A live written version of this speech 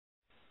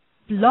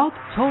Blog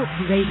Talk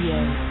Radio.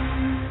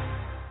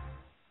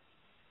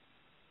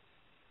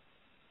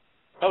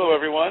 Hello,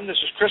 everyone. This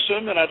is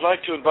Chrism, and I'd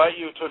like to invite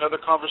you to another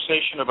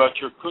conversation about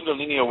your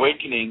Kundalini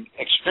awakening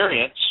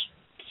experience.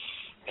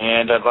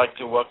 And I'd like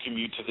to welcome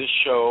you to this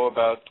show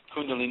about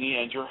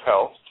Kundalini and your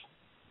health.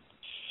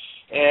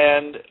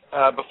 And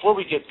before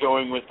we get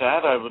going with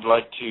that, I would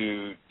like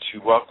to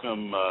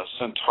welcome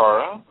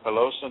Santara.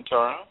 Hello,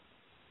 Santara.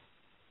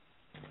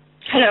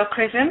 Hello,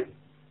 Chrism.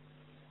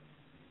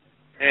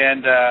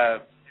 And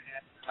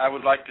I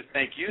would like to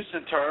thank you,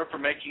 Santara, for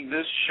making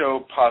this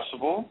show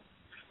possible.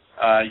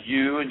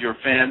 You and your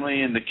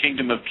family in the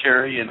Kingdom of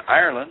Kerry in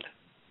Ireland.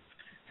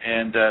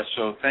 And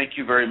so thank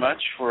you very much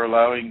for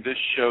allowing this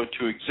show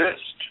to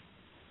exist.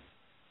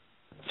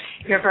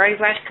 You're very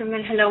welcome,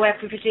 and hello,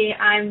 everybody.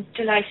 I'm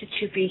delighted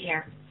to be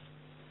here.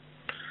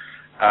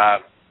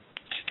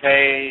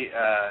 Today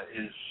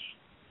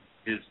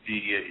is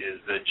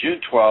the June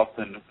 12th,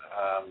 and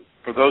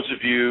for those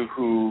of you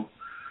who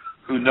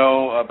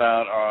know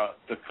about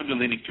the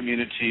Kundalini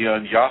community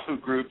on Yahoo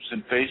groups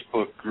and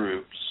Facebook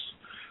groups,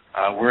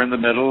 we're in the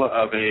middle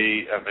of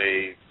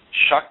a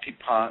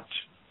Shaktipat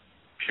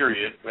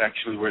period.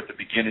 Actually, we're at the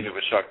beginning of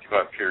a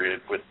Shaktipat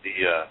period with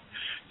the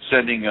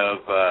sending of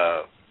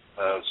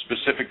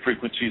specific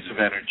frequencies of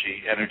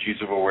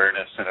energies of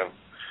awareness,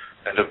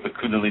 and of the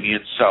Kundalini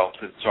itself.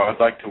 And so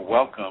I'd like to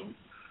welcome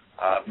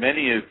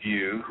many of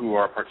you who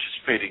are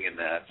participating in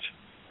that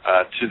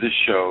to the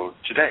show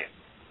today.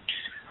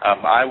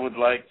 I would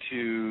like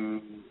to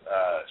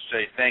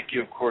say thank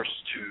you, of course,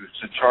 to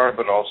Santara,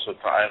 but also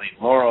to Eileen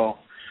Laurel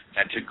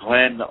and to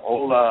Glenn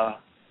Ola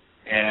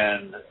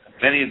and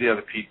many of the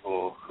other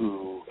people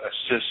who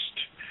assist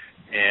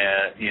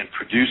in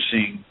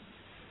producing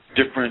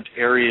different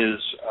areas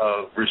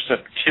of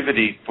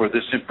receptivity for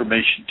this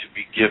information to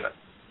be given.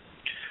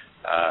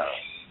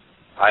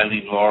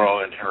 Eileen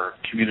Laurel and her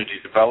community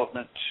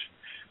development,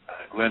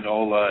 Glenn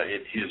Ola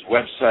in his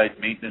website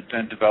maintenance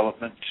and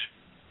development,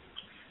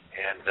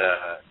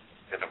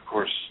 and of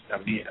course,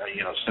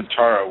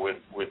 Santara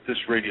with this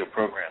radio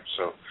program.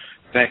 So,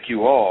 thank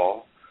you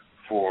all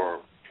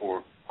for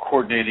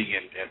coordinating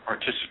and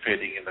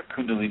participating in the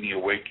Kundalini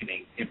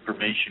awakening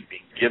information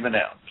being given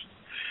out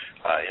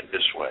in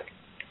this way.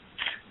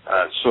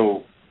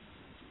 So,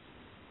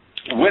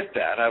 with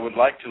that, I would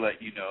like to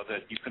let you know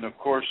that you can, of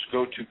course,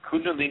 go to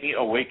Kundalini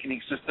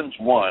Awakening Systems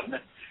 1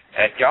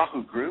 at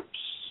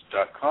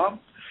yahoogroups.com.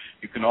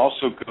 You can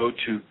also go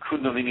to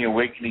Kundalini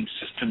Awakening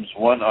Systems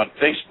 1 on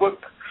Facebook,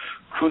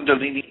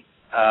 Kundalini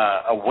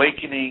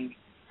Awakening !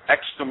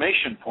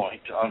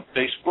 On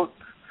Facebook,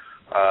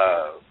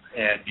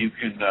 and you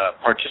can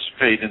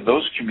participate in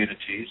those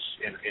communities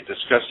in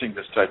discussing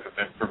this type of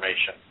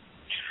information.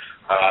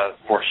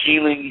 For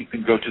healing, you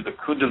can go to the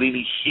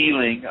Kundalini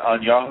Healing on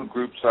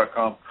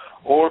yahoogroups.com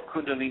or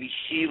Kundalini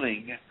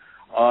Healing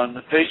on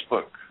the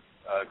Facebook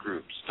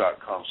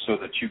groups.com, so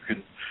that you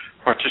can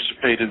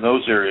participate in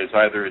those areas,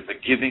 either in the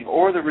giving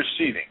or the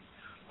receiving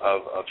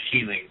of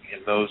healing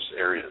in those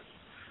areas.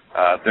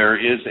 There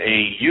is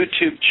a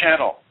YouTube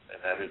channel, and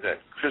that is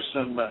at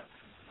Chrism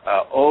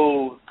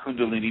O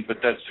Kundalini, but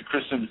that's the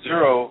Chrism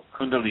Zero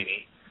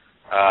Kundalini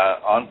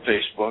on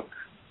Facebook.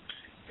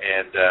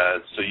 And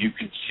so you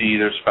can see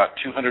there's about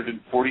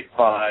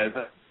 245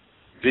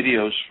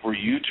 videos for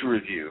you to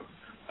review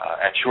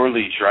at your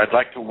leisure. I'd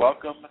like to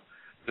welcome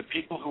the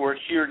people who are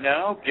here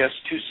now, guest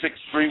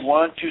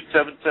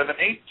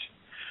 2631-2778.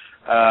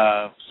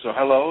 So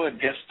hello, and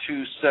guest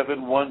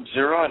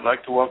 2710, I'd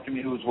like to welcome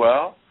you as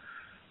well.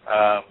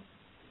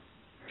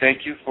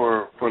 Thank you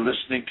for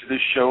listening to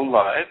this show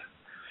live.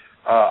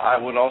 I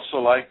would also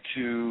like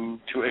to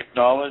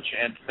acknowledge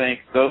and thank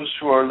those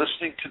who are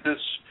listening to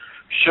this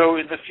show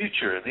in the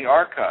future, in the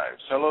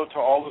archives. Hello to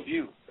all of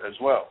you as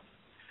well.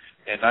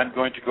 And I'm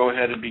going to go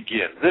ahead and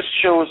begin. This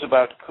show is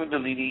about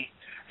Kundalini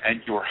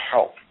and your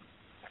health.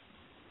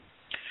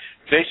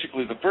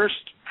 Basically, the first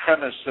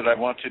premise that I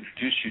want to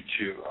introduce you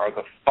to are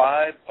the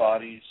 5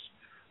 bodies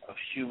of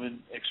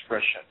human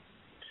expression.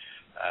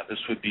 This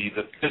would be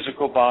the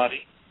physical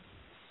body,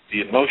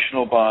 the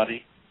emotional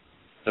body,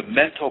 the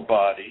mental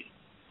body,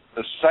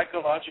 the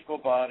psychological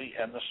body,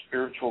 and the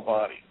spiritual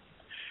body.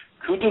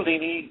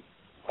 Kundalini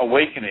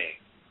awakening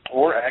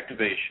or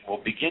activation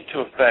will begin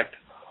to affect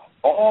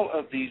all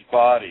of these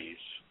bodies,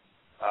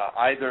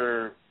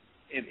 either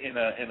in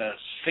a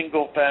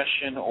single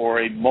fashion or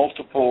a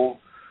multiple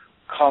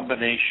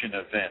combination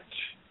event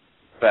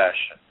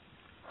fashion.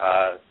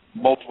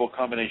 Multiple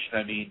combination,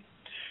 I mean,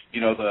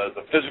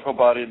 the physical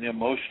body and the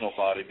emotional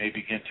body may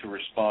begin to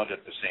respond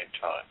at the same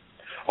time.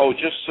 Oh,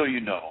 just so you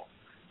know,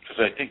 because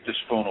I think this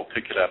phone will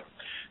pick it up,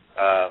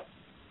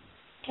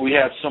 we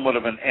have somewhat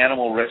of an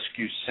animal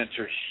rescue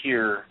center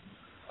here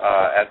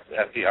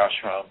at the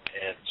ashram,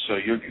 and so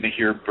you're going to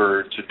hear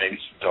birds and maybe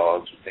some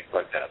dogs and things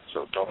like that,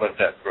 so don't let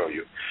that throw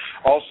you.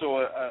 Also,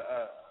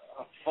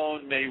 a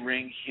phone may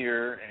ring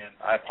here, and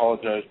I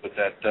apologize, but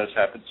that does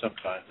happen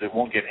sometimes. It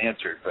won't get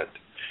answered, but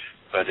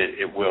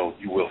it will.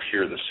 You will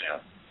hear the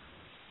sound.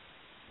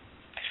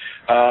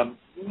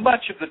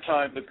 Much of the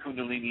time, the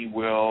Kundalini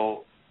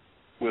will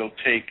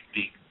take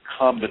the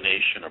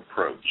combination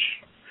approach.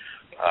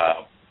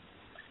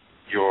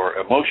 Your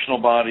emotional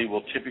body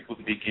will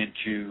typically begin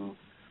to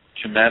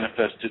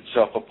manifest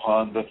itself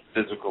upon the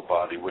physical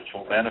body, which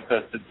will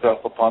manifest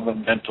itself upon the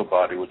mental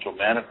body, which will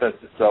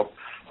manifest itself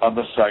on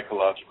the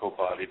psychological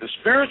body. The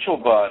spiritual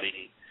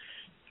body,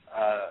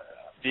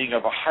 being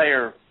of a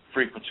higher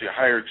frequency, a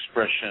higher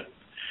expression,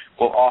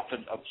 will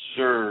often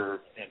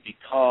observe and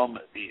become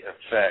the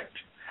effect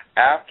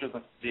after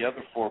the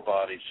other four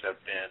bodies have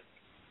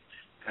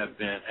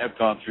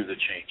gone through the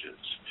changes.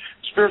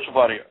 The spiritual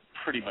body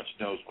pretty much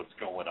knows what's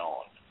going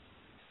on.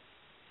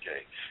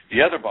 Okay,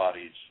 the other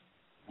bodies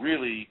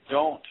really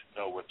don't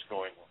know what's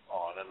going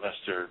on unless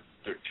they're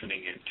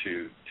tuning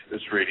into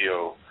this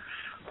radio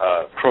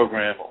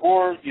program,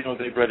 or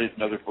they've read it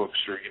in other books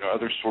or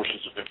other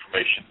sources of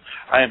information.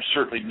 I am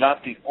certainly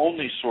not the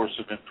only source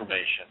of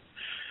information,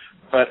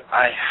 but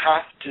I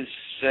have to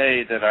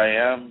say that I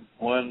am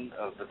one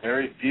of the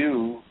very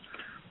few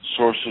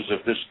sources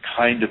of this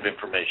kind of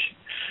information.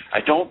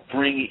 I don't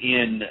bring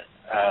in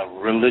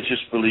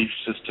religious belief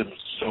systems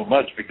so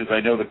much because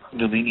I know the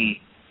Kundalini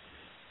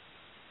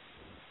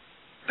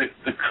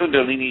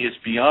is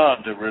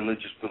beyond a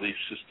religious belief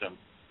system.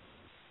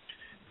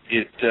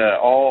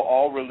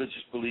 All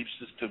religious belief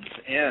systems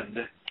end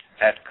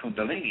at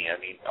Kundalini. I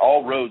mean,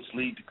 all roads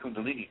lead to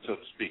Kundalini, so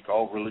to speak.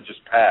 All religious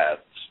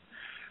paths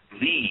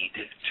lead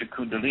to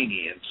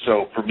Kundalini, and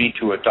so for me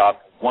to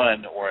adopt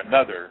one or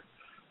another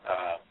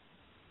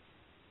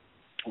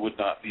would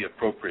not be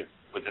appropriate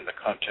within the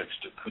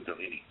context of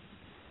Kundalini.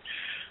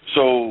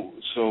 So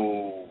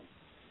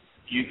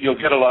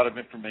you'll get a lot of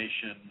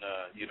information,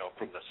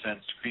 from the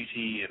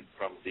Sanskriti and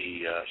from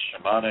the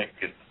shamanic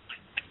and,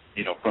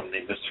 from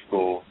the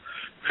mystical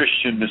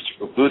Christian,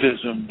 mystical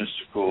Buddhism,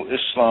 mystical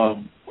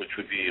Islam, which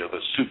would be of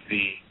a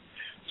Sufi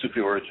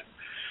origin.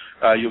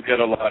 You'll get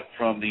a lot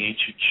from the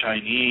ancient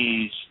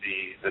Chinese,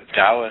 the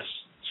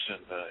Taoists,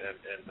 and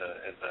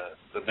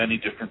the many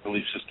different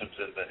belief systems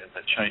in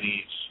the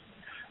Chinese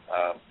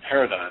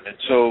paradigm. And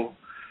so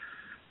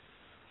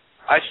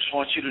I just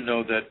want you to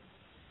know that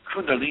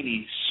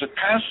Kundalini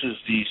surpasses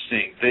these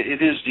things.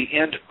 It is the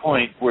end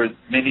point where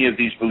many of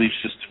these belief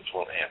systems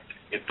will end,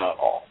 if not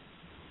all.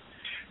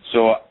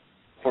 So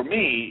for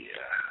me,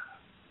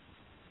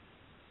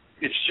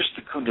 it's just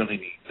the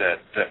Kundalini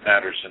that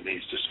matters in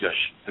these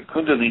discussions. The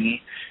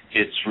Kundalini,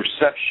 its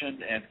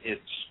reception and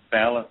its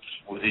balance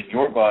within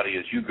your body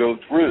as you go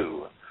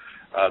through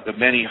the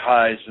many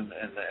highs and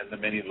the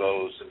many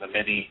lows and the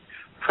many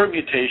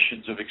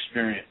permutations of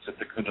experience that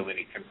the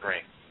Kundalini can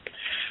bring.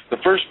 The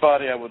first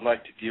body I would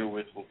like to deal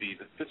with will be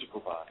the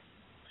physical body.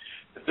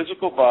 The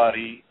physical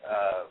body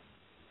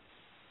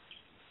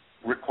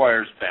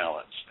requires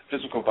balance. The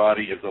physical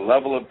body is a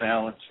level of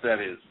balance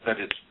that is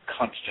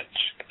constant.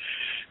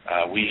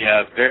 We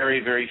have very,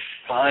 very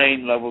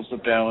fine levels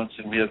of balance,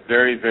 and we have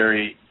very,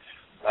 very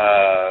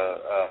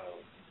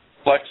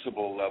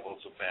flexible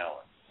levels of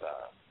balance.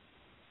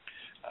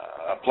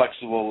 A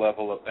flexible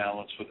level of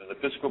balance within the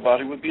physical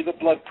body would be the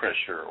blood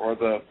pressure or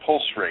the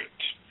pulse rate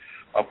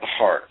of the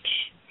heart.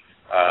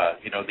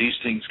 These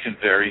things can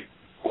vary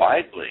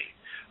widely.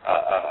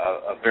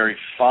 A very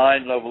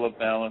fine level of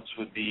balance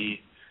would be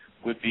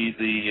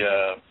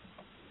the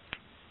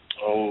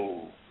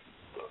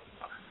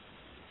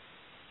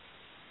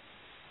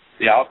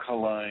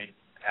alkaline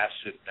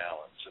acid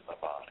balance in the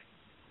body.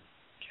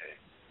 Okay,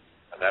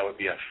 and that would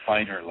be a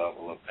finer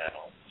level of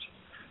balance.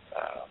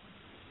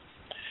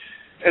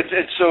 And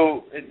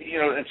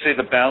say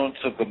the balance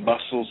of the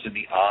muscles in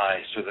the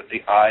eye, so that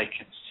the eye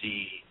can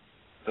see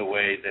the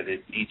way that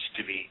it needs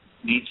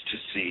to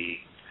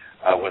see,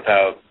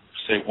 without,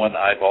 say, one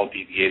eyeball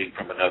deviating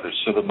from another.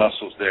 So the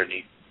muscles there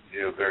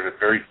they're a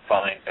very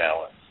fine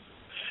balance.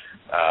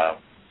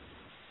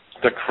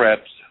 The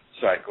Krebs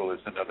cycle is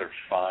another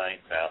fine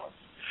balance.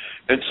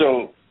 And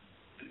so,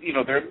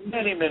 there are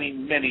many, many,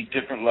 many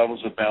different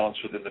levels of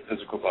balance within the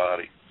physical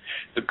body.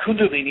 The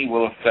Kundalini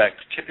will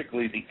affect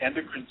typically the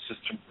endocrine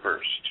system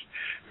first.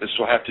 This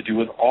will have to do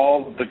with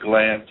all of the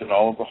glands and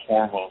all of the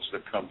hormones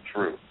that come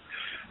through.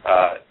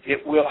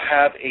 It will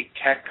have a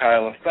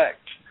tactile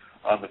effect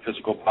on the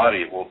physical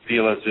body. It will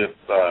feel as if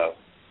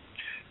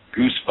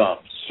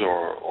goosebumps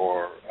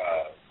or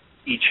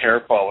each hair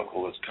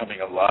follicle is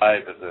coming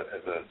alive as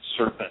a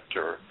serpent,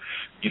 or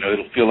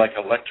it'll feel like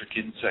electric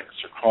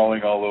insects are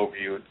crawling all over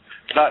you.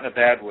 Not in a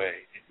bad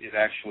way. It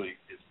actually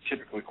is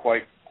typically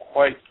quite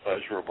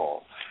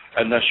pleasurable,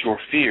 unless your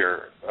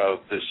fear of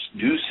this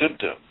new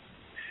symptom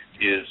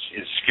is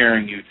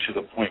scaring you to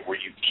the point where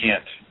you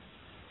can't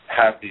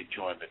have the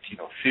enjoyment.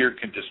 Fear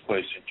can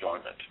displace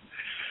enjoyment.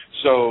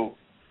 So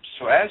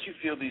as you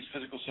feel these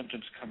physical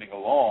symptoms coming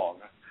along,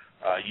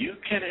 you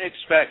can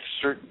expect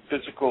certain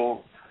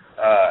physical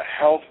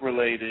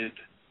health-related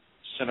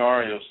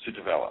scenarios to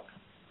develop.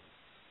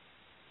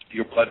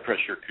 Your blood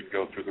pressure can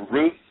go through the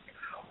roof,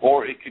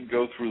 or it can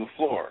go through the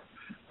floor.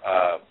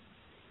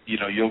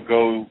 You'll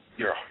go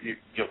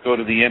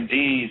to the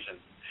MDs, and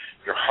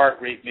Your heart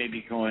rate may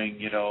be going,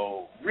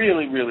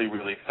 really, really,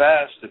 really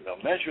fast, and they'll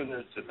measure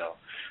this, and they'll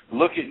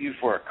look at you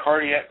for a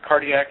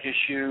cardiac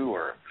issue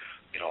or,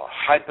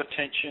 a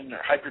hypertension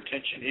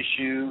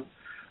issue.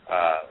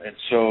 And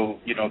so,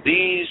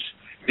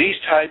 these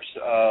types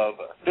of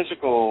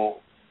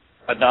physical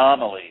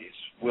anomalies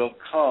will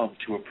come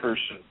to a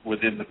person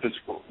within the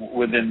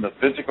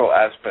physical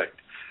aspect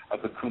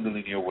of the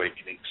Kundalini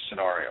awakening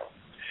scenario.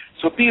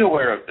 So be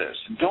aware of this,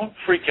 and don't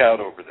freak out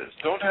over this.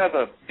 Don't have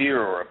a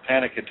fear or a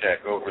panic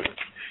attack over this.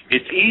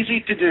 It's easy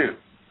to do.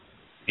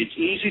 It's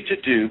easy to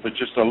do, but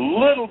just a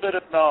little bit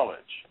of knowledge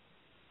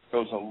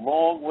goes a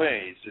long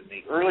ways in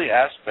the early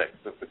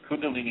aspects of the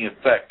Kundalini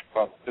effect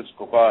upon the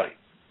physical body.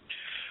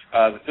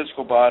 The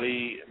physical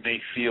body may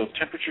feel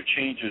temperature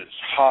changes,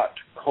 hot,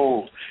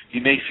 cold.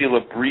 You may feel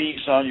a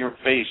breeze on your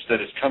face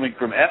that is coming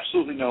from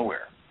absolutely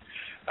nowhere.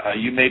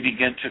 You may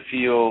begin to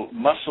feel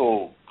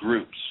muscle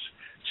groups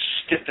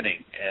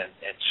stiffening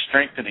and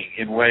strengthening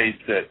in ways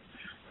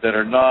that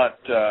are not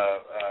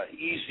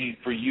easy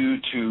for you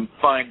to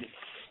find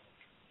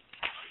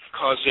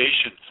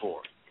causation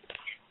for.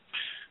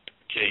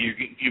 Okay,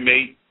 you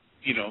may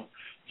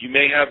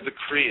have the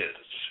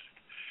Kriyas.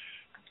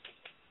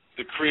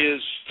 The Kriyas,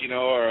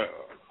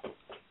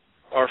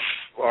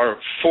 are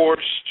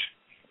forced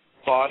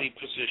body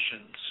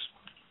positions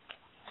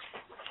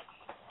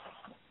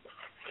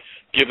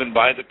given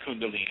by the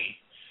Kundalini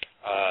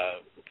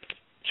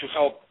to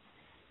help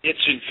its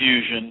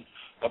infusion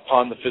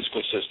upon the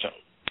physical system.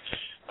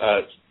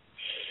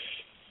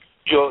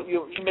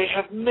 You may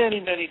have many,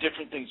 many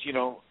different things.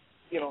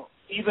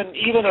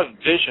 Even a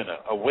vision,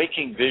 a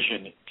waking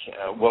vision,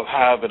 will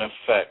have an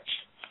effect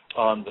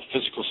on the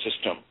physical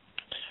system,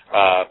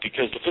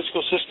 because the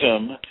physical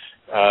system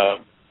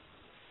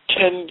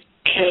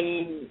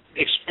can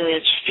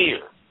experience fear.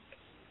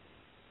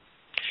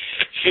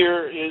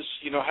 Fear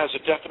has a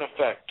definite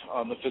effect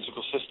on the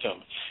physical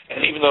system,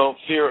 and even though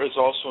fear is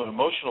also an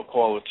emotional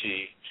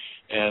quality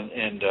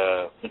and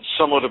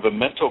somewhat of a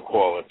mental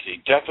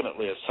quality,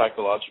 definitely a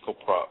psychological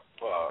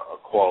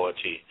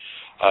quality,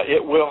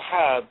 it will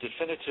have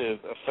definitive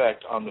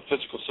effect on the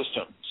physical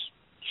systems.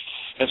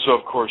 And so,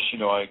 of course,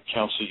 I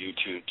counsel you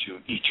to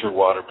eat your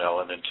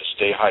watermelon and to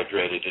stay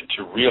hydrated and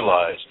to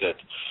realize that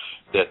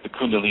the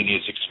Kundalini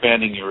is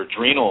expanding your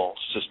adrenal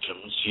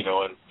systems,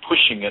 and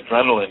pushing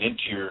adrenaline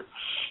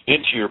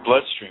into your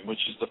bloodstream, which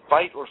is the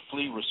fight or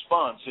flee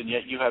response, and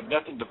yet you have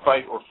nothing to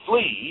fight or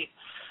flee,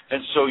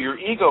 and so your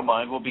ego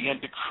mind will begin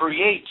to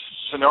create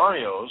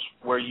scenarios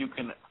where you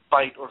can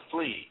fight or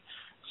flee,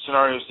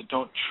 scenarios that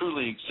don't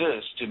truly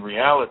exist in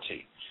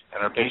reality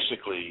and are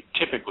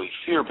typically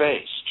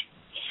fear-based.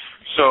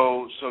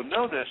 So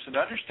know this and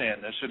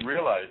understand this and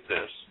realize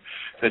this,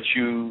 that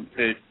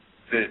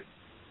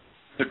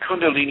the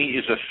Kundalini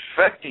is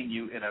affecting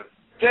you in a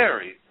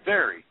very,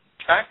 very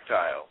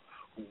tactile,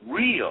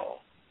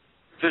 real,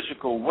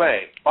 physical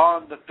way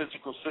on the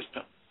physical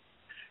system.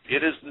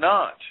 It is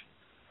not,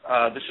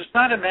 this is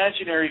not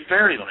imaginary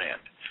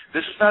fairyland.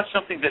 This is not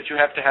something that you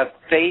have to have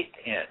faith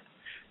in.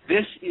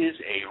 This is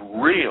a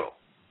real,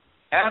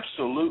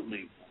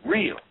 absolutely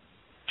real,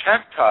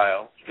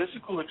 tactile,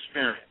 physical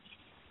experience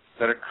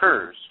that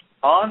occurs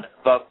on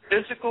the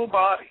physical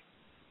body.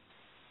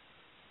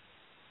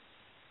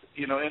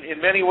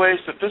 In many ways,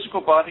 the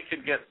physical body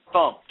can get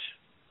thumped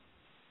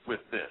with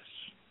this.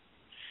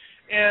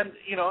 And,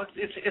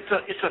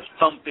 it's a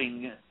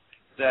thumping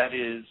that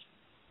is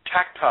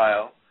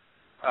tactile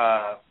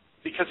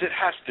because it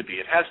has to be.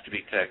 It has to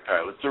be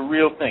tactile. It's a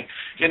real thing.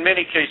 In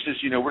many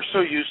cases, we're so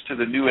used to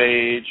the New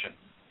Age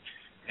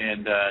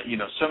and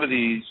some of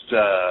these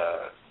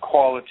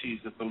qualities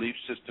of belief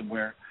system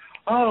where,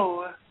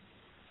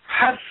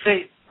 have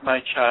faith, my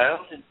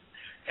child,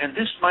 and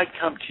this might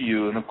come to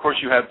you. And, of course,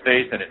 you have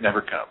faith, and it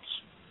never comes.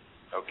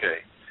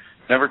 Okay?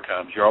 Never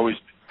comes. You're always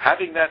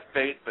having that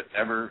faith, but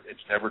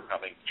it's never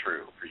coming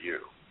true for you.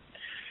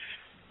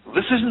 Well,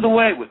 this isn't the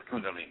way with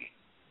Kundalini.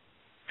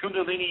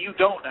 Kundalini, you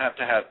don't have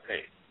to have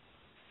faith.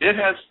 It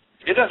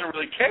doesn't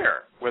really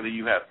care whether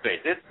you have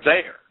faith. It's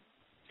there.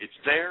 It's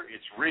there,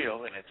 it's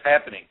real, and it's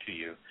happening to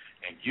you,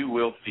 and you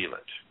will feel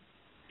it.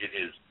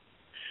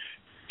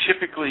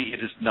 Typically,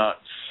 it is not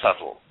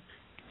subtle.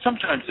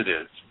 Sometimes it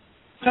is.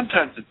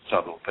 Sometimes it's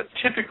subtle, but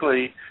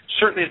typically,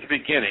 certainly at the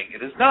beginning,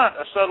 it is not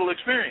a subtle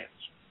experience.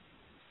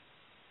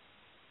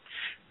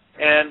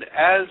 And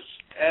as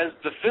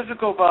the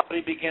physical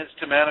body begins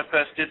to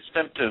manifest its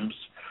symptoms,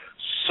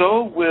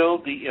 so will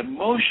the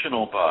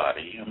emotional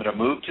body. I'm going to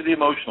move to the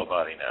emotional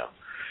body now.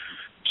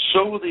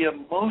 So will the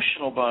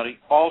emotional body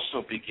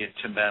also begin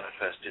to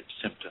manifest its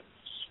symptoms.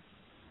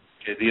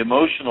 Okay, the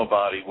emotional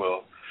body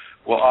will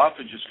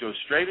often just go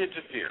straight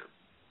into fear.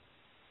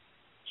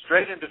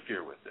 Straight into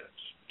fear with this.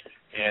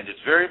 And it's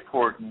very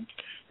important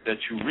that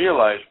you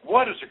realize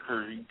what is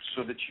occurring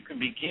so that you can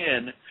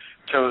begin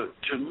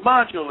to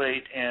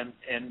modulate and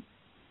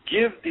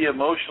give the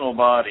emotional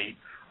body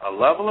a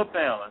level of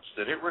balance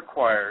that it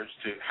requires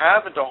to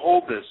have and to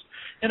hold this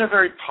in a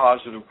very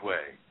positive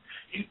way.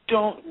 You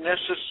don't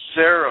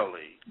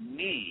necessarily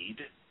need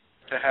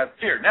to have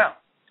fear. Now,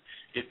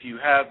 if you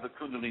have the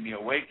Kundalini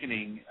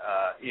awakening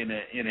in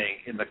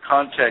the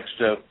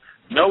context of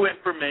no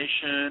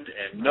information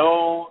and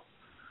no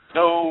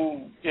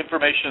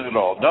information at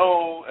all,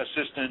 no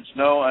assistance,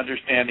 no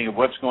understanding of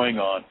what's going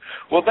on,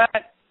 well,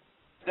 that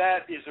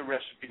is a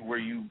recipe where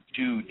you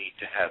do need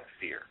to have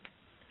fear.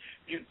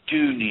 You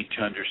do need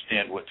to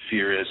understand what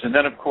fear is. And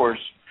then, of course,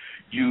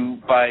 you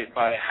by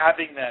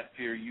having that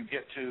fear, you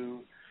get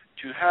to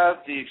have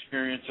the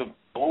experience of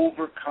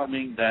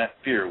overcoming that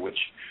fear, which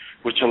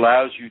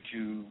allows you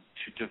to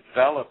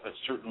develop a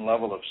certain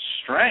level of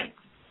strength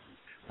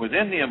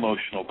within the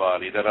emotional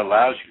body that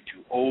allows you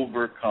to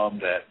overcome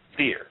that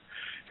fear.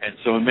 And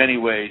so in many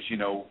ways,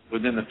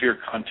 within the fear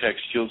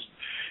context, you'll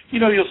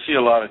see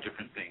a lot of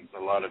different things,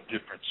 a lot of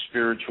different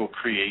spiritual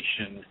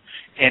creation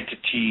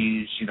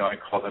entities. I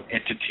call them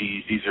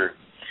entities. These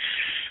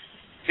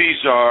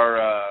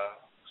are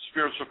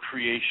spiritual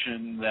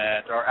creation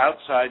that are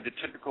outside the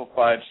typical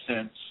 5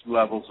 sense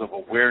levels of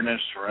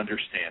awareness or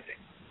understanding.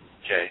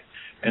 Okay,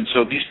 and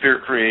so these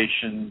spirit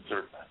creations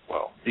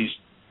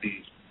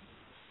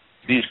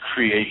these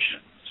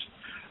creations,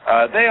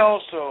 they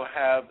also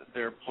have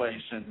their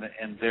place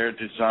and their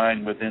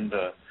design within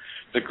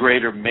the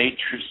greater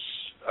matrix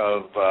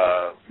of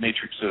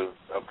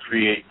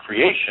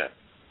creation.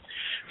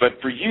 But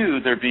for you,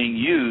 they're being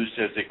used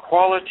as a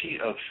quality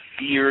of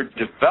fear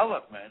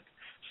development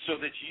so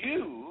that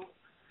you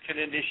can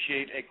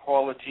initiate a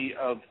quality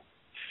of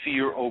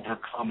fear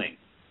overcoming.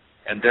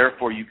 And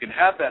therefore, you can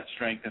have that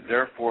strength, and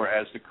therefore,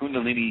 as the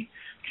Kundalini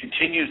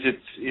continues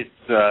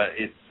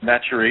its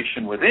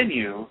maturation within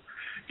you,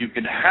 you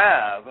can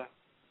have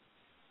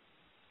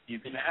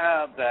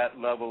that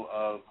level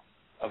of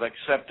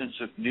acceptance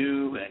of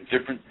new and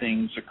different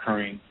things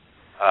occurring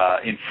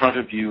in front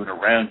of you and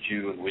around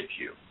you and with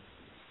you.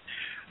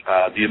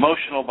 The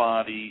emotional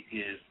body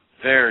is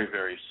very,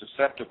 very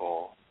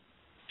susceptible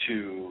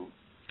to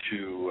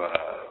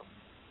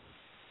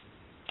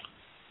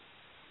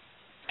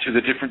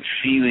the different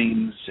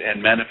feelings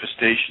and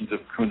manifestations of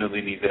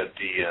Kundalini that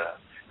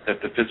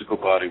the physical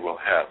body will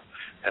have.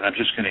 And I'm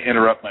just going to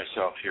interrupt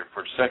myself here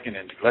for a second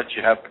and let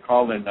you have the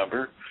call-in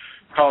number.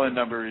 Call-in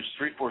number is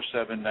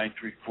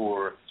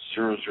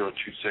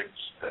 347-934-0026.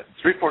 That's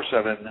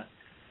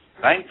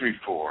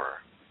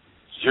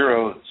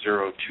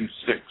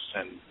 347-934-0026.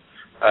 And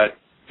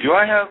do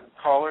I have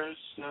callers,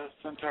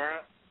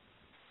 Santara?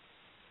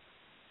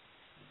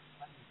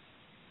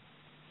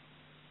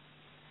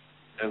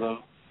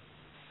 Hello?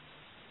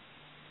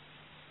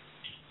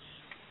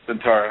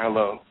 Santara,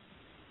 hello.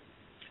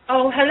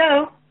 Oh,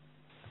 hello.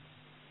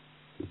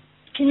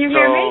 Can you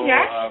hear me?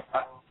 Yes.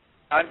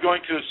 I'm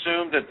going to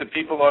assume that the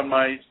people on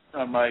my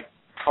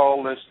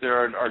call list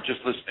there are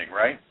just listening,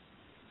 right?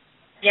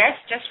 Yes,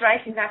 just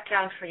writing that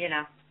down for you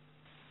now.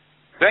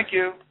 Thank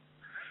you.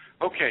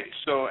 Okay,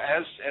 so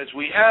as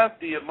we have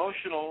the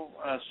emotional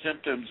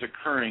symptoms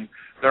occurring,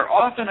 they're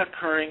often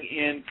occurring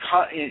in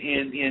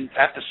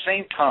at the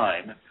same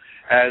time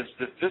as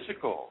the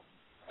physical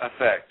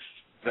effects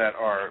that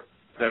are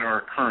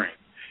occurring.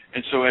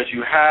 And so as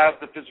you have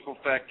the physical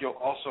effect, you'll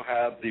also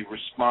have the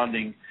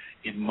responding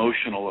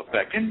emotional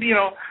effect. And,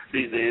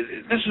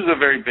 this is a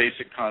very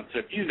basic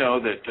concept. You know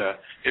that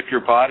if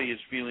your body is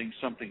feeling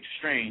something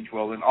strange,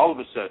 well, then all of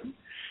a sudden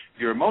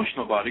your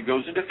emotional body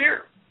goes into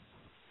fear.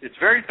 It's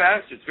very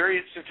fast. It's very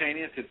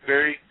instantaneous. It's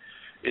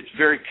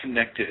very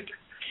connected.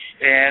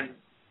 And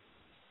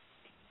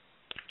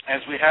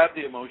as we have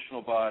the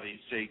emotional body,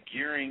 say,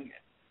 gearing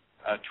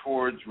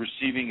towards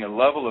receiving a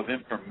level of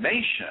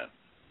information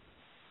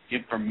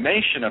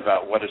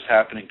about what is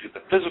happening to the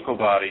physical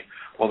body,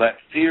 well, that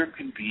fear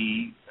can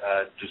be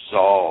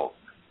dissolved.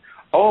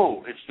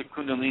 Oh, it's the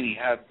Kundalini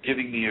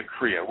giving me a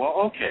Kriya. Well,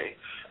 okay,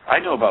 I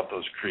know about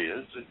those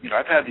Kriyas.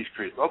 I've had these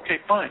Kriyas.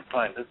 Okay, fine.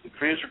 The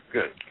Kriyas are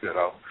good.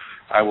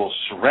 I will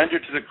surrender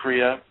to the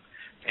Kriya,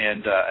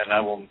 and I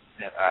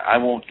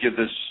won't give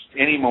this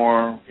any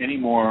more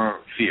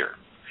fear,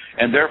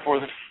 and therefore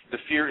the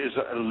fear is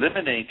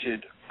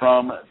eliminated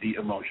from the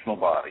emotional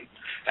body,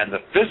 and the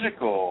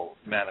physical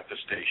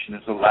manifestation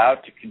is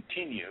allowed to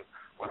continue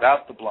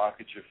without the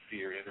blockage of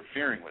fear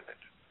interfering with it.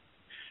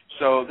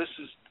 So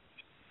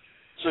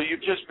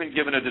you've just been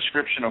given a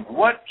description of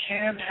what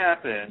can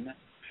happen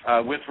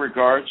with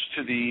regards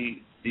to the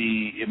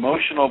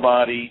emotional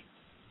body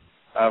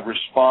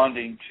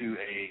responding to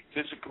a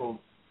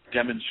physical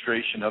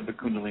demonstration of the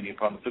Kundalini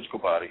upon the physical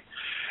body,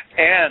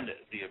 and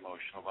the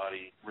emotional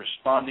body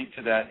responding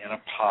to that in a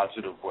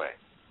positive way.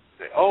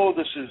 Say, oh,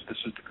 this is the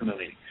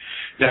Kundalini.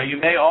 Now, you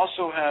may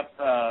also have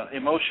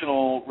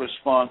emotional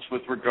response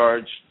with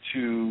regards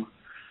to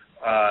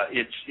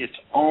its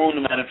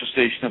own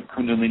manifestation of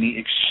Kundalini,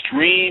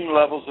 extreme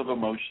levels of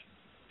emotion,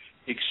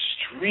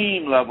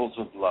 extreme levels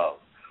of love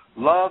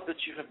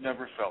that you have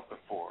never felt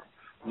before,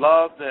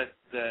 love that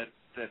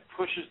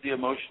pushes the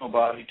emotional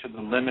body to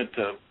the limit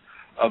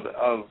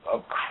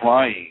of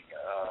crying,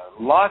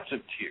 lots of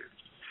tears.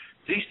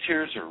 These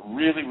tears are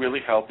really,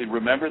 really healthy.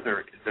 Remember,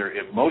 they're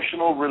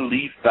emotional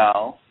relief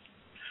valves,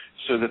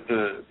 so that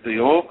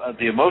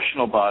the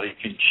emotional body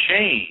can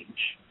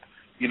change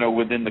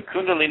within the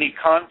Kundalini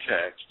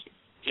context,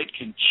 it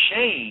can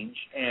change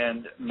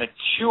and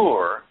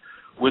mature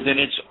within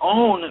its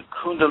own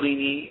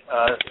Kundalini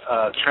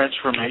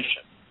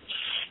transformation.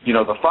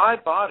 The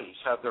 5 bodies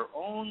have their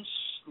own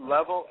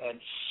level and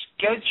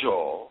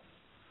schedule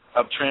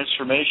of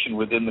transformation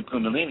within the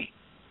Kundalini.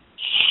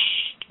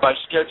 By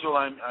schedule,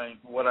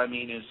 what I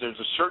mean is there's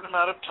a certain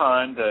amount of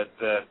time that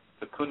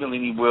the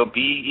Kundalini will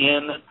be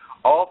in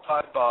all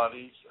 5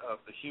 bodies of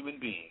the human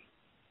being,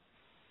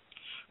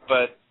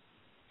 but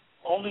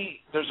only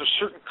there's a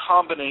certain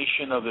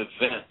combination of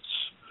events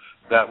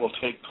that will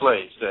take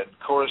place that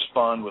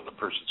correspond with a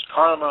person's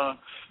karma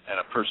and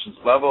a person's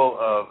level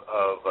of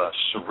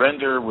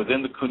surrender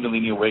within the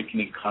Kundalini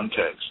awakening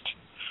context.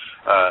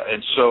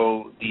 And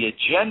so the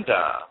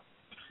agenda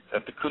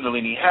that the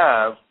Kundalini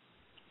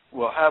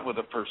will have with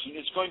a person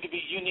is going to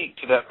be unique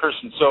to that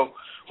person. So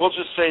we'll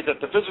just say that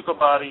the physical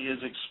body is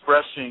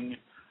expressing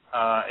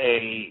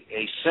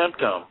a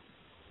symptom,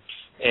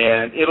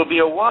 and it'll be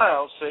a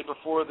while, say,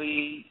 before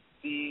the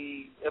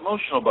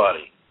emotional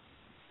body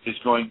is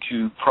going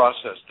to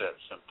process that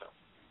symptom.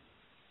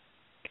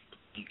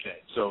 Okay,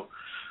 so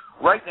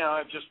right now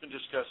I've just been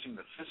discussing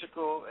the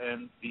physical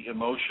and the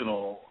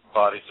emotional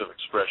bodies of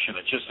expression.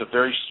 It's just a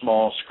very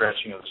small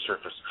scratching of the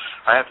surface.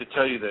 I have to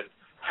tell you that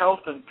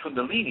health and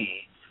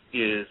Kundalini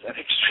is an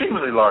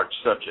extremely large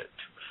subject,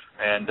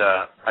 and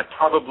I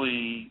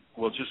probably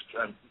will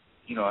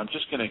I'm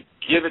just going to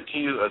give it to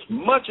you as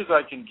much as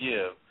I can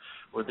give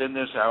within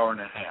this hour and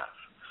a half.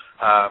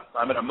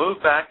 I'm going to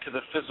move back to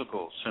the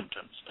physical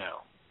symptoms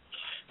now.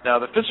 Now,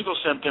 the physical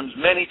symptoms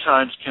many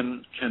times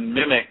can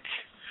mimic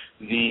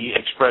the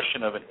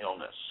expression of an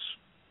illness.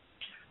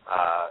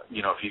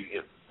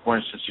 For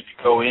instance, if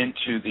you go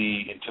into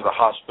the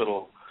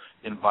hospital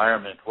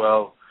environment,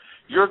 well,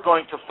 you're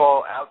going to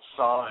fall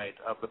outside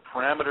of the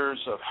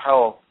parameters of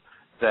health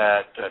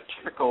that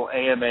typical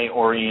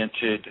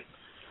AMA-oriented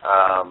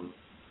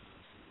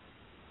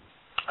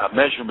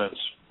measurements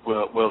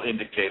will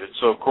indicate it.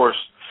 So, of course,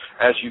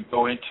 as you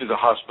go into the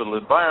hospital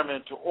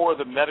environment or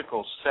the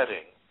medical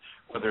setting,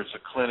 whether it's a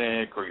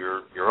clinic or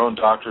your own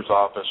doctor's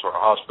office or a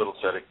hospital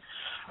setting,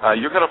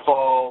 you're going to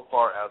fall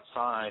far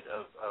outside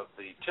of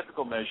the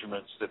typical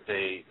measurements that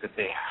they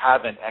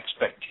have an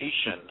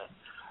expectation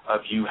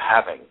of you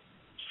having.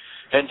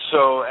 And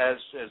so as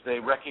they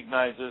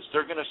recognize this,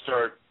 they're going to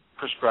start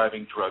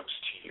prescribing drugs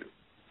to you.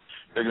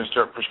 They're going to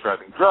start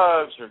prescribing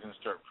drugs. They're going to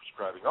start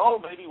prescribing,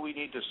 maybe we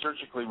need to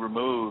surgically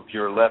remove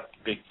your left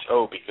big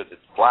toe because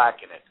it's black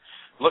and it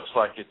looks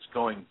like it's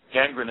going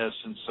gangrenous,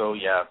 and so,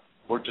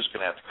 we're just going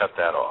to have to cut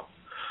that off.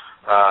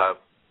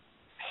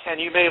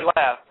 And you may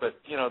laugh, but,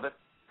 that's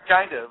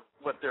kind of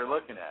what they're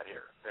looking at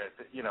here.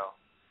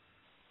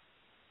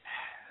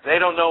 They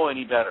don't know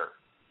any better.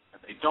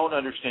 They don't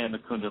understand the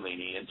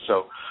Kundalini, and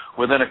so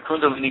within a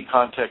Kundalini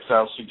context,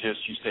 I'll suggest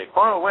you stay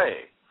far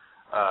away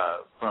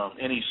from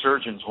any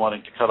surgeons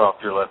wanting to cut off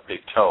your left big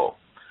toe.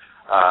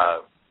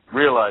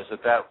 Realize that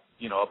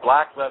a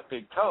black left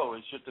big toe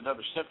is just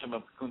another symptom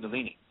of the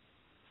Kundalini.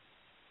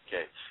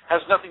 Okay,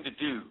 has nothing to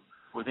do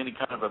with any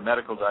kind of a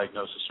medical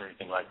diagnosis or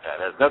anything like that.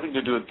 It has nothing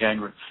to do with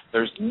gangrene.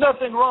 There's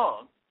nothing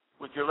wrong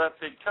with your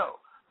left big toe,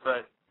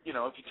 but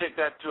if you take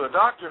that to a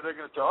doctor, they're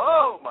going to tell,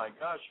 oh my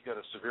gosh, you got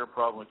a severe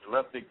problem with your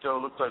left big toe.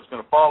 Looks like it's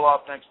going to fall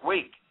off next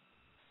week.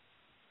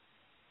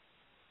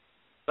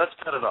 Let's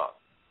cut it off.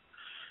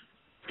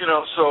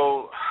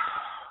 So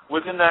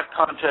within that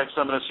context,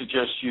 I'm going to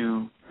suggest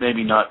you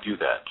maybe not do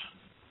that.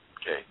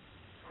 Okay,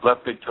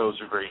 left big toes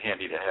are very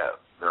handy to have.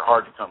 They're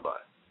hard to come by.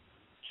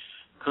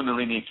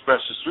 Kundalini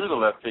expresses through the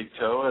left big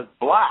toe as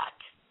black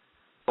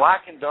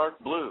and dark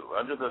blue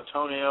under the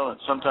toenail and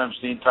sometimes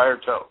the entire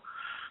toe.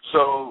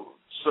 So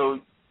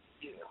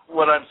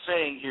what I'm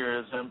saying here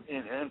is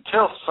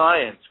until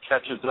science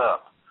catches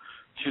up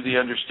to the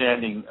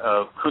understanding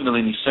of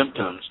Kundalini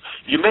symptoms,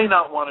 you may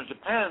not want to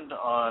depend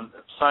on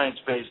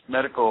science-based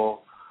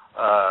medical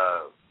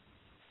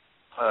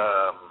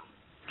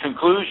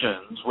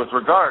conclusions with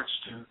regards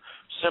to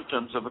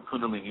symptoms of a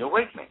Kundalini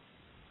awakening.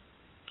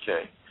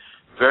 Okay.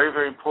 Very,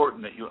 very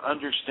important that you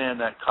understand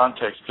that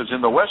context, because in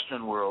the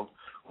Western world,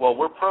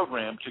 we're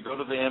programmed to go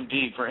to the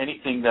MD for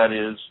anything that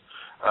is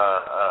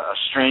a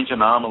strange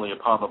anomaly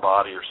upon the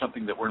body or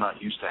something that we're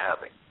not used to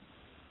having.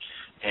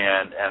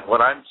 And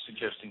what I'm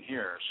suggesting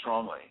here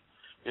strongly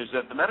is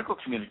that the medical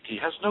community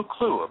has no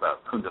clue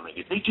about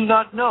Kundalini. They do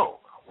not know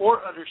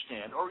or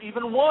understand or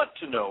even want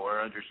to know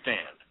or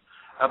understand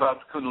about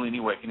the Kundalini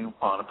awakening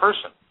upon a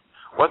person.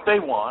 What they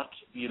want,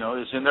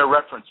 is in their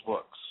reference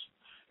books.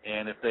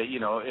 And if they,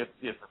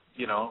 if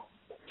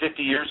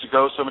 50 years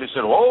ago somebody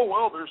said,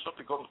 there's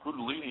something called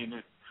Kundalini, and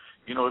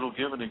it'll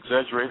give an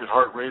exaggerated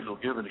heart rate, it'll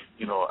give a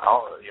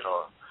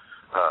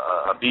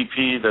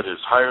BP that is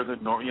higher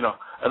than normal,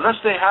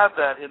 unless they have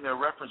that in their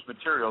reference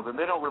material, then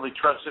they don't really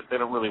trust it. They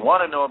don't really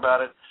want to know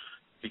about it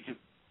because,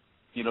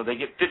 they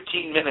get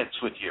 15 minutes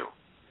with you,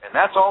 and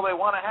that's all they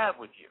want to have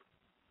with you.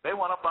 They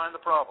want to find the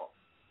problem.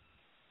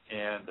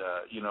 And,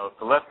 if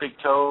the left big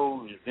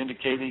toe is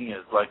indicating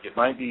is like it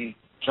might be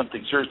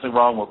something seriously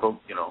wrong, we'll go,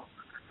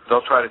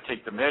 they'll try to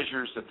take the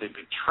measures that they've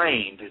been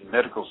trained in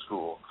medical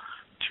school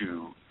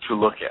to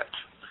look at.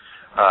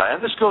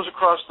 And this goes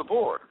across the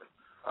board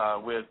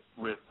with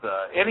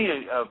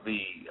any of the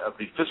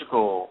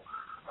physical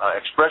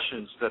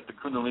expressions that the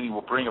Kundalini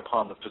will bring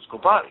upon the physical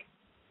body.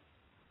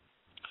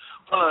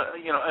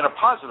 At a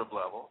positive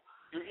level,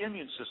 your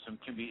immune system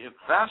can be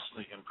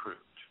vastly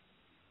improved.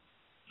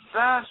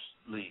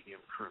 Vastly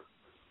improved.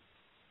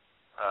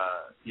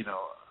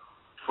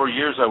 For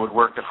years I would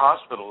work at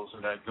hospitals,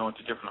 and I'd go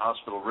into different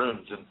hospital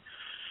rooms,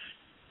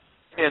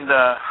 and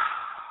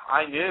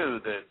I knew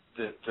that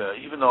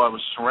even though I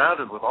was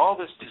surrounded with all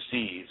this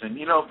disease, and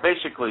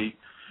basically,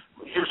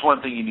 here's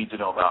one thing you need to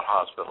know about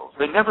hospitals: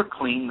 they never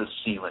clean the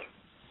ceiling.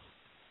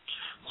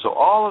 So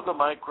all of the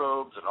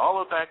microbes and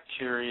all the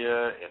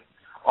bacteria and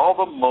all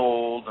the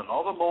mold and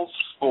all the mold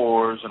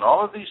spores and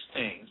all of these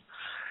things,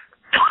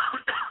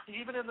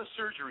 even in the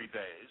surgery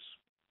bays,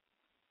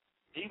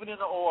 even in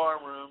the OR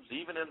rooms,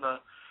 even in the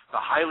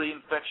highly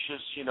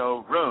infectious,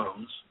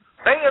 rooms,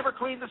 they never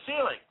clean the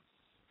ceiling.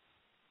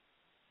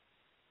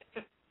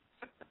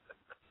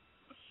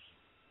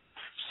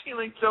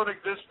 Ceilings don't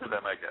exist for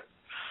them, I guess.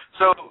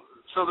 So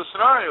the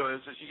scenario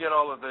is you get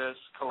all of this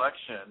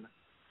collection,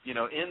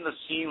 in the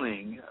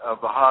ceiling of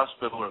the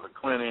hospital or the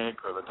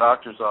clinic or the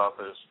doctor's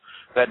office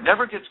that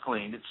never gets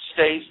cleaned. It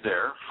stays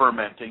there,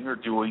 fermenting or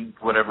doing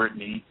whatever it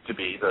needs to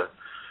be. The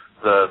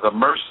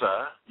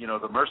MRSA,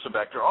 the MRSA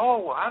bacteria.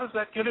 Oh, well, how does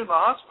that get in the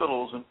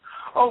hospitals? And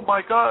oh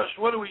my gosh,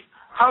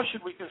 how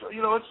should we control?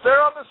 It's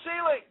there on the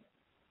ceiling.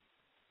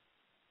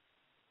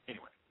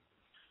 Anyway,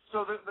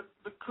 so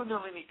the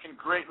Kundalini can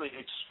greatly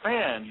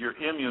expand your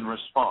immune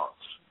response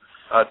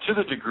to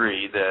the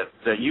degree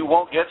that you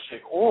won't get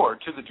sick, or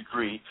to the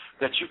degree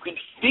that you can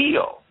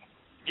feel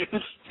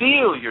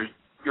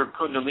your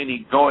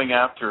Kundalini going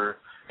after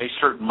a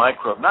certain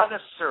microbe, not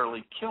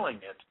necessarily killing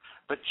it,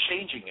 but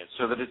changing it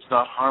so that it's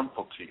not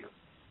harmful to you.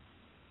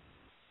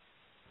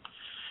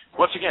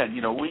 Once again,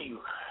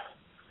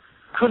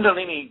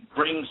 Kundalini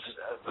brings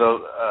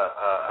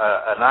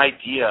an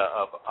idea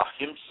of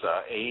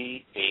ahimsa,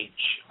 ahimsa,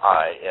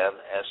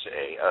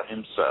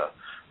 ahimsa,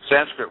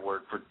 Sanskrit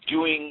word for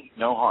doing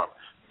no harm.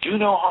 Do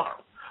no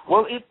harm.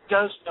 Well, it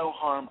does no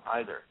harm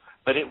either,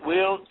 but it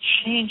will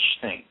change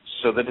things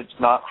so that it's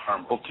not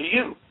harmful to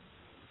you.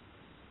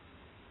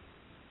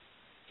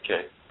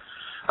 Okay.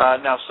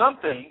 Now, some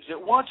things it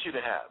wants you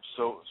to have.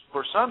 So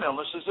for some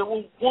illnesses, it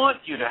will want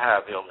you to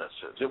have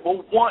illnesses. It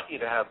will want you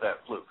to have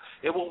that flu.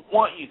 It will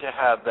want you to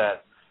have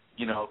that,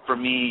 for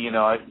me,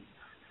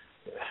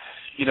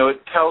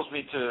 it tells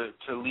me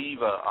to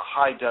leave a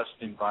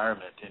high-dust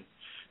environment.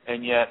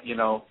 And yet,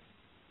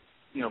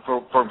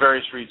 for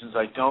various reasons,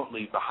 I don't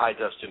leave the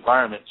high-dust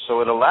environment.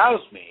 So it allows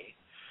me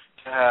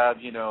to have,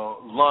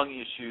 lung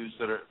issues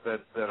that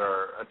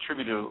are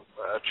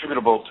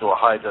attributable to a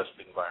high-dust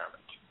environment.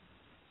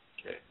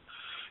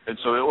 And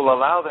so it will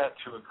allow that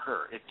to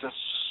occur. It's a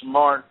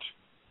smart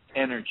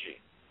energy.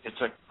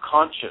 It's a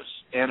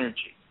conscious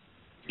energy.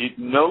 It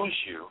knows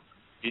you.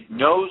 It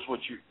knows what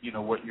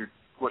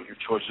your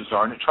choices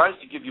are, and it tries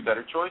to give you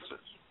better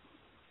choices.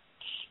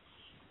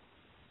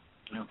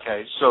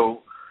 Okay,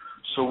 so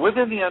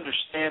within the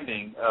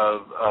understanding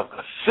of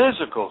the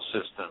physical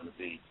system,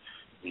 the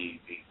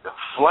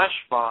flesh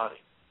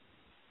body,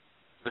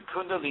 the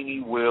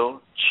Kundalini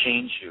will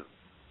change you.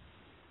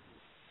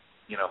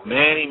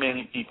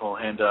 Many people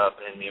end up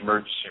in the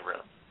emergency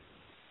room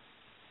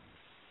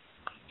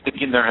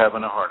thinking they're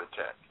having a heart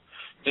attack,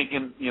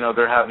 thinking,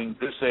 they're having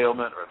this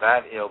ailment or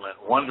that ailment,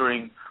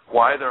 wondering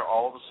why they're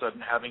all of a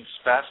sudden having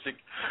spastic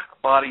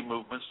body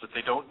movements that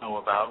they don't know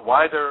about,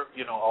 why they're,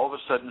 all of a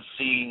sudden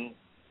seeing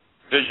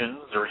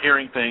visions or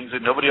hearing things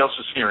that nobody else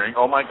is hearing.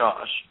 Oh, my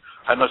gosh,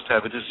 I must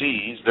have a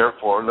disease,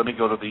 therefore let me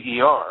go to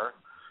the ER.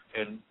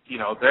 And,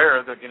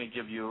 they're going to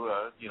give you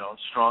a,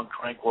 strong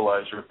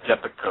tranquilizer,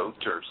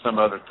 Depakote or some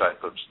other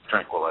type of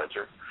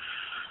tranquilizer.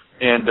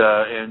 And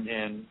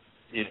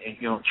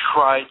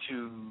try to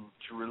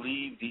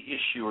relieve the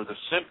issue or the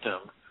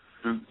symptom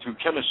through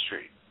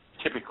chemistry,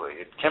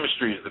 typically. And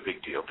chemistry is the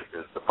big deal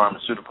because the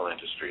pharmaceutical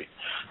industry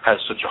has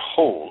such a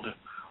hold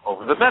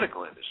over the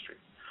medical industry.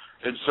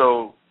 And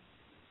so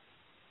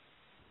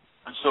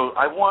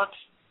I want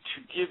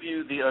to give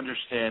you the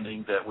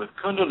understanding that with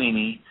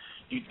Kundalini,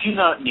 you do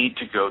not need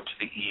to go to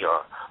the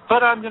ER.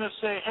 But I'm going to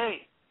say,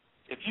 hey,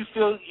 if you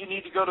feel you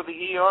need to go to the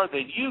ER,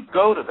 then you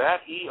go to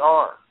that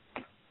ER.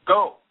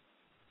 Go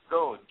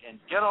and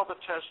get all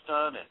the tests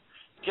done and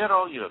get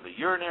all, the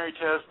urinary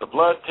test, the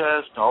blood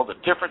test, all the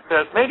different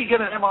tests. Maybe get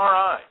an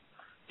MRI,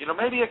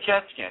 maybe a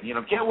CAT scan.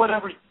 Get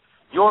whatever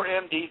your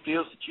MD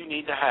feels that you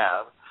need to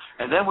have.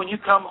 And then when you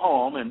come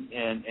home and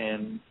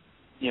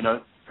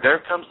there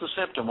comes the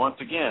symptom once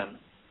again,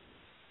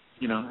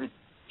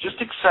 just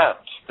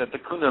accept that the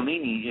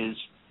Kundalini is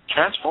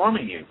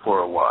transforming you for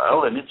a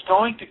while, and it's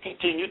going to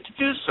continue to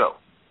do so.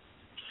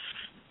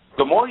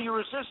 The more you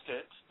resist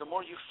it, the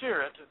more you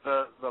fear it,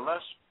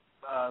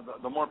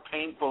 the more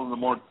painful and the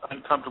more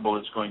uncomfortable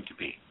it's going to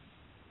be.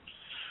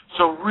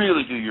 So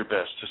really do your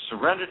best to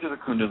surrender to the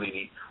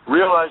Kundalini.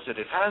 Realize that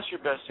it has your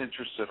best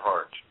interests at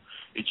heart.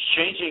 It's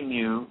changing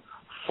you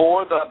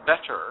for the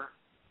better,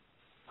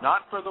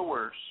 not for the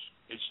worse.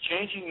 It's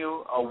changing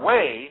you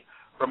away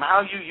from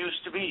how you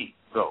used to be,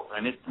 though.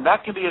 And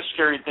that can be a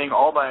scary thing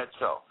all by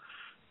itself.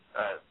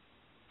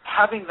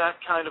 Having that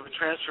kind of a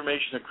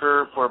transformation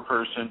occur for a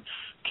person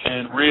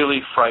can really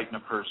frighten a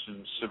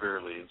person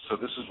severely. And so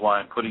this is why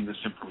I'm putting this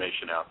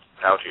information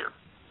out here.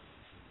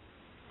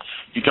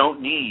 You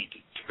don't need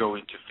to go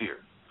into fear,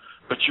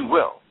 but you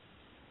will.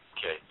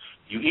 Okay.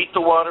 You eat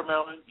the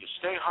watermelon, you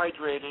stay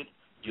hydrated,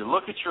 you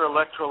look at your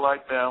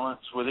electrolyte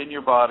balance within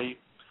your body,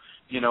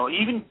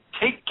 even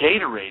take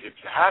Gatorade if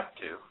you have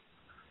to,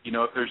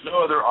 if there's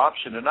no other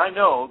option. And I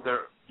know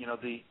there,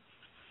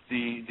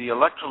 the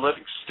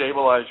electrolytic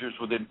stabilizers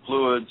within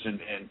fluids and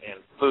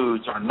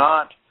foods are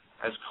not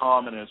as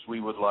common as we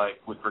would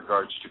like with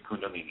regards to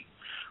Kundalini.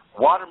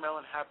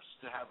 Watermelon happens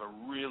to have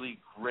a really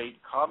great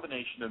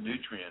combination of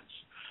nutrients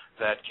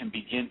that can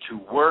begin to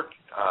work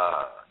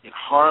in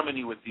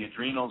harmony with the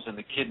adrenals and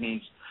the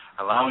kidneys,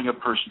 allowing a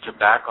person to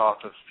back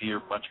off of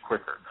fear much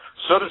quicker.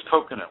 So does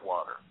coconut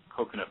water,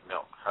 coconut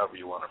milk, however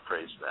you want to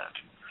phrase that.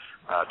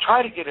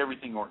 Try to get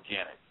everything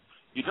organic.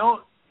 You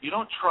don't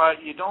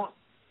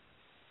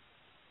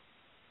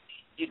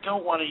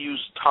want to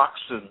use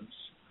toxins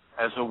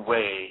as a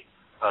way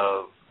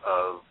of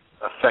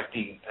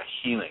affecting a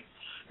healing.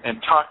 And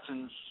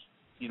toxins,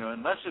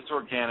 unless it's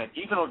organic,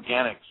 even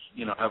organics,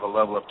 have a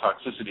level of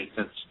toxicity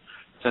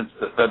since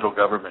the federal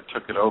government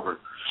took it over.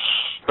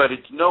 But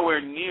it's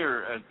nowhere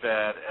near as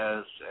bad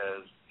as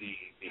the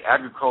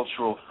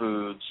agricultural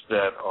foods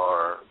that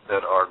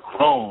are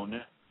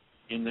grown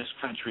in this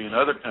country and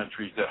other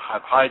countries that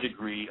have high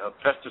degree of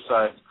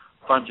pesticides,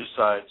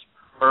 fungicides,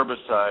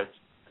 herbicides,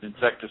 and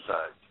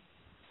insecticides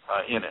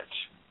in it.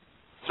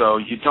 So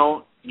you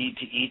don't need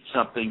to eat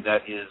something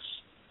that is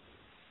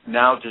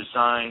now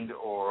designed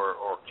or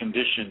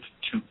conditioned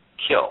to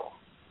kill.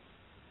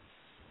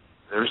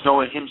 There's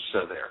no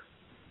ahimsa there.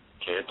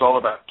 Okay, it's all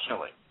about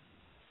killing.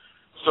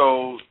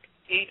 So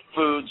eat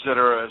foods that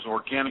are as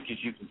organic as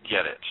you can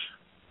get it.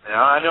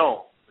 Now I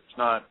know it's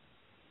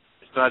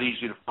not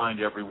easy to find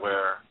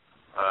everywhere.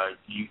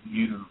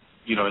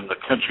 In the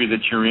country that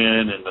you're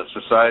in and the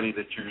society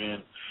that you're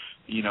in,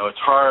 it's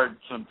hard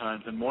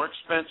sometimes and more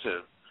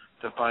expensive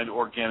to find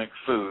organic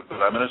food.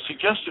 But I'm going to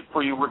suggest it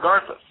for you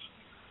regardless.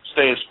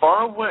 Stay as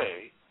far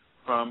away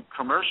from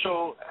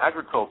commercial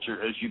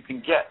agriculture as you can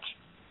get.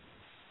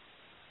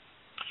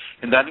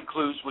 And that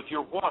includes with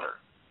your water.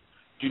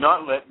 Do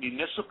not let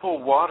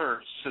municipal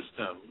water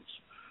systems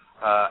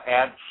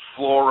add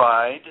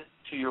fluoride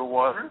to your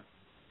water,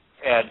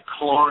 add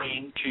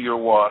chlorine to your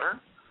water,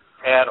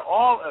 add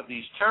all of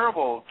these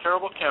terrible,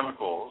 terrible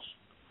chemicals,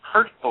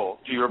 hurtful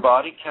to your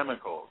body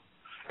chemicals.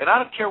 And I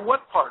don't care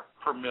what part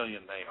per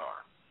million they are.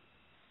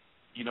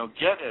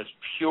 Get as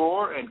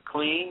pure and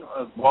clean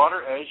of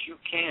water as you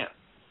can.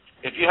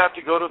 If you have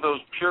to go to those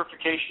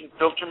purification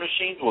filter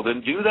machines, well,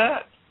 then do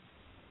that.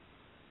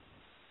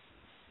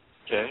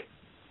 Okay?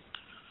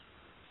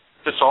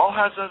 This all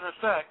has an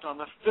effect on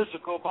the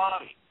physical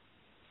body.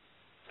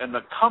 And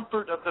the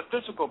comfort of the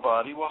physical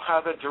body will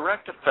have a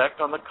direct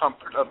effect on the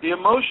comfort of the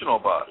emotional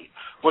body,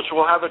 which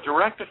will have a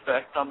direct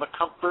effect on the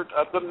comfort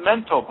of the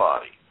mental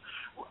body.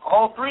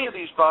 All three of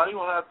these bodies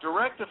will have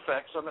direct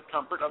effects on the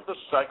comfort of the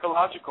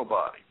psychological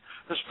body.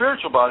 The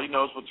spiritual body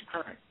knows what's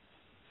occurring.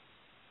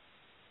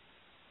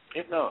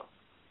 It knows.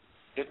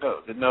 It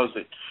knows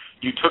that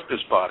you took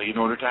this body in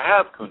order to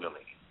have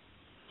Kundalini.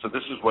 So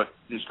this is what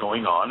is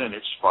going on, and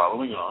it's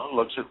following on,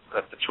 looks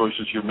at the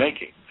choices you're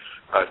making.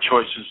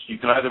 Choices, you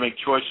can either make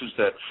choices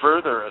that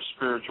further a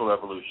spiritual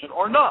evolution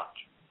or not.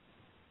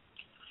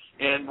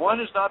 And one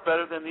is not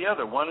better than the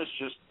other. One is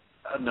just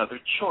another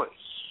choice.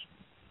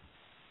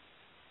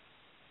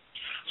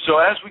 So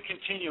as we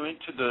continue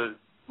into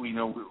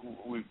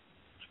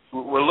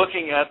we're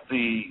looking at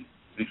the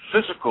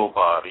physical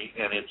body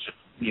and its,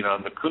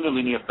 and the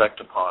Kundalini effect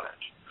upon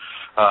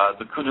it.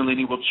 The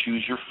Kundalini will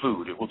choose your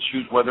food. It will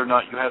choose whether or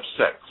not you have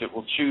sex. It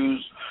will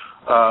choose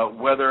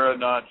whether or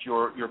not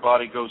your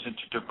body goes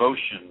into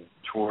devotion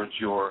towards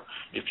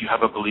if you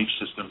have a belief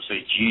system,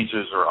 say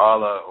Jesus or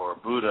Allah or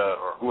Buddha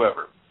or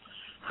whoever,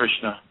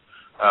 Krishna.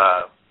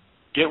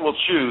 It will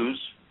choose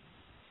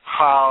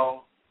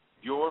how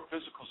your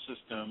physical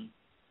system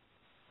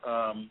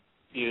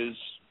is.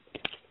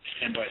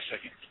 Stand by a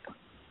second.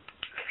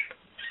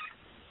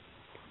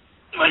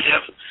 Might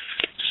have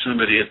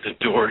somebody at the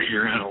door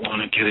here. I don't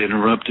want to get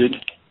interrupted.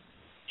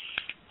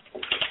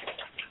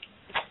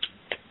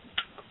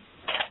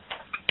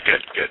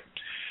 Good.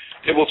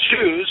 It will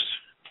choose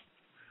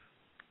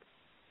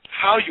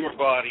how your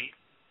body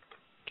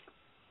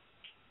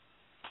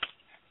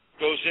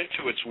goes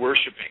into its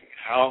worshiping,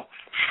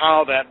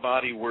 how that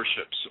body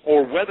worships,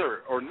 or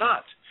whether or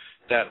not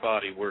that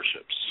body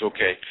worships.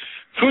 Okay.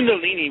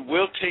 Kundalini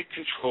will take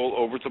control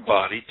over the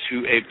body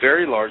to a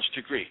very large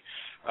degree.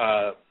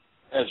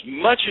 As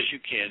much as you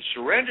can,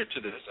 surrender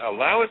to this,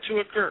 allow it to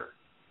occur.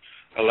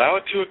 Allow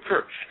it to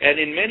occur. And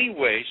in many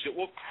ways, it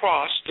will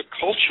cross the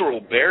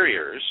cultural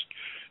barriers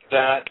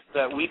that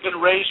we've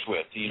been raised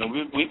with. You know,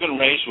 we've been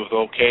raised with,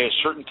 okay, a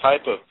certain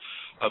type of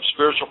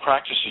spiritual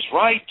practice is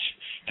right,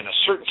 and a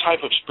certain type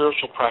of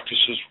spiritual practice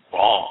is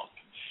wrong.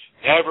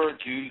 Never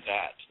do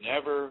that.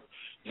 Never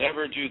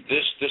do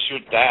this or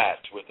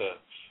that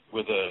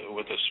with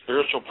a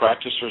spiritual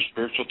practice or a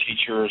spiritual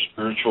teacher or a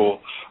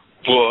spiritual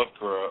book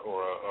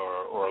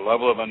or a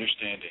level of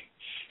understanding.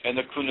 And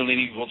the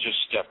Kundalini will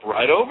just step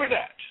right over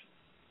that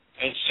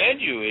and send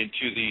you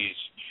into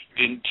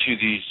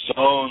these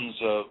zones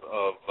of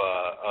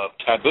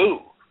taboo,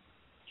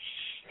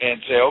 and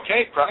say,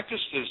 okay,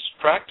 practice this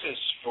practice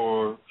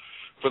for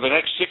the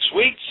next 6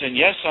 weeks. And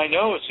yes, I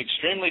know it's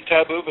extremely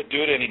taboo, but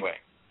do it anyway.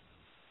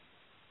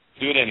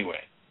 Do it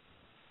anyway.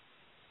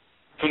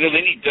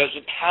 Kundalini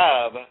doesn't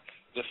have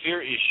the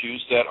fear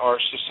issues that our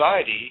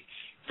society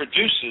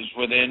produces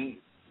within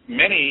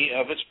many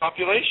of its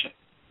population.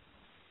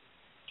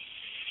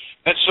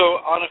 And so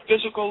on a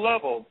physical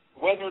level,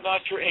 whether or not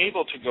you're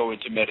able to go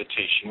into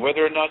meditation,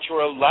 whether or not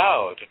you're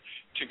allowed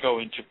to go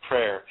into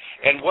prayer,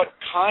 and what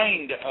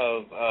kind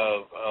of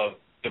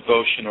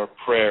devotion or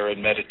prayer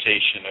and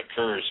meditation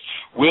occurs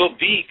will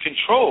be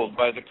controlled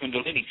by the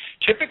Kundalini.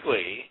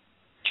 Typically,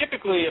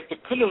 if the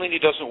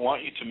Kundalini doesn't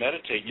want you to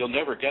meditate, you'll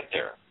never get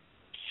there.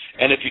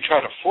 And if you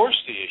try to force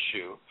the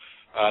issue,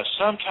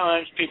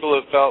 sometimes people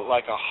have felt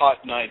like a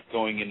hot knife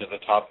going into the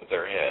top of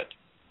their head.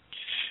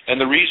 And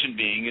the reason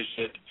being is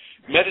that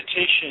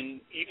meditation,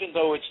 even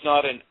though it's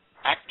not an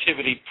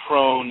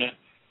activity-prone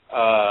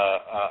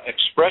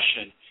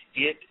expression,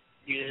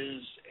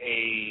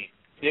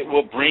 it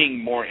will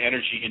bring more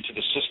energy into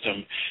the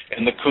system,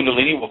 and the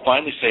Kundalini will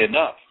finally say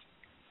enough.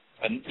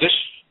 And this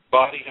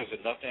body has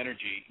enough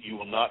energy, you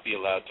will not be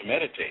allowed to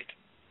meditate,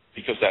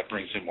 because that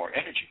brings in more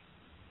energy.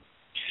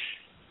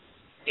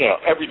 You know,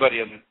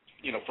 everybody,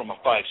 from a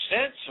five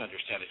sense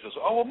understanding goes,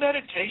 oh, well,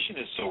 meditation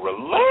is so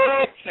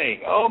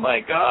relaxing. Oh,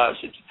 my gosh.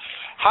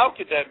 How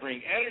could that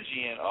bring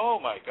energy in? Oh,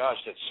 my gosh,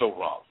 that's so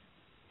wrong.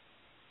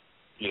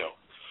 You know,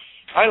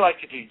 I like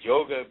to do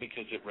yoga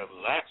because it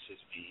relaxes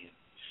me.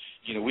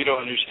 You know, we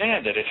don't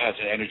understand that it has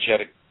an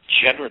energetic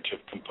generative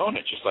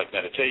component, just like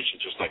meditation,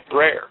 just like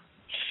prayer.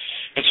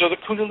 And so the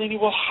Kundalini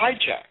will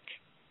hijack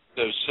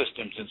those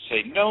systems and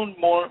say, no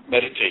more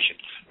meditation,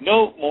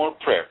 no more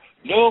prayer,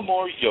 no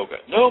more yoga,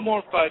 no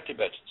more 5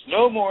 Tibetans,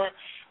 no more,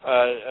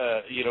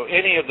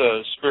 any of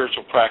the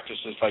spiritual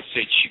practices like,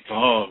 say,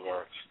 Qigong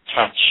or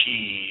Tai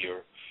Chi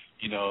or,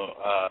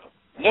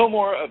 no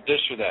more of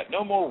this or that,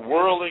 no more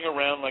whirling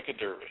around like a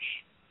dervish.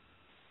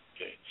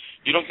 Okay?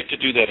 You don't get to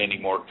do that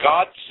anymore.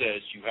 God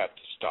says you have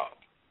to stop.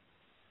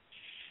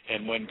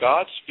 And when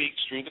God speaks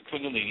through the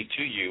Kundalini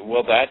to you,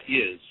 well, that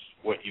is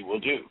what you will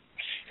do.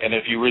 And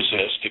if you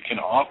resist, it can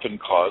often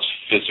cause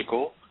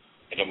physical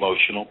and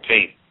emotional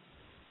pain.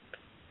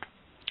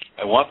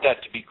 I want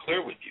that to be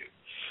clear with you.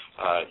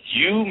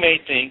 You may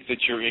think that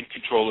you're in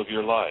control of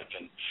your life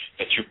and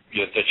that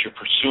you're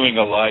pursuing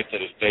a life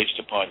that is based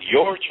upon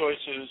your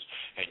choices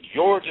and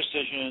your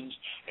decisions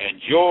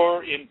and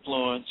your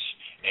influence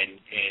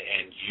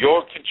and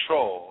your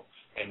control.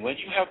 And when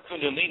you have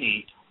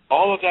Kundalini,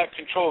 all of that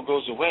control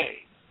goes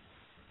away.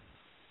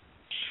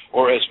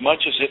 Or as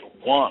much as it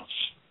wants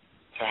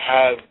to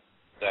have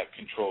that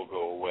control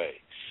go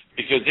away,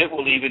 because it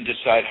will even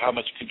decide how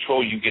much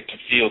control you get to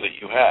feel that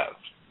you have,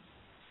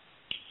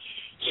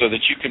 so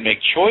that you can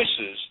make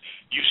choices.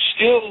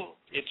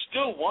 It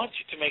still wants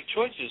you to make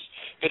choices,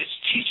 but it's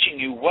teaching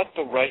you what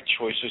the right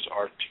choices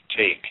are to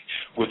take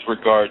with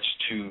regards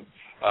to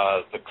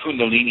the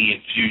Kundalini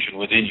infusion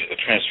within you, the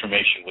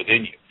transformation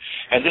within you.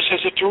 And this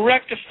has a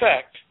direct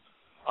effect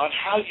on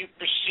how you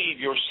perceive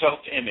your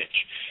self-image.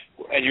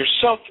 And your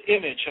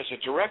self-image has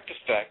a direct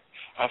effect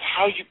of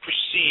how you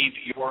perceive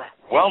your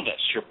wellness,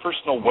 your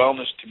personal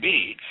wellness to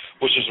be,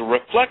 which is a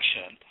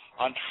reflection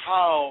on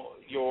how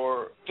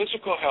your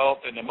physical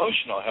health and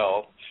emotional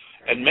health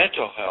and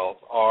mental health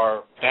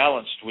are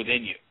balanced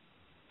within you.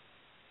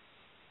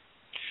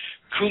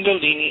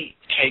 Kundalini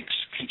takes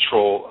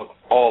control of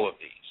all of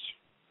these.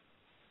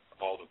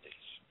 All of these.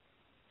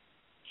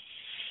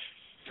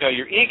 Now,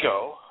 your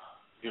ego,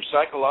 your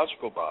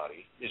psychological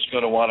body, is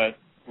going to want to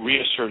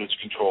reassert its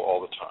control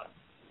all the time.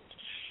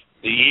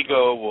 The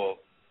ego will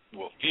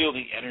feel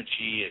the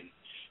energy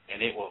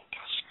and it will,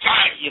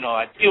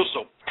 I feel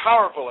so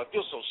powerful, I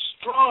feel so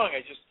strong,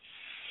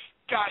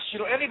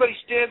 anybody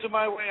stands in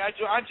my way,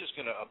 I'm just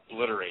going to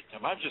obliterate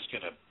them. I'm just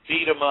going to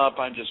beat them up.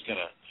 I'm just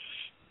going to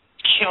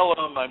kill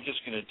them. I'm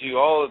just going to do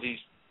all of these,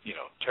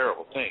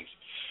 terrible things.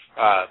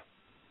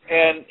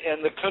 And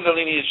the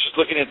Kundalini is just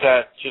looking at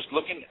that, just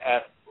looking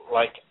at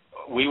like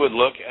we would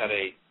look at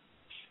a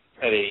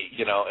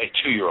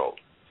 2-year-old,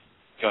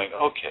 going,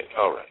 okay,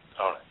 all right,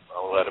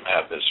 I'll let him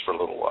have this for a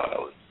little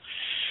while.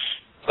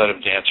 Let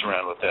him dance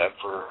around with that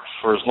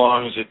for as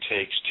long as it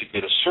takes to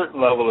get a certain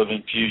level of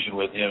infusion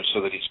with him so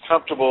that he's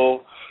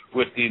comfortable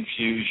with the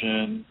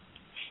infusion.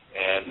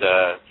 And,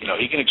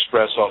 he can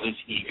express all his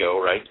ego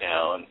right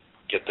now and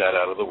get that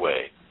out of the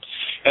way.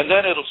 And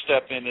then it'll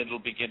step in and it'll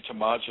begin to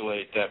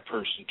modulate that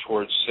person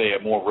towards, say,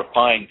 a more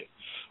refined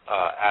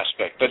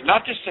aspect. But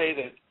not to say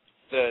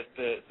that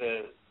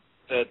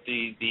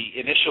the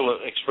initial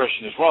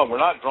expression is wrong. We're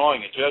not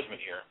drawing a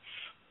judgment here.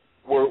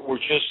 We're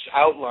just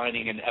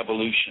outlining an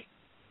evolution.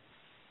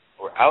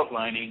 We're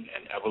outlining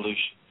an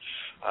evolution.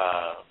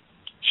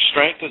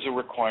 Strength is a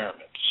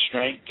requirement.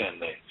 Strength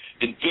and the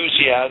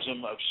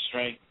enthusiasm of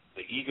strength,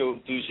 the ego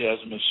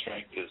enthusiasm of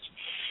strength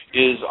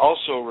is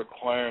also a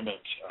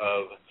requirement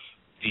of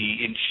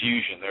the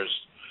infusion. There's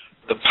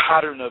the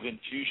pattern of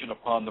infusion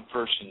upon the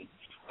person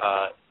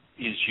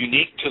is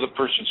unique to the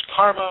person's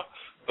karma,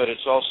 but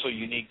it's also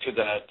unique to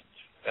that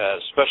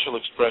special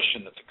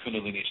expression that the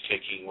Kundalini is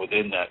taking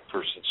within that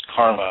person's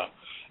karma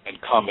and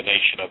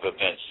combination of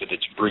events that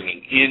it's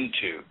bringing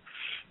into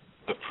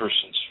the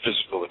person's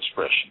physical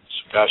expressions.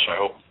 Gosh, I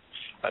hope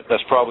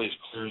that's probably as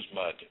clear as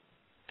mud.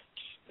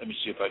 Let me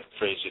see if I can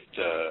phrase it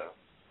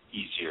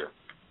easier.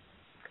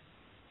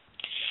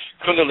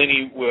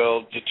 Kundalini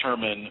will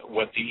determine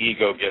what the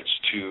ego gets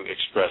to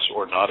express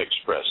or not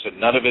express, and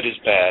none of it is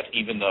bad,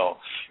 even though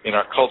in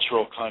our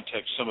cultural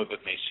context some of it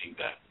may seem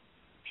bad.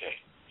 Okay,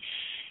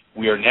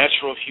 we are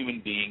natural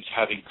human beings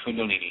having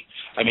Kundalini.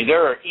 I mean,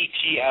 there are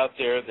ET out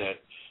there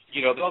that,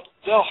 you know,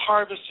 they'll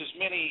harvest as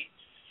many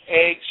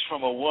eggs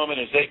from a woman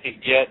as they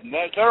can get, and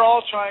they're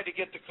all trying to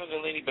get the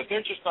Kundalini, but they're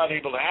just not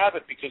able to have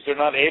it because they're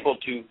not able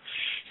to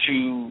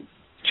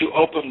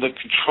open the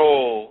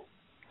control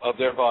of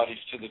their bodies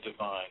to the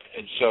divine.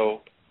 And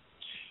so,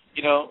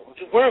 you know,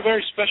 we're a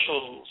very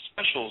special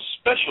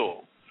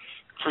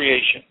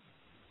creation.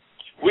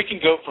 We can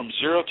go from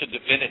zero to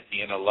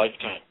divinity in a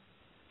lifetime.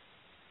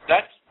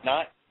 That's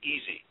not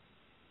easy.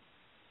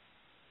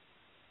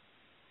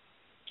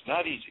 It's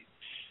not easy.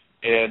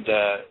 And,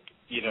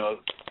 you know,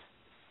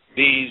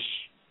 these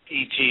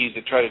ETs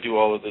that try to do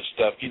all of this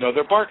stuff, you know,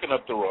 they're barking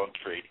up the wrong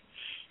tree.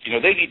 You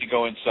know, they need to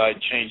go inside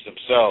and change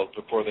themselves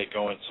before they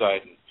go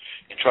inside and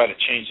try to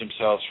change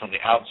themselves from the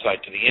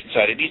outside to the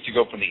inside. It needs to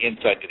go from the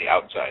inside to the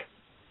outside.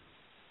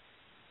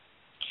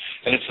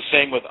 And it's the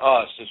same with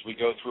us as we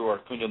go through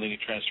our Kundalini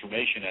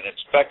transformation and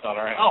expect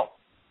on our health.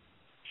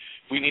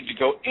 We need to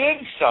go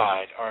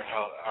inside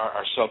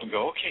ourselves and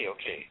go, okay,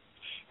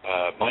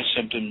 my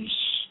symptoms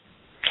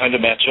kind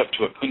of match up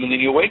to a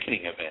Kundalini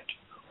awakening event.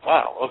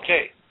 Wow,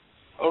 okay.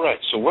 All right,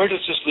 so where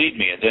does this lead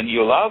me? And then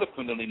you allow the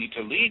Kundalini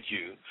to lead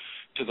you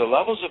to the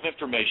levels of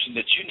information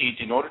that you need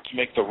in order to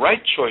make the right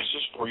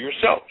choices for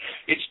yourself.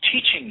 It's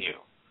teaching you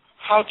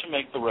how to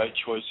make the right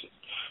choices.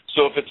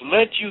 So if it's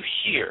led you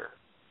here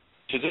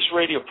to this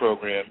radio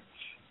program,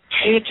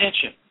 pay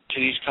attention to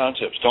these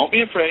concepts. Don't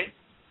be afraid.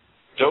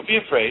 Don't be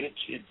afraid.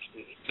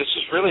 This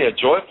is really a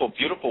joyful,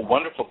 beautiful,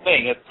 wonderful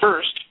thing. At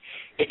first,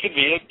 it can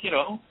be, you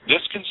know,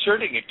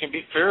 disconcerting. It can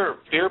be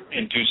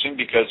fear-inducing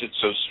because it's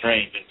so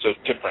strange and so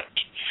different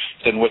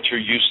than what you're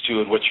used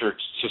to and what your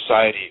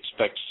society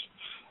expects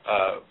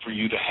for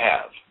you to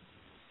have.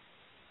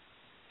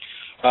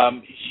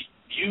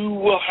 You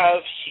will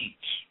have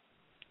heat,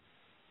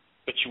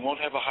 but you won't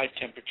have a high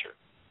temperature.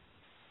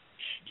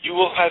 You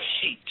will have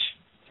heat,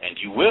 and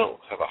you will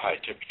have a high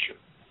temperature.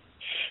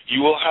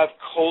 You will have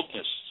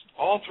coldness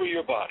all through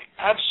your body,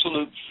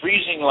 absolute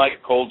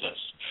freezing-like coldness,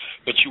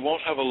 but you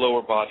won't have a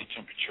lower body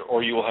temperature,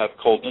 or you will have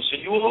coldness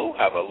and you will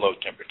have a lower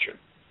temperature.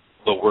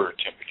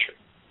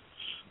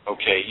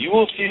 Okay, you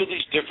will feel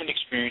these different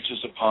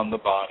experiences upon the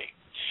body,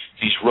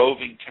 these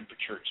roving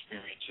temperature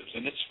experiences,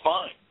 and it's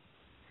fine.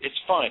 It's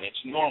fine. It's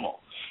normal.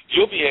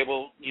 You'll be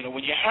able, you know,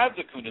 when you have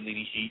the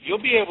Kundalini heat,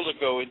 you'll be able to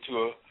go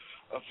into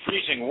a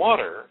freezing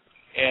water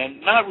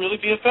and not really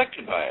be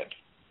affected by it.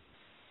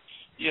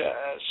 Yeah,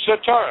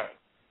 Tara,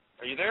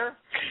 are you there?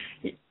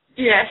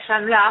 Yes,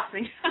 I'm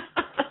laughing.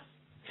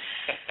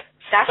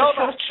 That is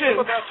so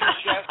true.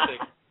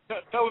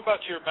 Tell about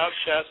your Mount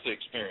Shasta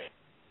experience.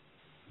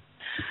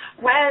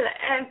 Well,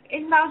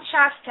 in Mount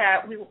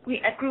Shasta, we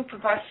a group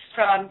of us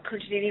from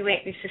Kundalini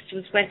Awakening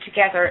Systems went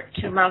together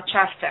to Mount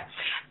Shasta,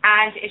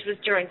 and it was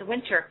during the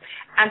winter.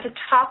 And the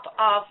top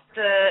of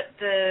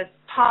the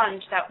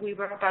pond that we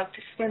were about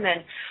to swim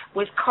in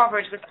was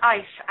covered with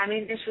ice. I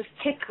mean, this was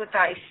thick with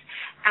ice.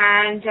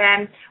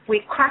 And we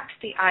cracked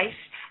the ice,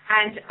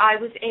 and I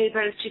was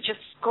able to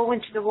just go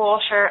into the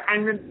water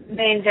and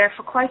remain there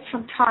for quite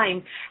some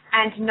time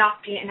and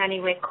not be in any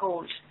way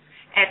cold.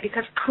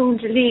 Because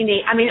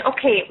Kundalini, I mean,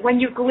 okay, when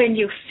you go in,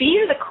 you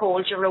feel the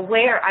cold, you're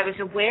aware. I was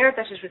aware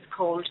that it was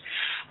cold,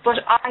 but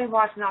I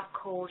was not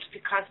cold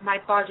because my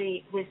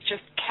body was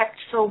just kept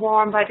so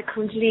warm by the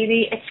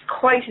Kundalini. It's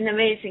quite an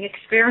amazing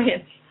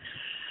experience.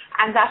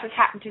 And that has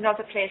happened in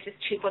other places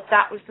too, but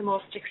that was the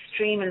most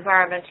extreme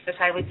environment that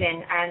I was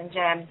in.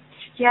 And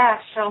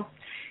so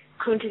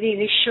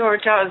Kundalini sure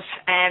does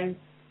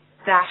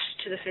that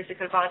to the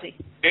physical body.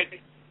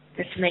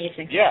 It's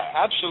amazing. Yeah,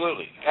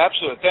 absolutely.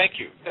 Absolutely. Thank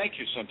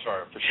you,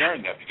 Santara, for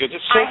sharing that, because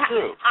it's so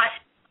true.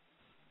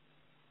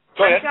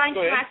 I'm trying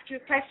to ask you a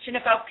question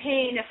about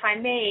pain, if I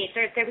may.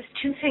 There was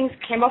two things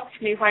came up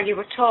to me while you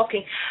were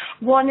talking.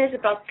 One is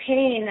about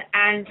pain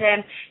and,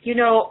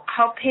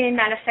 how pain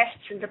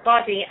manifests in the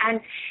body.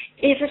 And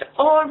is it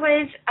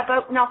always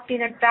about not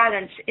being in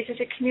balance? Is it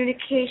a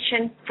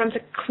communication from the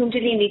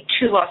Kundalini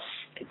to us?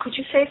 Could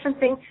you say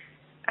something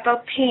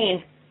about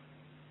pain?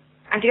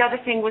 And the other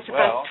thing was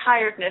about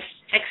tiredness,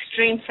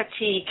 extreme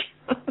fatigue.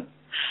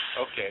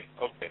 Okay.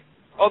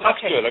 Oh,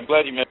 that's good. I'm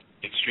glad you mentioned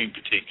extreme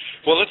fatigue.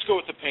 Well, let's go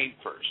with the pain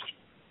first.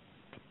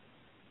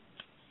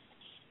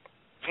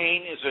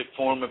 Pain is a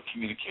form of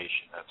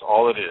communication. That's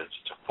all it is.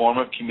 It's a form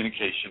of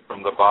communication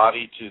from the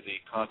body to the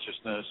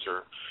consciousness,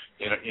 or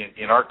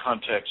in our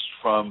context,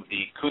 from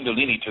the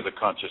Kundalini to the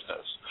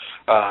consciousness.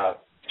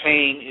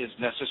 Pain is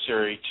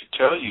necessary to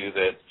tell you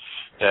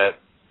that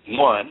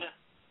one,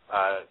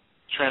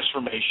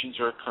 transformations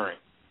are occurring.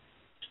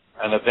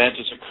 An event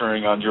is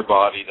occurring on your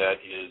body that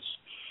is,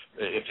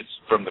 if it's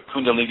from the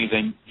Kundalini,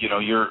 then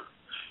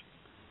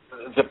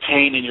the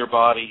pain in your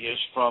body is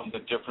from the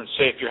different.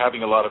 Say, if you're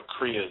having a lot of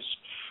kriyas,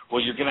 well,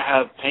 you're going to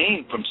have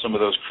pain from some of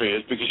those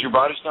kriyas because your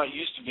body's not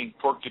used to being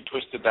torqued and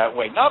twisted that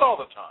way. Not all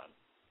the time.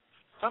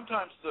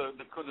 Sometimes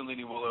the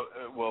Kundalini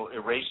will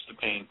erase the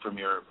pain from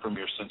your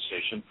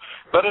sensation,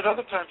 but at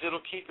other times it'll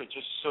keep it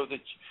just so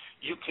that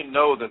you can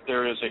know that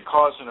there is a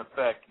cause and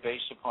effect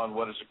based upon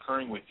what is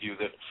occurring with you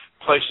that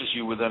places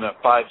you within a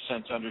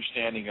 5-sense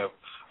understanding of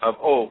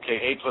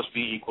A plus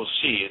B equals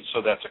C, and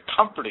so that's a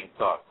comforting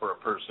thought for a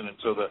person, and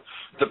so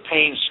the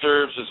pain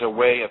serves as a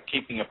way of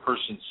keeping a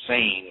person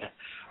sane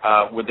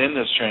within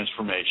this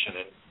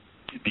transformation, and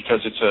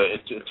because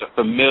it's a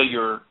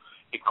familiar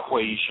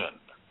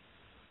equation.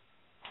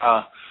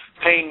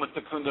 Pain with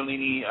the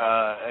Kundalini,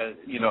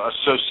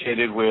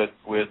 associated with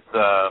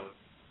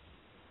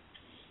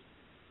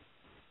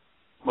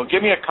well,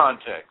 give me a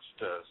context,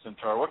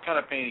 Centaur. What kind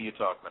of pain are you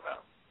talking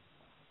about?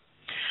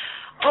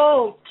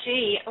 Oh,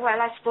 gee. Well,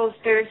 I suppose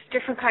there's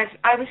different kinds.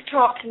 I was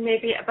talking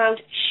maybe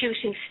about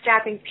shooting,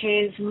 stabbing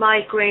pains,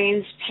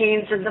 migraines,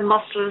 pains in the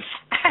muscles,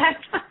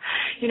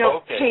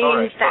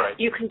 pains that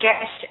you can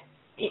get.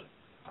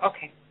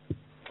 Okay.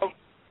 Oh,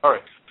 all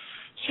right.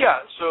 Yeah.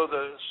 So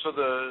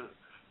the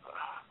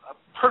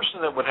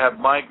person that would have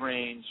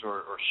migraines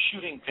or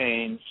shooting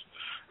pains,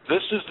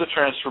 this is the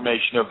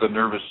transformation of the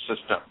nervous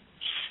system.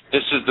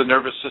 This is the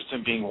nervous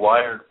system being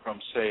wired from,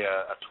 say,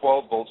 a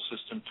 12-volt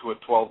system to a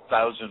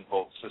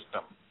 12,000-volt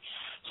system.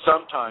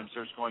 Sometimes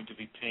there's going to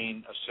be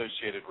pain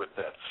associated with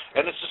that.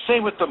 And it's the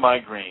same with the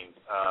migraine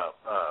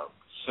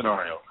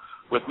scenario.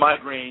 With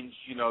migraines,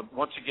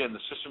 once again, the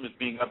system is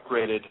being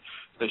upgraded.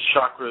 The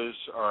chakras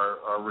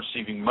are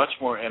receiving much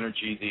more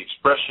energy. The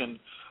expression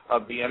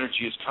of the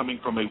energy is coming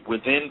from a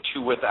within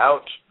to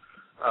without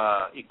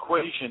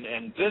equation.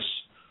 And this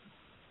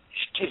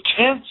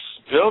intense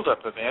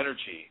buildup of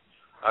energy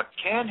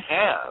can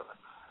have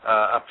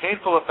a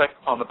painful effect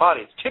upon the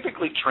body. It's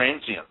typically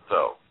transient,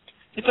 though.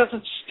 It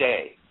doesn't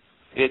stay.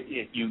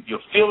 You'll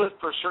feel it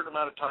for a certain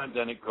amount of time,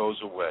 then it goes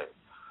away.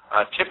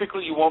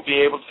 Typically, you won't be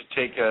able to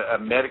take a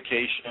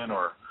medication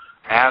or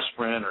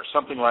aspirin or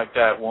something like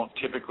that. Won't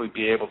typically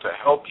be able to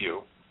help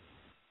you.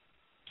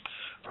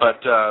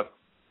 But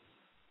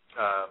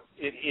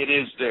it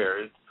is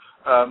there. Is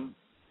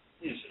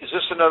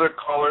this another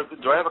caller?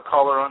 Do I have a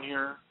caller on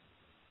here,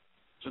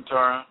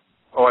 Santara?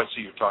 Oh, I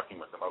see you're talking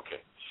with them.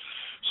 Okay.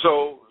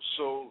 So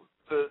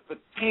the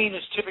pain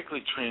is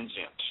typically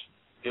transient.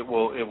 It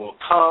will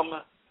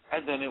come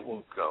and then it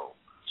will go.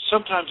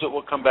 Sometimes it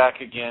will come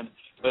back again,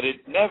 but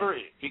it never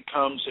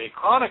becomes a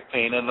chronic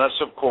pain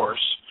unless, of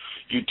course,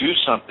 you do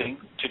something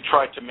to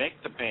try to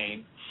make the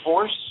pain,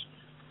 force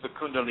the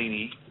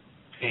Kundalini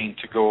pain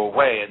to go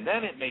away, and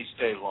then it may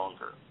stay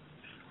longer.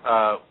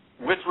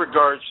 With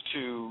regards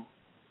to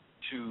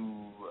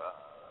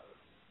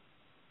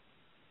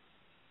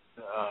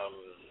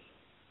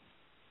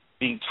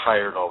being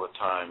tired all the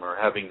time or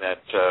having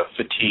that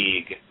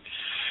fatigue.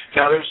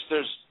 Now,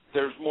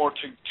 there's more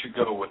to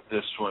go with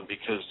this one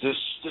because this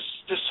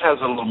has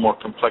a little more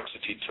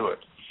complexity to it.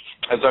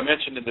 As I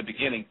mentioned in the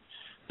beginning,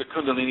 the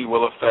Kundalini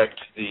will affect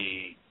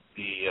the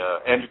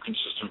endocrine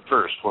system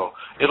first. Well,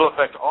 it'll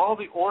affect all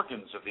the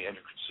organs of the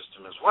endocrine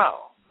system as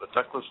well, the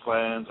ductless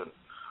glands and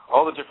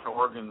all the different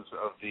organs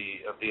of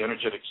the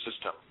energetic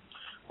system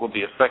will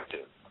be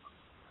affected.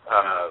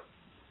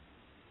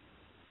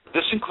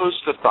 This includes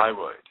the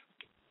thyroid.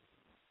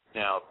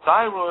 Now,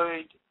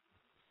 thyroid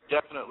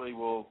definitely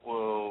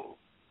will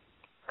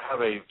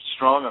have a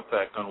strong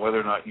effect on whether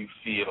or not you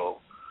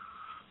feel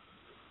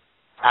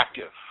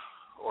active,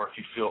 or if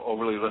you feel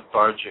overly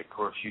lethargic,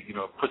 or if you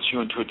puts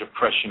you into a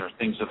depression or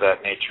things of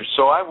that nature.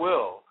 So I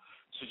will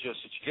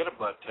suggest that you get a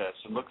blood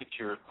test and look at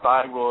your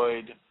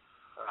thyroid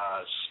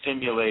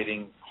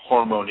stimulating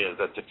hormone,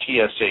 that's the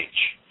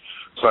TSH.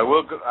 So I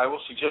will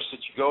suggest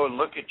that you go and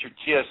look at your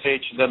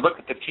TSH and then look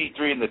at the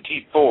T3 and the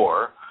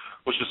T4,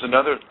 which is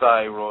another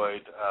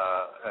thyroid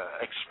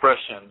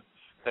expression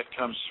that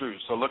comes through.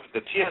 So look at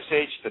the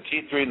TSH, the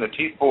T3, and the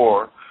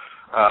T4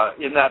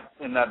 in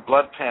that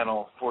blood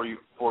panel for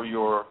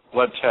your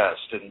blood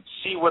test and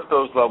see what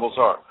those levels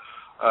are.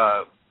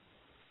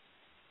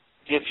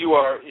 If you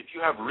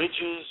have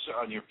ridges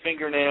on your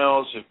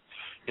fingernails,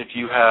 if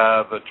you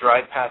have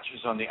dry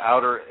patches on the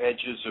outer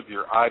edges of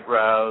your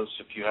eyebrows,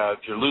 if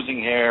you're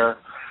losing hair,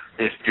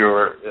 if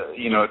you're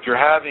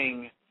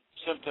having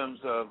symptoms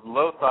of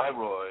low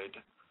thyroid,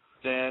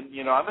 then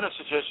I'm going to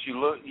suggest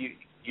you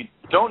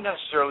don't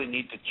necessarily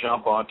need to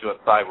jump onto a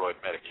thyroid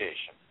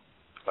medication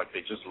like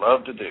they just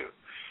love to do.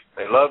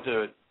 They love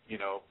to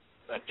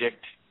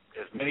addict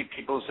as many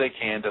people as they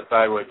can to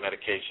thyroid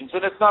medications,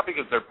 and it's not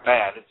because they're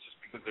bad, it's just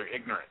because they're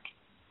ignorant.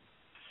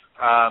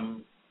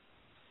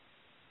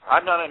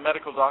 I'm not a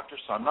medical doctor,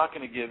 so I'm not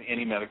going to give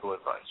any medical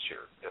advice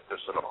here at this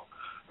at all.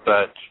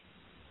 But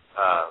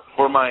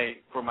for my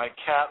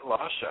cat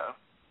Lasha,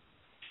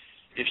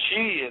 if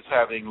she is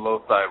having low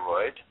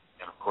thyroid,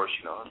 and of course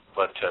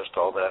blood test,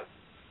 all that,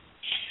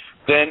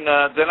 then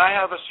I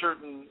have a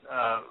certain.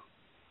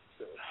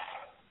 Let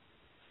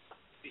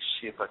me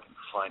see if I can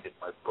find it in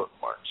my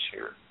bookmarks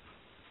here.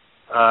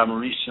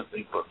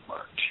 Recently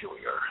bookmarked. Here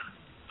we are.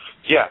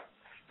 Yeah.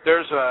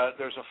 There's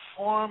a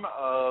form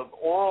of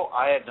oral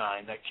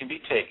iodine that can be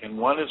taken.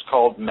 One is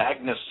called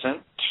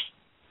Magnescent,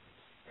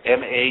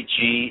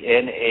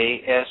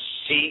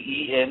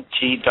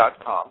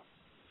 MAGNASCENT.com.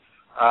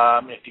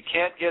 If you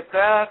can't get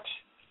that,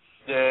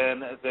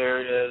 then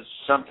there is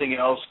something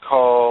else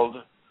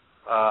called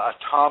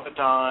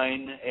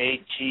Atomidine,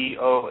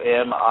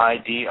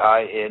 ATOMIDINE.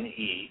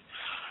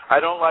 I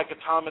don't like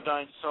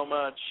Atomidine so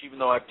much, even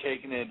though I've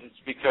taken it. It's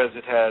because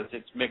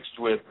it's mixed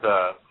with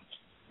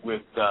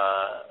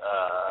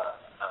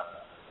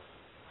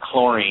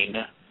chlorine,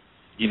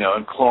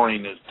 and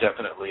chlorine is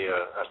definitely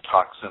a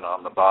toxin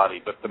on the body.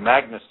 But the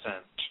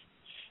Magnescent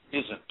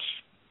isn't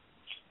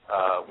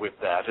with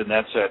that, and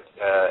that's at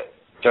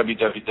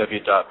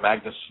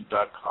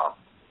www.magnescent.com.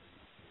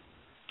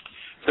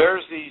 There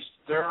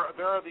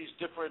are these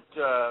different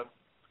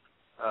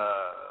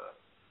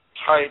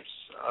types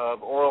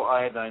of oral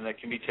iodine that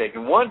can be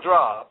taken. One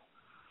drop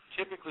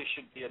typically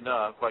should be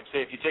enough. Like,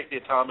 say, if you take the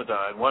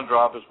Atomidine, one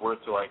drop is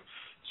worth to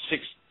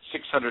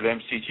 600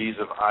 mcgs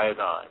of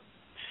iodine.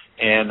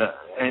 And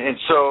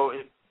so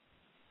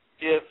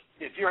if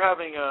you're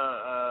having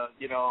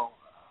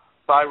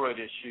thyroid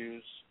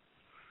issues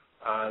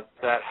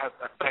that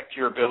affect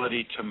your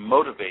ability to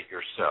motivate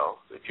yourself,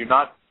 if you're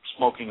not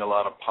smoking a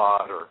lot of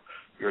pot or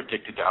you're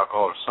addicted to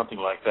alcohol or something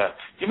like that,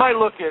 you might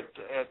look at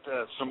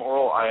some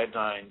oral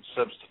iodine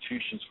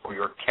substitutions for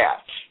your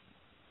cat.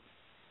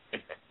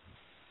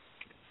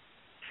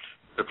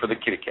 For the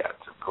kitty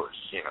cats, of course,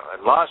 And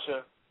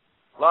Lasha,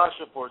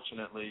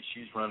 fortunately,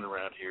 she's running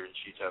around here and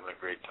she's having a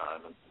great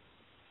time, and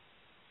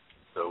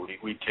so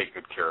we take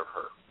good care of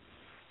her.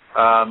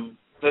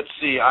 Let's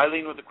see,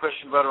 Eileen with a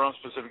question about her own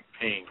specific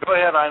pain. Go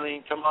ahead,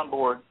 Eileen. Come on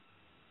board.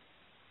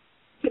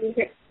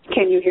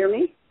 Can you hear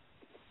me?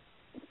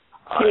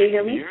 Can you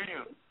hear me? I hear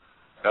you.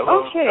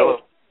 Hello. Okay. Hello.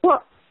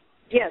 Well,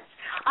 yes.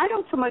 I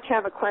don't so much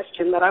have a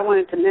question, but I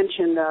wanted to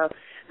mention the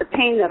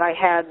pain that I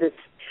had this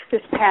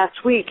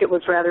past week. It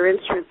was rather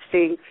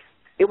interesting.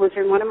 It was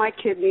in one of my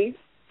kidneys,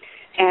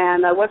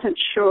 and I wasn't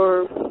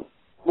sure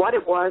what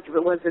it was, if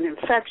it was an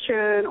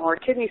infection or a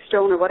kidney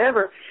stone or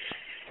whatever.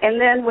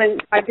 And then when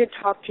I did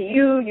talk to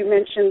you, you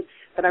mentioned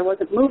that I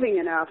wasn't moving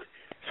enough,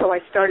 so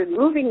I started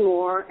moving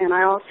more, and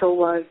I also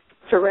was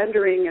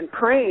surrendering and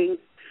praying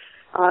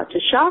to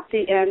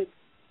Shakti, and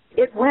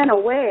it went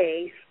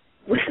away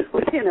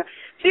within a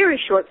very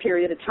short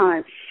period of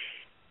time.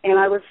 And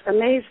I was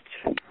amazed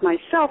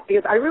myself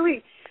because I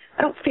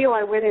don't feel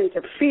I went into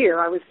fear.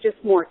 I was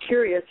just more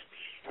curious.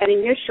 And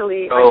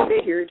initially I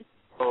figured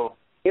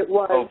it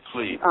was... Oh,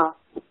 please.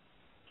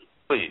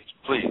 Please,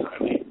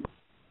 I mean,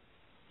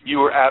 you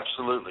were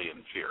absolutely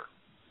in fear.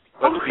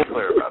 Let's be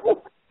clear about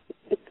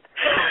that.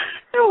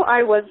 No,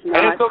 I was not.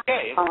 And it's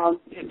okay.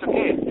 It's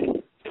okay.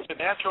 It's a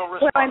natural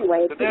response. Well,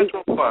 anyway, it's a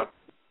natural response.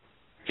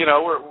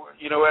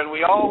 And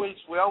we always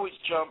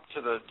jump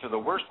to the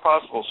worst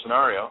possible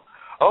scenario.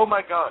 Oh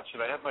my God,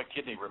 should I have my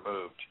kidney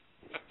removed?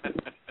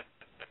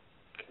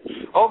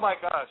 Oh my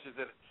gosh,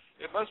 it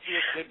must be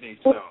a kidney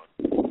stone.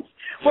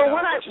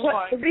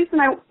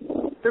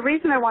 The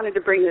reason I wanted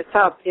to bring this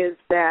up is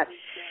that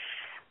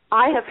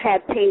I have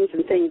had pains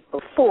and things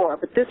before,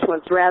 but this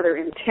was rather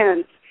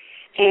intense,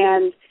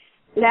 and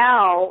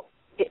now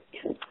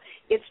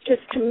it's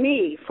just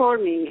for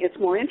me, it's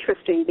more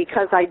interesting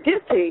because I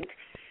did think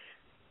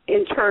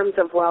in terms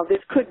of, well,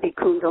 this could be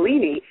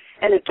Kundalini,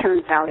 and it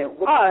turns out it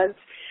was.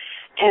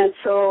 And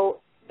so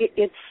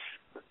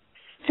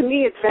to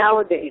me, it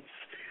validates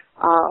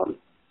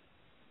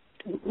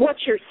what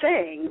you're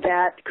saying,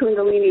 that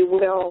Kundalini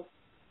will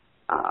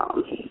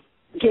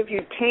give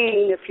you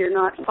pain if you're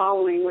not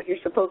following what you're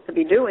supposed to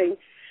be doing.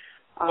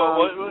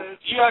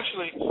 You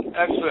actually,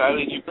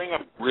 Eileen, you bring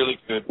up a really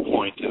good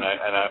point,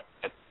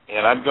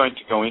 and I'm going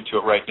to go into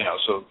it right now.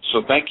 So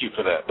thank you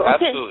for that. Okay.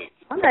 Absolutely.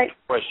 All right.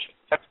 Question.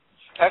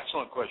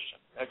 Excellent question.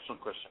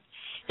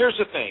 Here's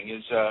the thing: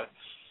 is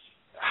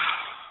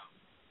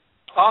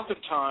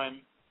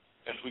oftentimes,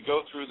 as we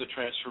go through the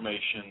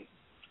transformation,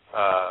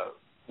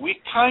 we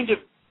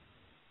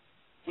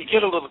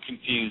get a little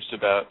confused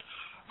about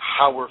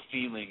how we're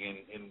feeling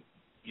and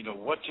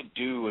what to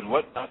do and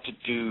what not to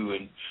do,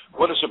 and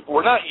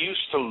we're not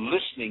used to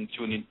listening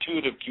to an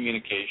intuitive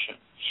communication,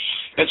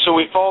 and so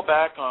we fall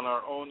back on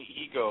our own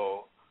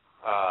ego,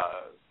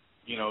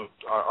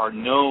 our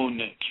known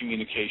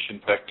communication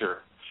vector,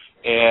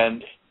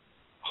 and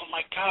oh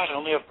my God, I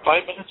only have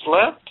 5 minutes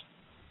left.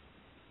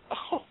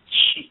 Oh,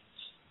 jeez.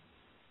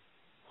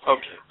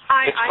 Okay.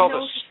 I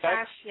noticed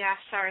that. Yeah,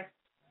 sorry.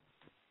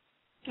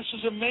 This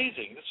is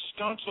amazing. This has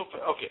gone so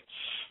fast. Okay.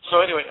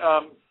 So anyway,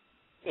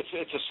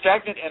 it's a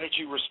stagnant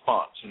energy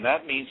response, and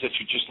that means that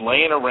you're just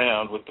laying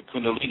around with the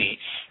Kundalini,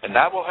 and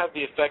that will have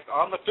the effect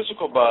on the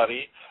physical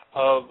body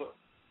of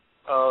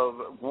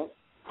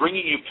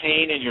bringing you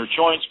pain in your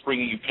joints,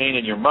 bringing you pain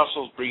in your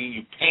muscles, bringing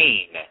you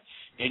pain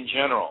in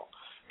general,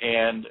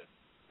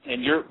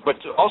 but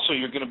also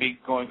you're going to be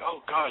going,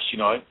 oh gosh,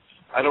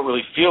 I don't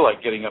really feel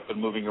like getting up and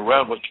moving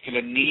around. Well, you're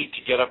going to need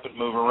to get up and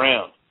move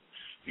around.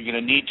 You're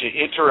going to need to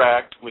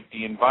interact with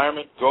the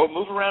environment. Go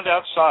move around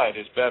outside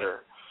is better.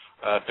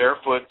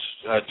 Barefoot,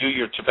 do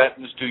your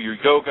Tibetans, do your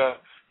yoga,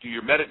 do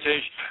your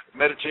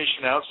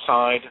meditation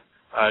outside.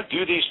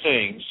 Do these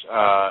things,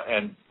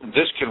 and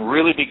this can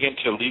really begin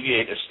to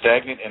alleviate a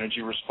stagnant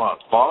energy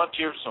response.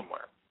 Volunteer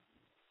somewhere.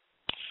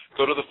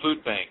 Go to the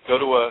food bank. Go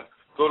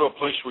to a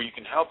place where you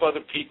can help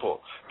other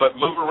people. But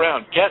move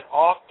around. Get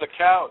off the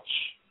couch.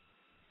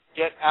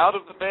 Get out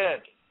of the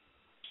bed.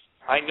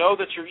 I know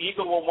that your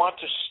ego will want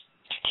to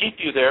keep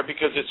you there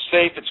because it's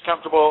safe, it's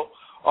comfortable,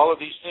 all of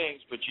these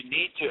things, but you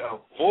need to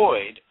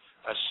avoid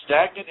a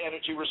stagnant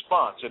energy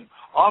response, and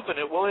often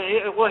it will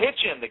hit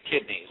you in the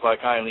kidneys, like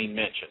Eileen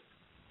mentioned.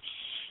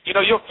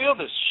 You'll feel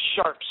this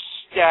sharp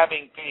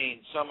stabbing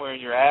pain somewhere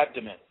in your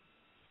abdomen,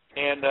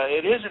 and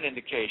it is an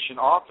indication,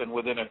 often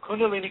within a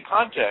Kundalini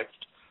context,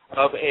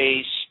 of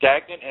a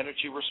stagnant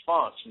energy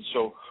response. And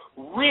so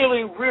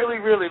really, really,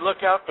 really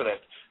look out for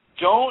that.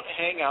 Don't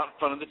hang out in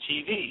front of the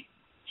TV.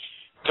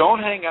 Don't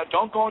hang out.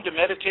 Don't go into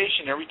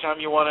meditation every time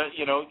you want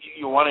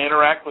to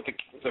interact with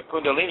the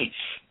Kundalini.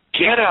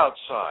 Get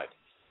outside.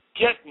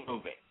 Get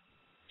moving.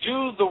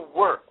 Do the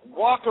work.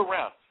 Walk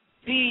around.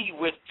 Be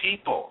with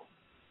people.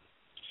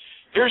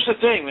 Here's the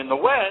thing. In the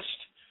West,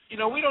 we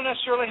don't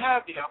necessarily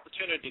have the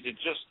opportunity to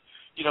just,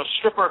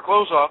 strip our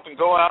clothes off and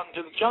go out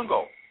into the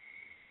jungle.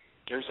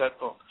 Here's that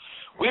phone.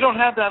 We don't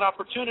have that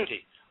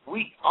opportunity.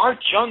 Our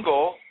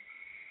jungle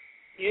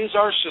is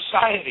our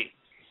society.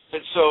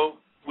 And so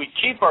we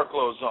keep our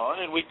clothes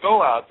on and we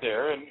go out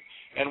there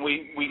and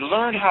we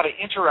learn how to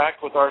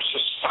interact with our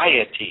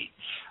society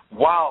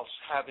whilst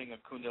having a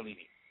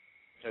Kundalini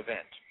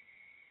event.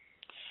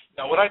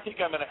 Now, what I think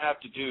I'm going to have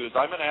to do is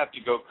I'm going to have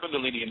to go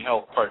Kundalini and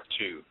Health Part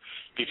 2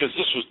 because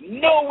this was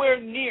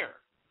nowhere near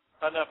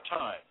enough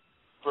time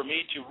for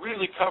me to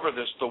really cover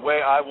this the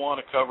way I want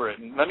to cover it.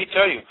 And let me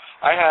tell you,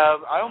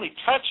 I only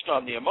touched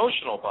on the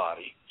emotional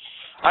body.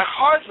 I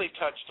hardly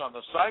touched on the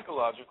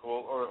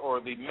psychological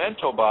or the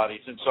mental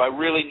bodies, and so I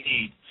really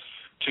need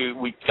to,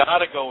 we got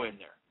to go in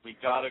there. We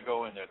got to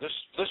go in there.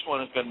 This one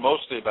has been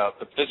mostly about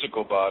the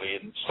physical body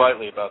and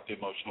slightly about the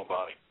emotional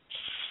body.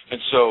 And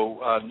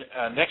so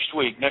next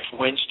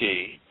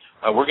Wednesday,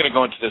 we're going to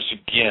go into this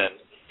again,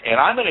 and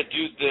I'm going to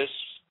do this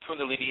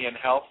Kundalini and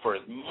Health for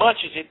as much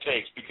as it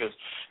takes because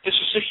this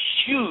is a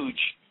huge,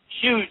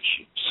 huge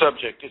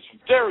subject. It's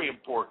very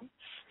important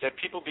that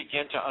people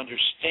begin to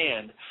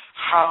understand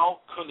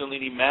how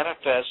Kundalini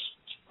manifests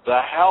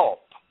the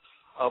health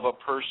of a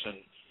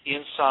person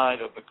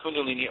inside of the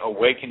Kundalini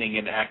awakening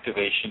and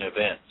activation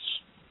events.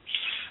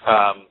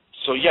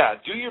 So yeah,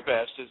 do your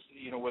best. As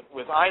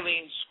with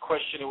Eileen's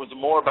question, it was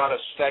more about a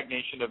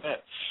stagnation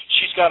event.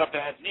 She's got a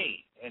bad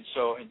knee, and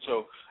so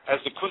as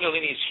the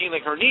Kundalini is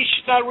healing her knee,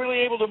 she's not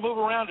really able to move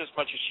around as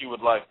much as she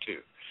would like to.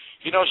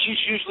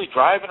 She's usually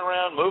driving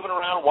around, moving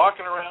around,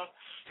 walking around,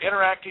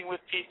 interacting with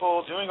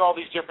people, doing all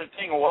these different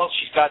things. Well,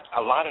 she's got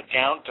a lot of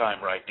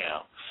downtime right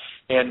now,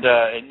 and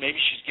maybe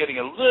she's getting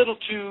a little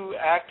too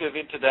active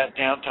into that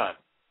downtime.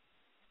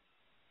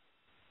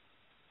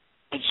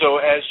 And so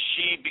as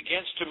she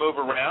begins to move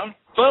around,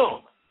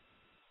 boom,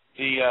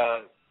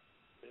 the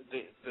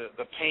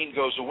pain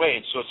goes away.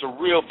 And so it's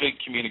a real big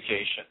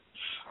communication.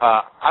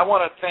 I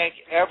want to thank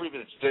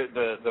everybody.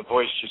 The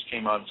voice just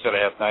came on and said I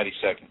have 90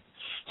 seconds.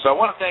 So I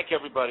want to thank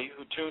everybody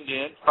who tuned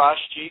in.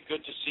 Prashji,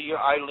 good to see you.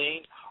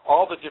 Eileen,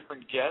 all the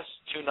different guests,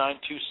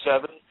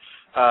 2927.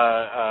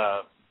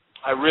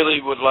 I really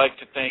would like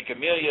to thank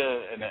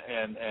Amelia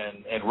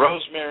and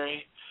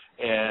Rosemary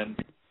and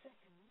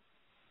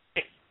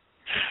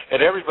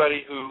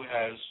everybody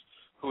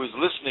who is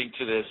listening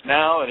to this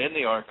now and in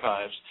the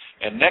archives.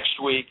 And next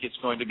week it's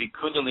going to be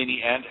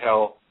Kundalini and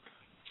Health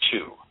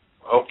 2.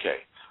 Okay.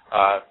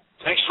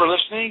 Thanks for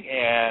listening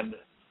and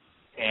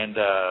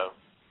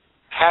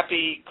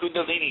happy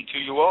Kundalini to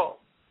you all.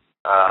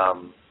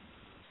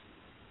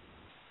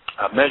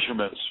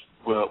 Measurements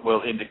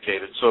will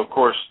indicate it. So, of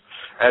course,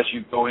 as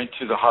you go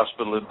into the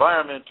hospital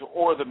environment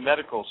or the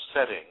medical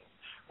setting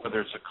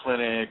whether it's a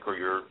clinic or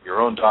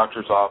your own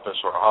doctor's office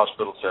or a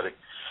hospital setting,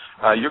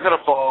 you're going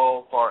to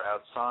fall far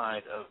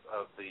outside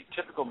of the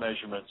typical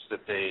measurements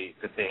that they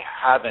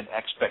have an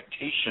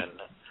expectation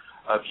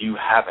of you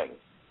having.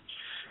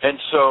 And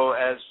so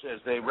as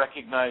they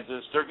recognize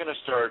this, they're going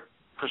to start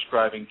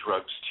prescribing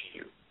drugs to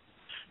you.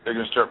 They're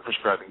going to start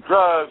prescribing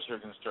drugs. They're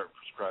going to start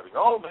prescribing,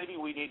 maybe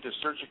we need to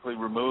surgically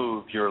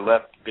remove your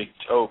left big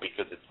toe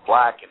because it's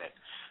black and it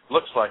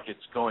looks like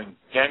it's going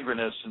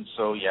gangrenous, and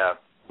so,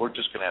 we're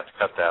just going to have to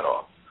cut that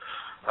off.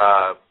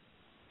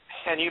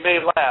 And you may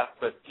laugh,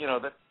 but,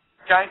 that's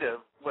kind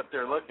of what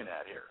they're looking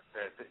at here.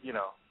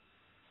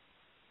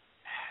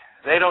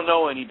 They don't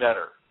know any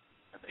better.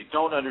 They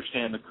don't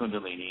understand the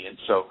Kundalini, and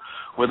so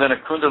within a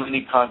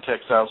Kundalini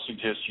context, I'll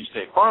suggest you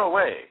stay far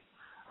away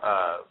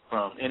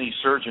from any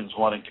surgeons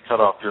wanting to cut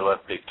off your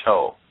left big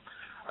toe.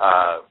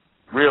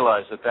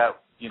 Realize that a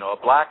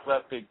black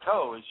left big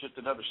toe is just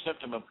another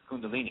symptom of the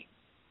Kundalini.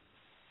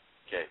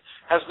 Okay,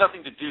 has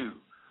nothing to do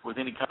with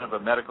any kind of a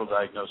medical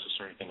diagnosis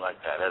or anything like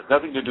that. It has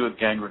nothing to do with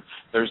gangrene.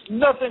 There's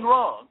nothing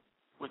wrong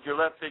with your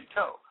left big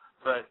toe,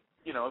 but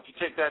if you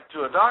take that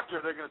to a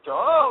doctor, they're going to tell,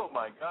 oh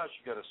my gosh,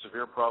 you got a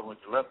severe problem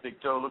with your left big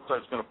toe. Looks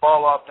like it's going to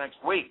fall off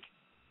next week.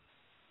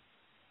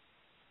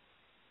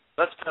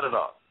 Let's cut it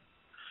off.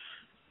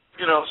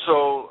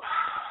 So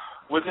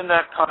within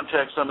that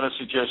context, I'm going to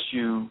suggest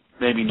you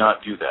maybe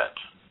not do that.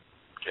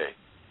 Okay,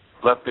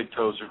 left big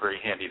toes are very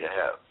handy to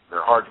have.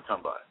 They're hard to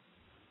come by.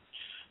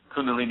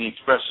 Kundalini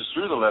expresses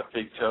through the left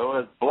big toe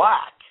as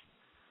black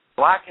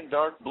and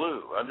dark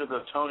blue under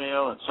the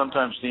toenail and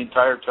sometimes the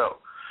entire toe.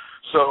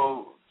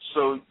 So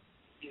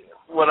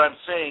what I'm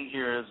saying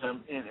here is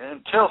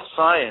until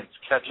science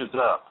catches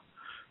up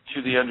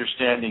to the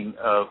understanding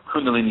of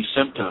Kundalini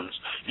symptoms,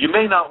 you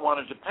may not want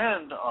to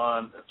depend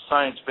on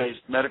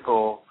science-based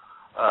medical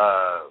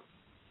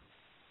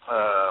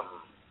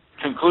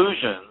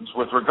conclusions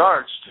with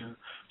regards to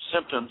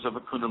symptoms of a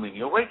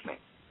Kundalini awakening.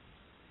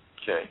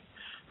 Okay?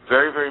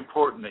 Very, very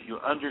important that you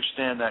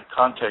understand that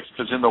context,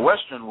 because in the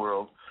Western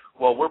world,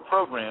 we're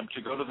programmed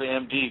to go to the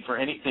MD for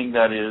anything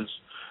that is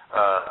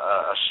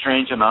a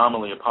strange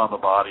anomaly upon the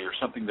body or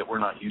something that we're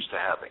not used to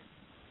having.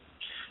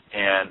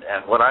 And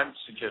what I'm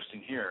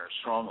suggesting here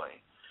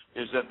strongly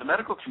is that the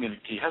medical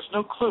community has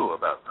no clue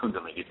about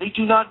Kundalini. They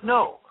do not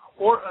know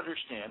or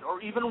understand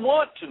or even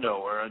want to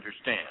know or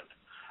understand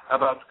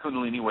about the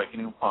Kundalini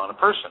awakening upon a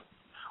person.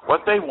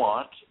 What they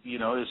want,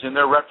 is in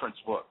their reference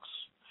books.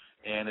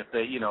 And if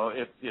they,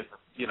 if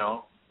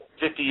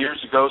 50 years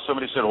ago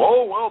somebody said,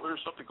 there's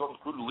something called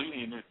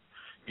Kundalini, and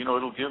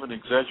it'll give an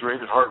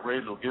exaggerated heart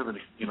rate, it'll give an, a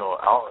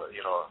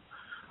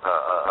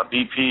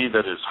BP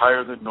that is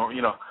higher than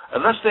normal,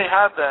 unless they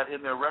have that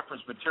in their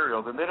reference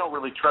material, then they don't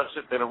really trust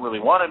it. They don't really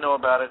want to know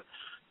about it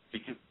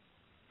because,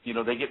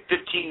 they get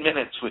 15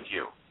 minutes with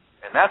you,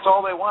 and that's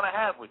all they want to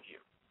have with you.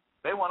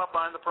 They want to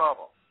find the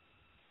problem.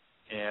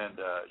 And,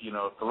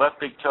 if the left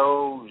big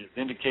toe is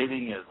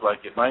indicating is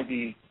like it might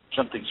be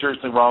something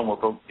seriously wrong,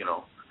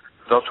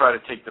 they'll try to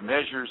take the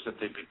measures that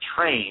they've been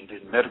trained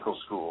in medical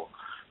school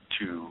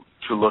to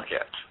look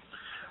at.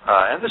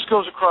 And this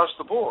goes across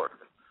the board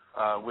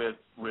with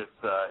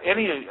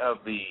any of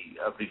the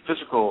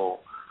physical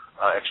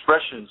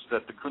expressions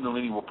that the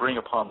Kundalini will bring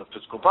upon the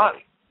physical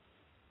body.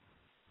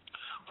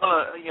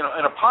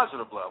 At a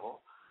positive level,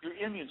 your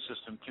immune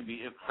system can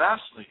be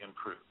vastly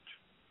improved.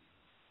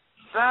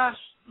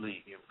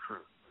 Vastly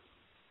improved.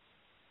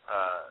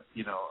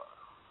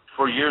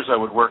 For years I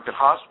would work at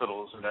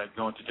hospitals, and I'd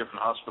go into different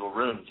hospital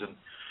rooms,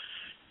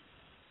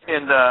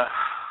 and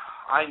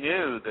I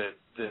knew that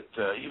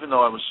even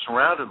though I was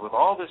surrounded with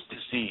all this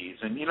disease,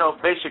 and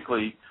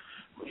basically,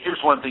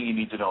 here's one thing you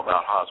need to know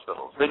about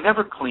hospitals: they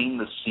never clean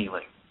the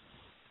ceiling.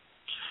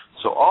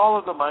 So all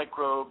of the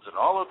microbes and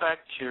all the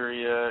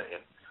bacteria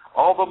and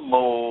all the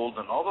mold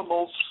and all the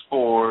mold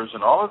spores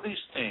and all of these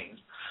things,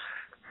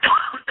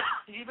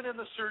 even in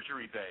the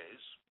surgery bays,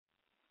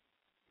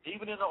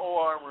 even in the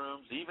OR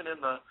rooms, even in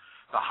the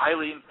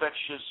highly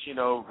infectious,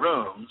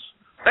 rooms,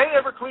 they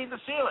never clean the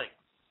ceiling.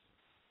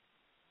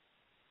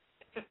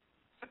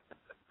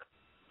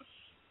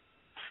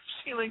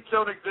 Ceilings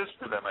don't exist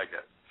for them, I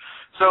guess.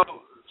 So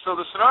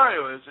the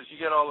scenario is you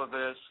get all of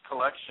this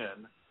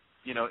collection,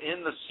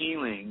 in the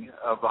ceiling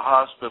of the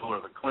hospital or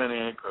the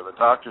clinic or the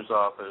doctor's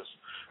office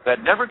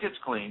that never gets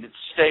cleaned. It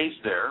stays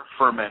there,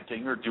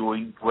 fermenting or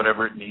doing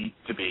whatever it needs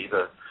to be.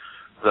 The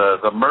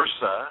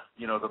MRSA,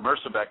 the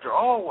MRSA bacteria.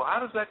 How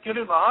does that get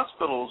in the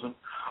hospitals? And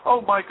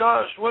oh my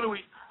gosh,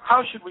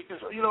 how should we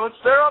control?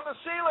 It's there on the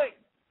ceiling.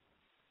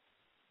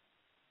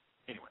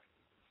 Anyway,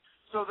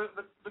 so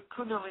the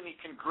Kundalini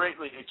can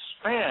greatly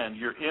expand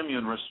your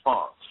immune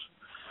response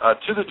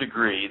to the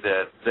degree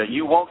that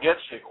you won't get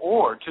sick,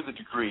 or to the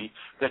degree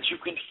that you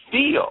can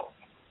feel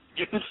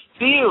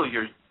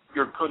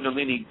your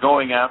Kundalini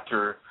going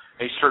after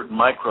a certain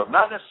microbe,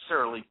 not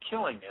necessarily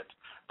killing it,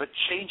 but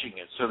changing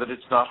it so that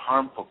it's not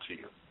harmful to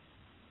you.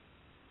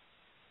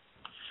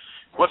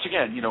 Once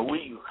again,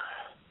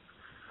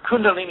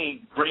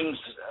 Kundalini brings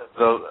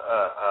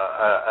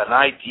an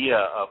idea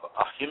of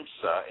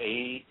ahimsa,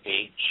 A-H-I-M-S-A,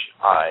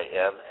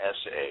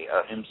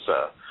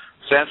 ahimsa,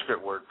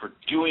 Sanskrit word for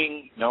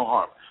doing no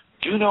harm.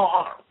 Do no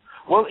harm.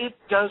 Well, it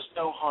does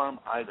no harm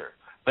either,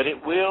 but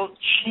it will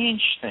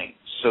change things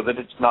so that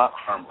it's not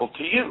harmful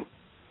to you.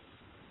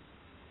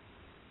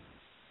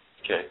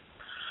 Okay.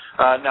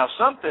 Now,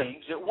 some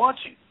things it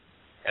wants you,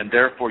 and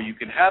therefore you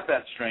can have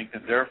that strength,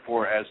 and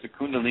therefore as the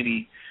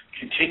Kundalini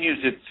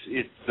continues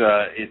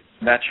its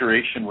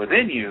maturation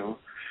within you,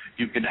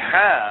 you can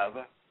have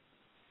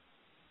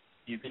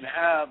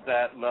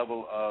that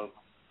level of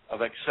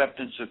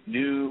acceptance of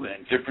new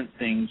and different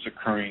things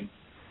occurring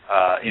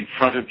in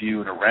front of you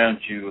and around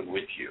you and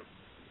with you.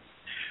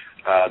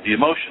 The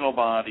emotional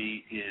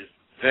body is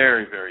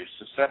very, very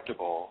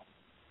susceptible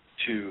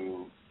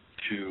to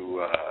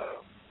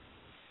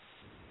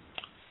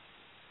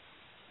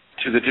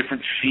the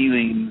different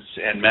feelings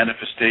and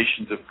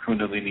manifestations of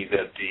Kundalini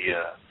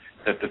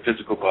that the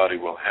physical body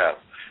will have.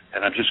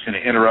 And I'm just going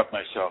to interrupt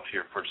myself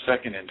here for a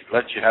second and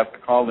let you have the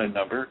call-in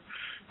number.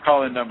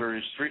 Call-in number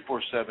is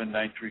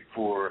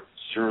 347-934-0026.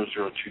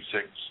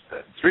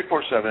 That's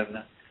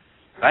 347-934-0026.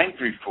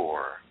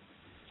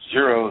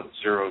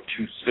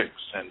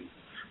 And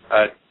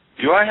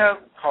do I have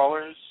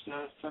callers,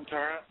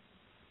 Santara?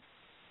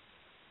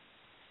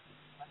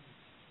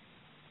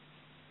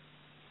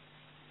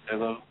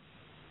 Hello?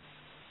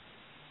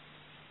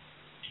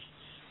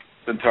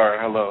 Santara,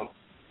 hello.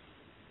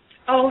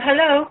 Oh,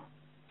 hello.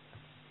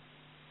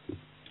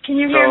 Can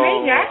you hear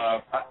me?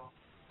 Yes.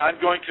 I'm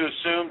going to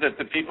assume that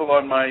the people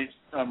on my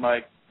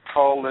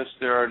call list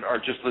there are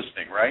just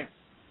listening, right?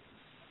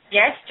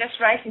 Yes, just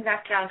writing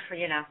that down for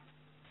you now.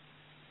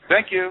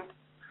 Thank you.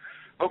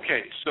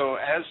 Okay, so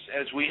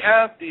as we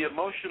have the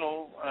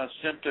emotional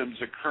symptoms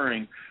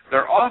occurring,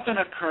 they're often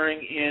occurring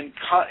in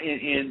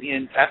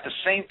at the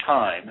same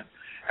time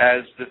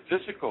as the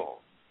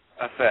physical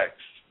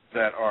effects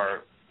that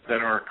are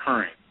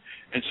occurring.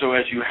 And so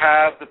as you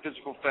have the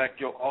physical effect,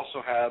 you'll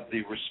also have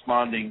the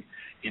responding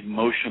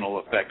emotional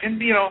effect. And,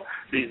 you know,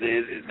 this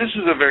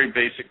is a very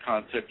basic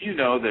concept. You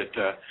know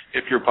that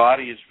if your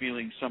body is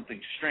feeling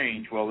something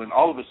strange, well, then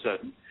all of a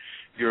sudden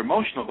your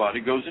emotional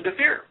body goes into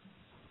fear.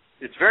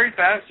 It's very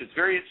fast. It's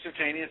very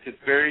instantaneous. It's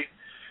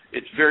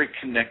very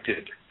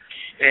connected.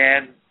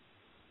 And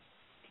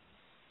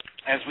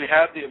as we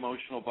have the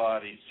emotional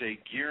body, say,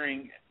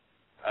 gearing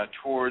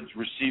towards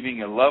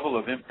receiving a level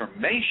of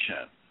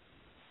information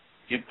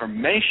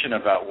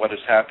about what is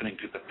happening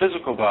to the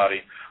physical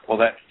body, well,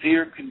 that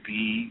fear can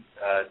be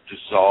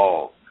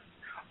dissolved.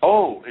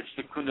 Oh, it's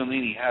the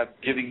Kundalini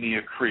giving me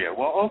a Kriya.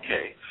 Well,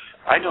 okay,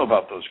 I know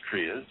about those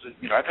Kriyas.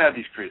 You know, I've had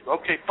these Kriyas.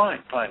 Okay,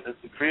 fine.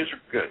 The Kriyas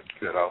are good.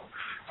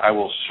 I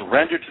will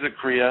surrender to the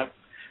Kriya,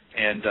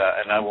 and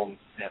I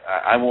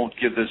won't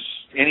give this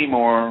any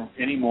more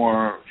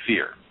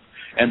fear,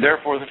 and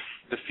therefore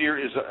the fear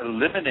is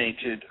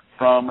eliminated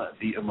from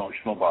the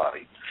emotional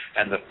body,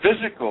 and the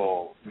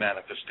physical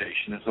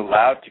manifestation is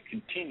allowed to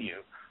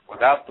continue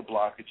without the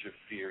blockage of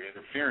fear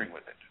interfering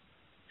with it.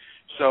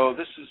 So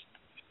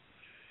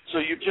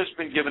you've just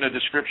been given a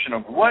description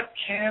of what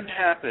can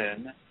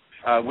happen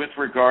with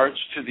regards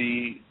to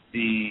the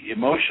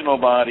emotional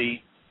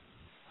body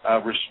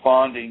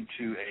responding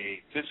to a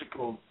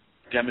physical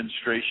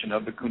demonstration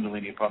of the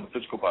Kundalini upon the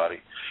physical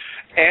body,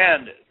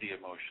 and the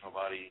emotional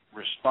body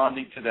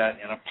responding to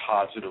that in a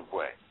positive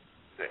way.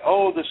 Say,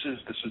 oh, this is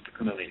the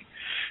Kundalini.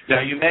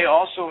 Now, you may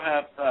also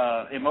have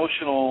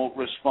emotional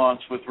response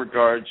with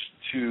regards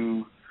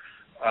to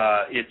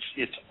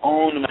its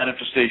own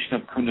manifestation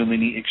of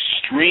Kundalini,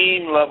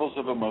 extreme levels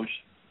of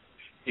emotion,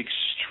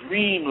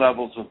 extreme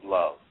levels of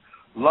love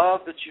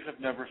that you have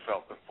never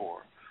felt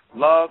before,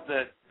 love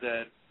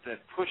that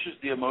pushes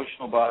the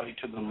emotional body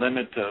to the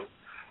limit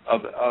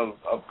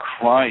of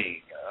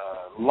crying,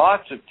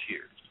 lots of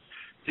tears.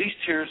 These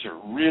tears are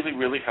really,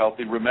 really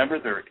healthy. Remember,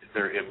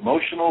 they're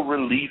emotional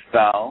relief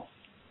valves,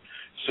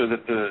 so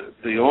that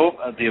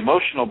the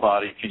emotional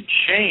body can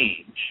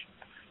change.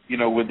 You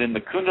know, within the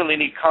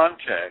Kundalini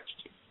context,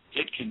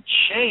 it can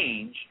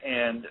change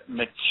and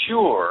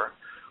mature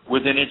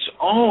within its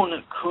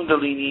own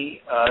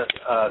Kundalini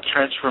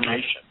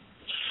transformation.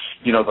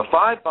 You know, the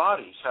five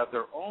bodies have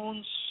their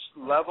own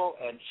level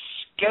and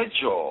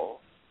schedule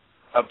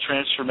of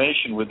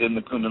transformation within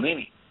the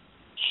Kundalini.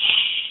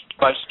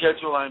 By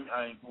schedule,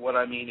 what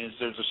I mean is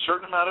there's a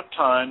certain amount of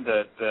time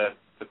that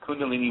the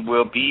Kundalini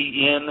will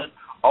be in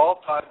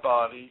all five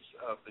bodies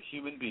of the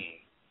human being,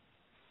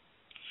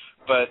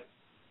 but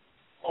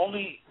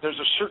only there's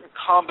a certain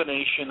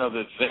combination of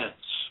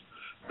events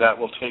that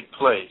will take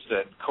place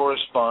that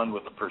correspond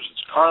with a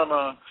person's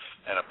karma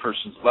and a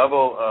person's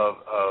level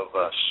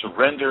of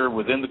surrender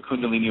within the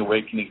Kundalini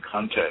awakening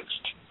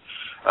context.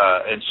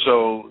 And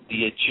so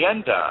the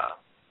agenda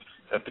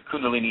that the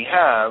Kundalini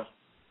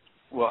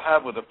will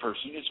have with a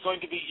person is going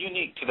to be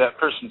unique to that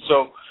person.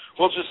 So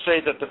we'll just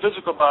say that the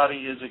physical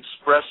body is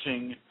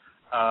expressing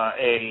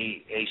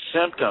a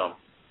symptom,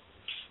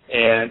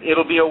 and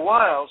it'll be a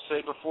while,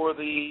 say, before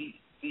the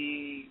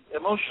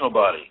emotional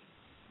body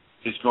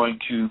is going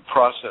to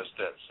process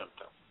that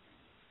symptom.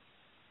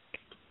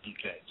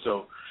 Okay,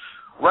 so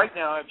right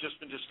now I've just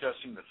been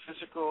discussing the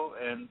physical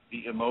and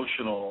the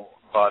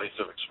emotional bodies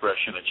of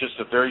expression. It's just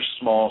a very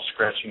small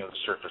scratching of the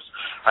surface.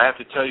 I have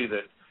to tell you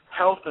that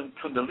health and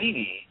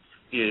Kundalini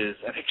is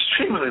an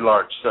extremely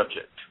large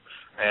subject,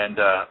 and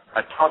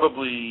I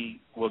probably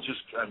will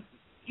just, I'm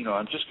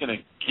just going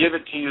to give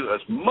it to you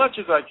as much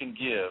as I can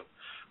give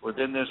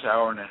within this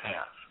hour and a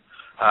half.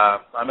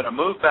 I'm going to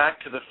move back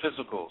to the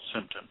physical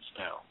symptoms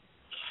now.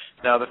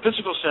 Now, the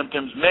physical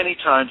symptoms many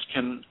times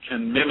can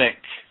mimic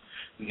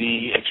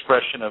the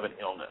expression of an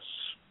illness.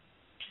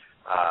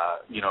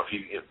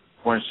 If,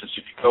 for instance,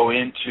 if you go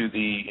into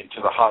the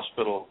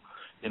hospital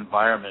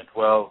environment,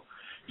 well,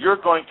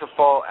 you're going to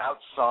fall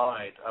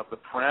outside of the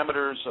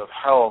parameters of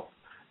health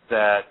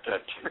that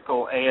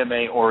typical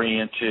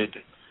AMA-oriented,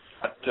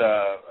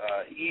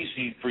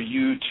 easy for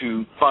you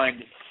to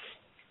find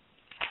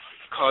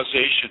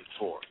causation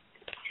for.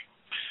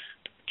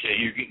 Okay,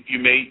 you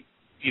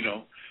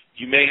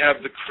may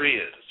have the Kriyas.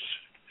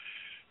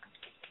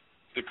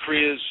 The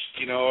Kriyas,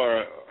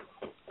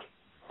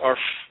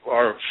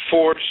 are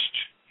forced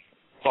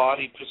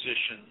body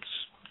positions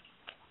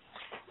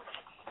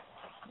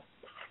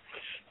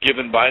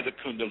given by the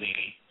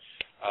Kundalini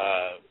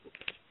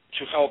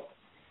to help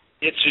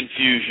its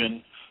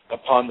infusion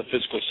upon the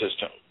physical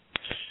system.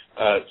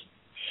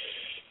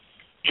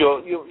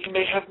 You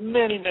may have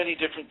many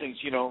different things.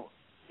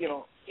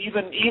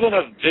 Even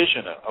a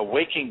vision, a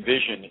waking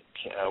vision,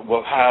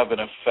 will have an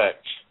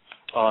effect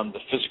on the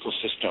physical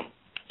system,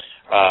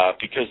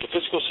 because the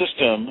physical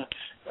system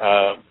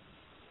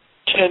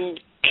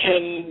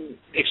can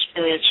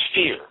experience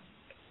fear.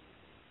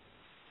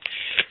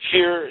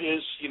 Fear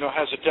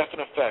has a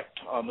definite effect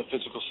on the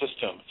physical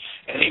system,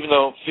 and even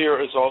though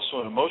fear is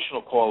also an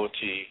emotional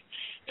quality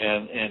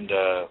and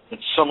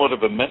somewhat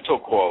of a mental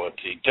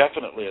quality,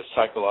 definitely a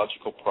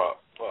psychological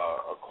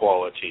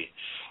quality,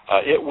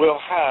 it will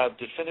have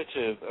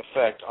definitive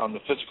effect on the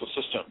physical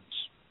systems.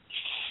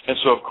 And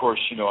so, of course,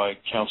 I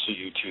counsel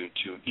you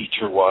to eat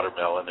your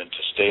watermelon and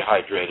to stay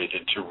hydrated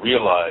and to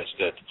realize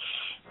that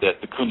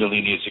the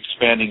Kundalini is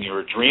expanding your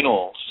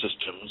adrenal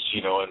systems,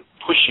 and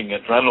pushing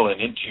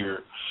adrenaline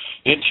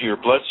into your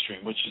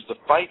bloodstream, which is the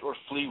fight or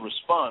flee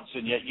response,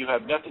 and yet you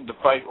have nothing to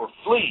fight or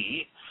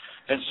flee,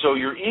 and so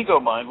your ego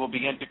mind will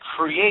begin to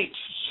create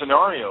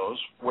scenarios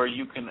where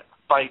you can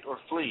fight or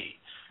flee,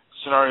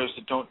 scenarios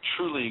that don't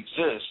truly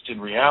exist in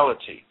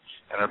reality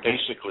and are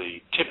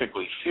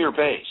typically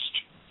fear-based.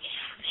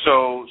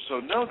 So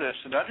know this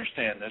and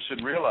understand this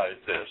and realize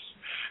this,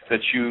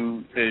 that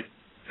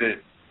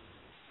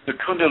the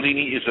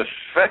Kundalini is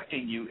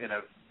affecting you in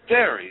a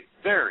very,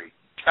 very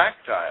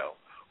tactile,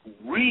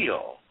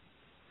 real,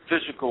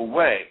 physical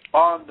way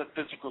on the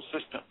physical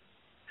system.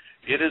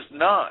 It is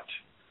not,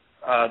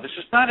 this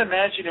is not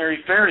imaginary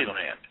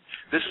fairyland.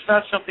 This is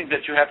not something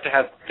that you have to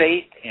have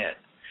faith in.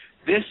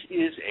 This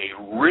is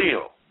a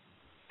real,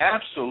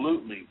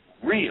 absolutely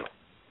real,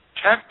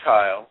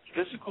 tactile,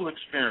 physical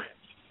experience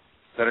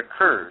that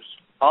occurs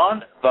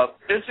on the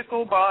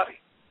physical body.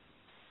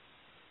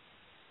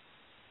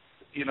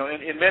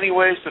 In many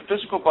ways, the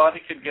physical body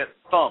can get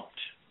thumped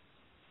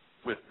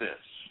with this.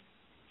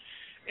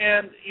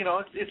 And,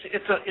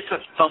 it's a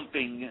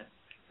thumping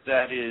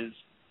that is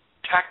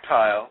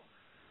tactile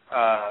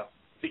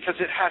because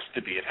it has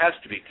to be. It has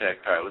to be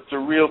tactile. It's a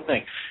real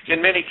thing.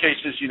 In many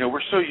cases,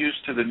 we're so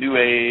used to the New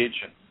Age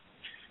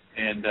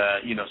and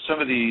some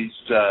of these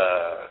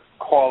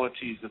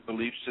qualities of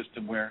belief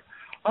system where,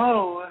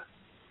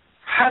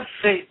 have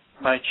faith,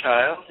 my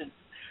child,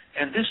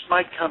 and this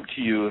might come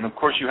to you. And, of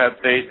course, you have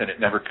faith, and it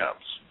never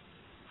comes.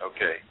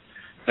 Okay?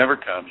 Never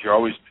comes. You're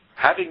always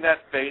having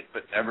that faith,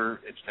 but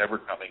it's never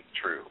coming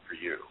true for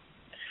you.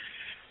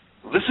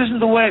 Well, this isn't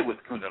the way with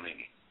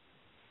Kundalini.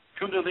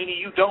 Kundalini,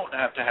 you don't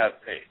have to have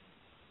faith.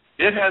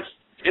 It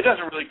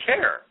doesn't really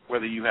care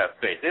whether you have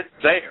faith. It's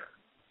there.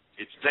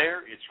 It's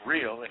there, it's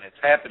real, and it's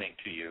happening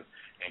to you,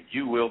 and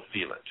you will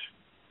feel it.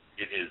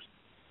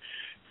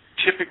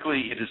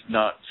 Typically, it is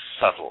not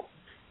subtle.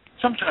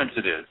 Sometimes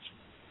it is.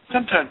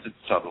 Sometimes it's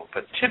subtle,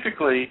 but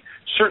typically,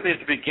 certainly at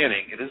the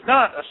beginning, it is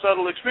not a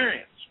subtle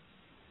experience.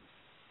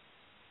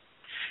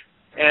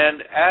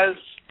 And as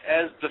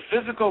the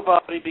physical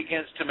body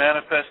begins to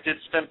manifest its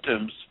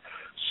symptoms,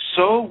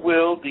 so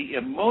will the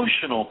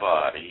emotional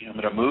body. I'm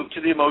going to move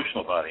to the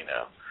emotional body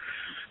now.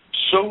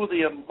 So will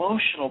the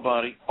emotional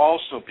body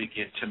also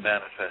begin to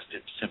manifest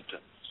its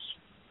symptoms.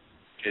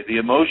 Okay, the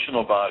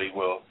emotional body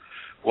will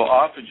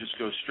often just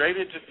go straight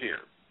into fear.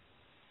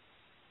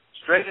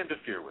 Straight into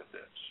fear with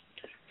this.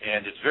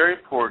 And it's very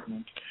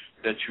important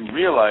that you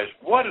realize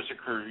what is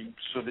occurring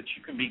so that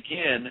you can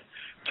begin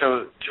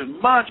to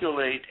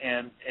modulate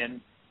and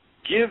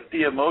give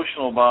the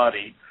emotional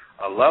body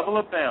a level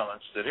of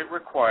balance that it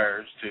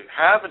requires to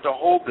have and to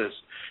hold this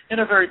in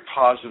a very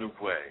positive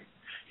way.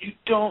 You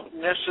don't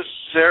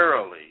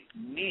necessarily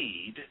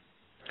need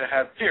to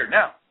have fear.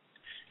 Now,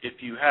 if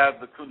you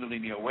have the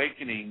Kundalini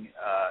awakening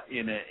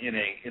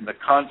in the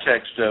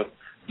context of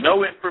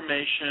no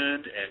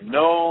information and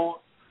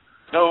no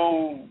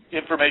no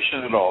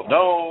information at all,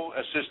 no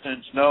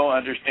assistance, no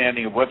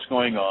understanding of what's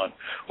going on.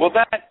 Well,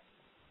 that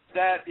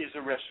is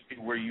a recipe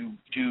where you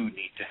do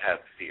need to have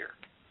fear.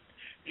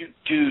 You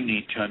do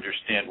need to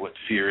understand what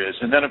fear is.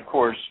 And then, of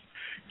course,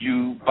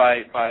 you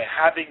by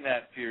having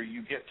that fear,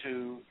 you get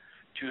to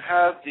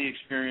have the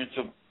experience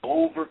of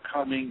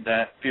overcoming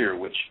that fear,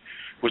 which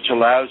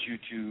allows you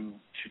to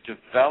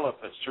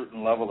develop a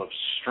certain level of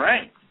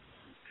strength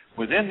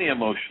within the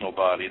emotional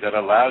body that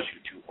allows you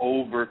to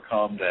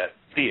overcome that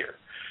fear.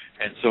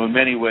 And so in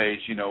many ways,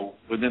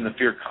 within the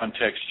fear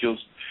context, you'll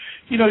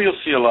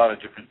see a lot of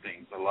different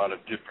things, a lot of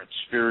different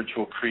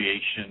spiritual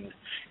creation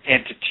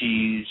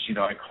entities.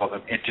 I call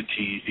them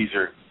entities. These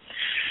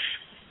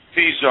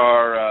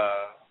are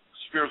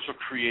spiritual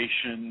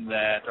creation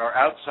that are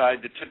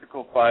outside the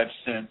typical 5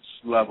 sense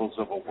levels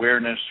of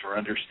awareness or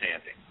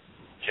understanding.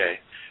 Okay,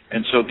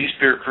 and so these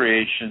fear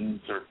creations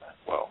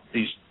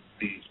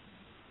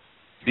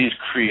these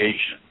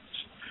creations,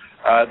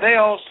 they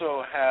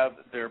also have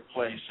their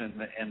place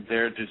and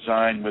their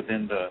design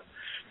within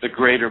the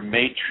greater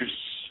matrix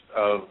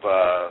of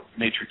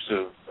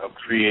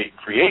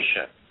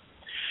creation.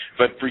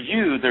 But for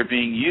you, they're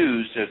being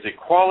used as a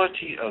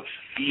quality of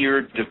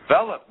fear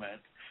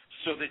development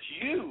so that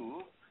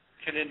you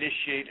can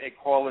initiate a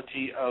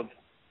quality of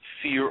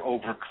fear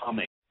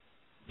overcoming.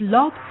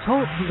 Blog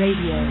Talk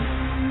Radio.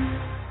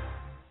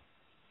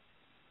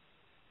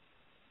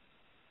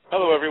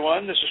 Hello,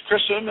 everyone. This is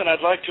Chrism, and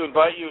I'd like to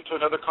invite you to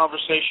another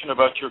conversation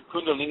about your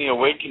Kundalini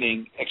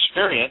awakening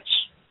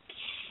experience.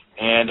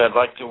 And I'd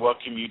like to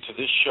welcome you to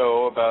this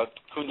show about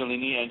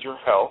Kundalini and your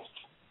health.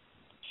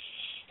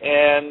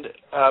 And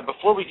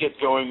before we get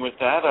going with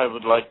that, I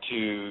would like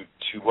to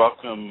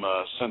welcome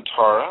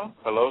Santara.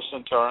 Hello,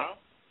 Santara.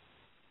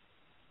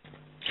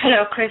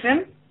 Hello,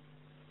 Chrism.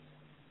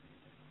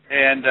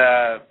 And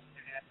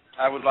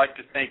I would like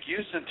to thank you,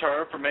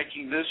 Santara, for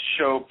making this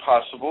show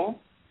possible.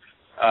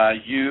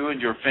 You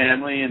and your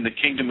family in the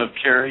Kingdom of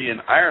Kerry in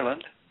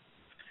Ireland.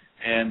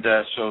 And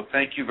so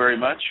thank you very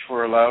much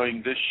for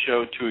allowing this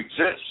show to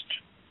exist.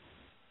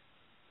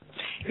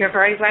 You're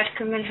very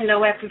welcome, and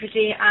hello,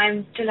 everybody.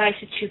 I'm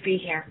delighted to be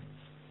here.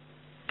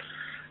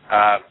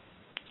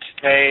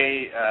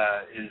 Today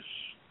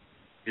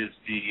is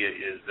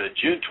the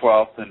June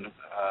 12th, and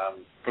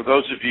for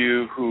those of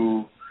you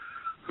who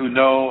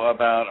know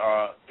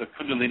about the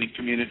Kundalini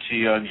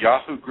community on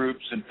Yahoo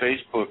groups and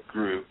Facebook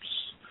groups,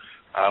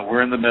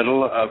 we're in the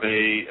middle of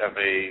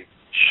a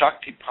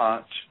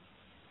Shaktipat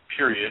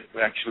period.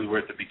 Actually, we're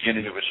at the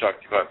beginning of a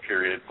Shaktipat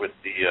period with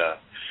the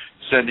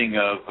sending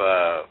of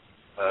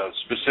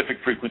specific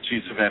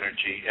frequencies of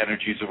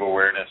energies of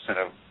awareness, and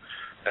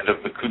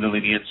of the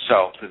Kundalini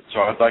itself. And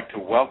so I'd like to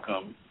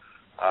welcome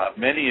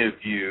many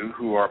of you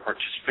who are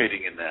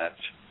participating in that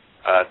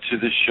to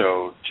this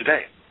show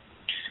today.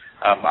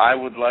 I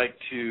would like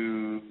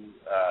to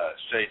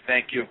say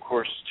thank you, of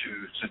course,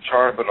 to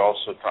Santara, but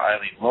also to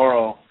Eileen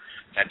Laurel,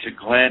 and to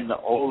Glenn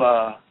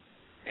Ola,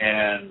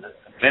 and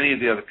many of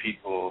the other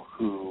people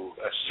who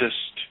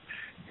assist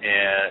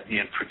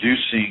in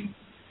producing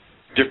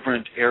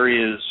different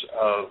areas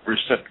of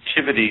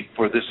receptivity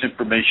for this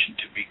information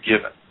to be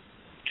given.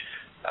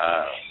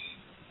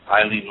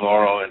 Eileen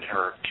Laurel in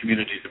her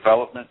community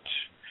development,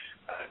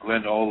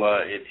 Glenn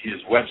Ola in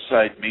his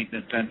website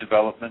maintenance and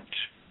development,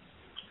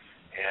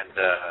 and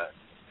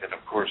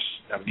of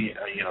course,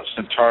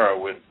 Santara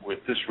with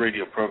this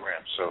radio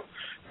program. So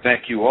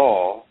thank you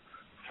all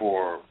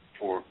for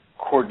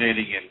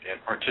coordinating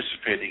and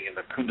participating in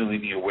the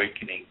Kundalini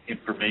awakening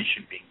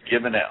information being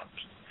given out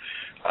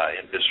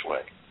in this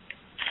way.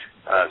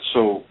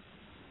 So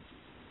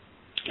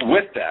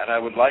with that, I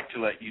would like to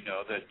let you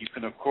know that you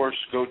can, of course,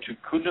 go to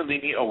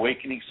Kundalini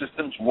Awakening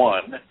Systems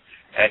 1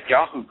 at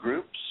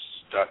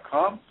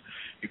yahoogroups.com.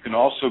 You can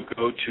also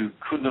go to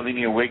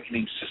Kundalini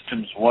Awakening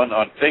Systems 1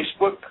 on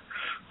Facebook,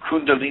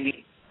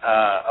 Kundalini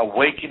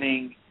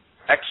Awakening !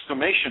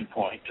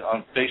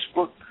 On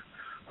Facebook,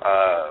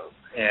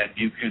 and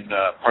you can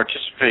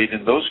participate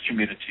in those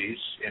communities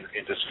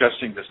in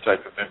discussing this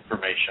type of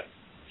information.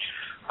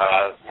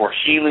 For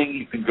healing,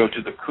 you can go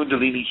to the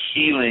Kundalini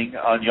Healing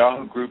on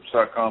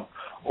yahoogroups.com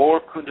or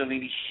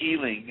Kundalini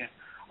Healing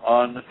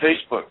on the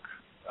Facebook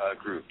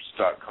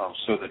groups.com,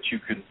 so that you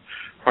can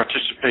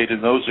participate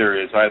in those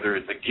areas, either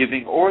in the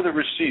giving or the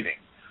receiving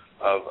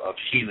of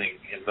healing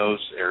in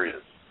those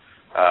areas.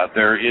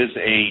 There is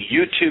a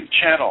YouTube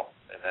channel,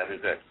 and that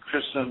is at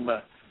Chrism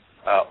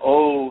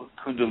O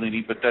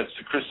Kundalini, but that's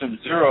the Chrism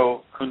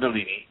 0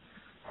 Kundalini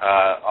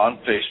on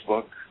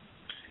Facebook.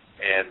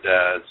 And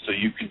so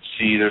you can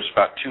see there's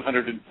about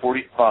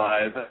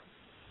 245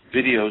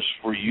 videos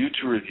for you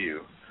to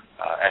review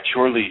at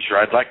your leisure.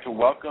 I'd like to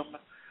welcome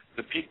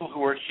the people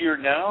who are here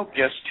now,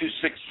 guest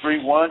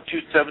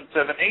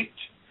 2631-2778.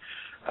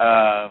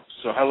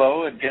 So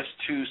hello, and guest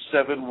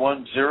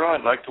 2710,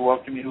 I'd like to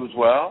welcome you as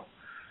well.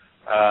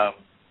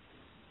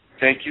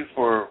 Thank you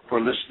for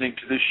listening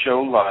to this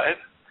show live.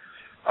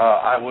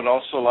 I would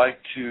also like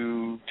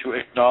to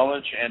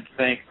acknowledge and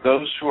thank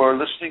those who are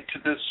listening to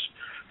this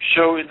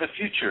show in the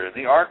future, in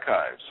the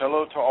archives.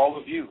 Hello to all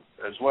of you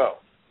as well.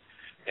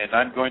 And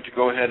I'm going to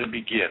go ahead and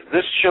begin.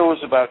 This show is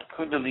about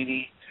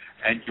Kundalini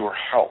and your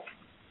health.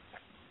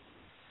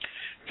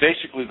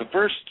 Basically, the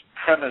first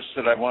premise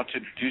that I want to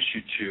introduce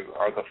you to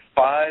are the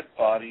 5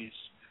 bodies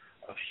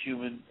of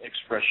human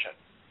expression.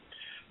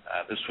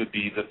 This would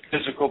be the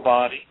physical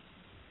body,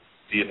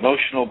 the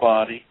emotional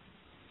body,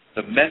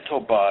 the mental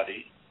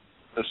body,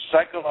 the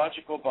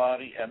psychological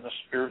body, and the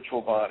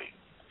spiritual body.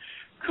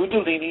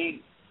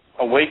 Kundalini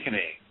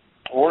awakening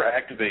or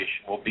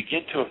activation will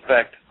begin to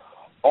affect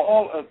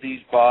all of these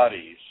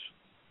bodies,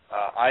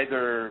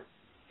 either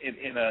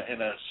in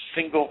a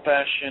single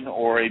fashion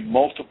or a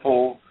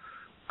multiple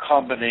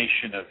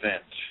combination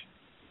event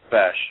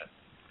fashion.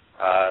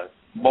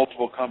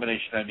 Multiple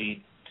combination, I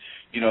mean,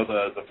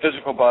 the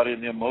physical body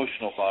and the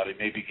emotional body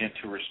may begin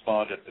to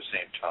respond at the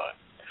same time.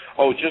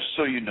 Oh, just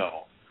so you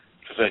know,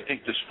 because I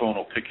think this phone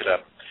will pick it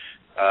up,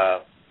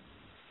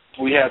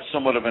 we have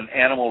somewhat of an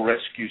animal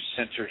rescue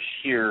center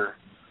here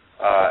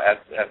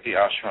at the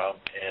ashram,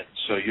 and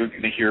so you're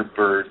going to hear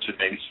birds and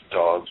maybe some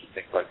dogs and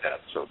things like that,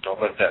 so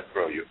don't let that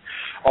throw you.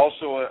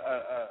 Also,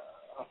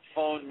 a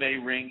phone may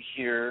ring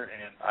here,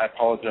 and I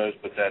apologize,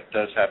 but that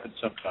does happen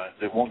sometimes.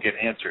 It won't get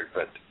answered,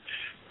 but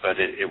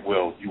it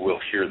will. You will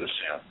hear the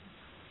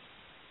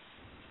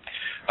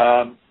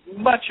sound.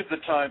 Much of the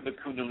time, the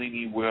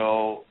Kundalini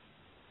will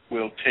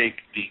take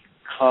the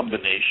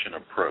combination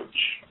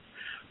approach.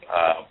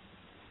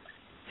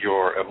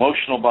 Your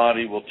emotional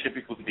body will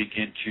typically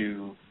begin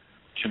to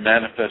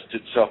manifest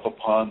itself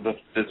upon the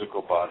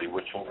physical body,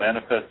 which will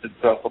manifest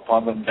itself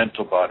upon the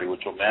mental body,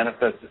 which will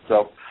manifest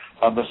itself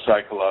on the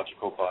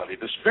psychological body.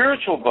 The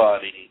spiritual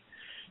body,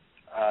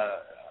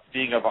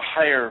 being of a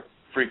higher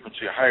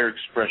frequency, a higher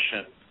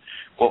expression,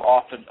 will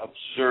often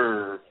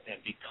observe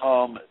and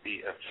become the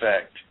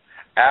effect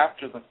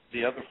after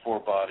the other 4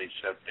 bodies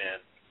have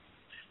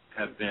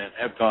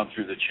gone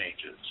through the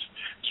changes.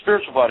 The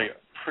spiritual body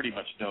pretty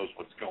much knows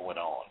what's going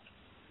on.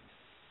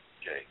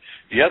 Okay,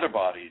 the other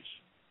bodies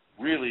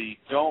really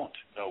don't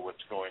know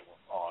what's going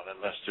on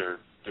unless they're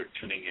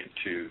tuning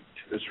into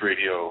this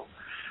radio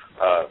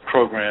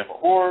program,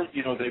 or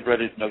they've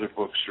read it in other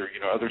books or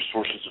other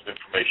sources of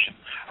information.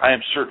 I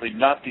am certainly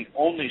not the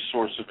only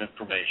source of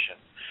information,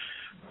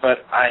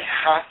 but I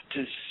have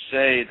to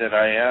say that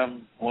I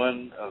am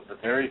one of the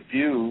very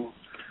few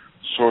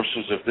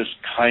sources of this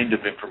kind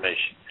of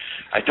information.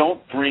 I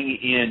don't bring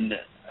in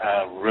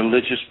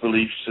religious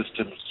belief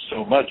systems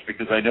so much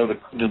because I know the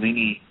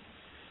Kundalini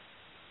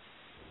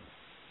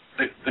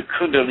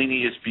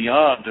is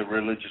beyond a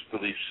religious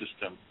belief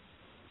system.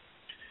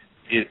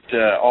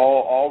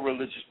 All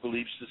religious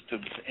belief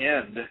systems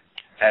end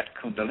at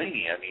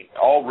Kundalini. I mean,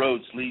 all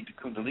roads lead to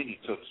Kundalini,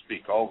 so to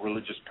speak. All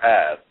religious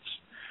paths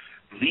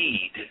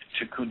lead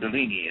to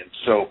Kundalini, and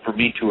so for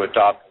me to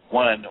adopt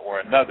one or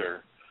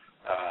another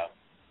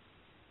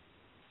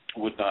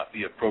would not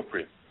be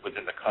appropriate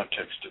within the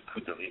context of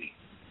Kundalini.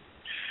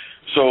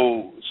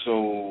 So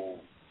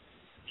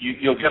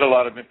you'll get a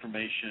lot of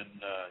information,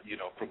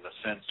 from the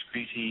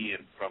Sanskriti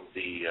and from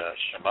the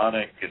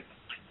shamanic and,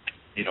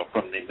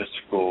 from the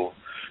mystical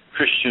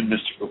Christian,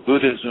 mystical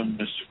Buddhism,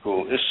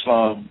 mystical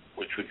Islam,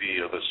 which would be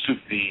of a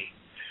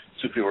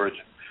Sufi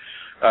origin.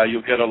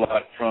 You'll get a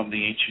lot from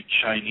the ancient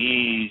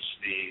Chinese,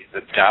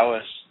 the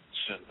Taoists,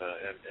 and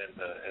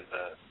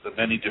the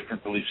many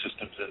different belief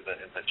systems in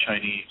the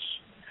Chinese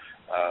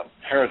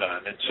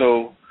paradigm. And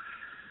so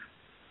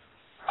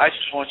I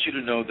just want you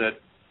to know that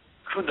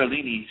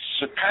Kundalini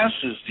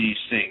surpasses these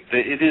things.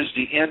 It is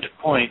the end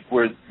point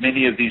where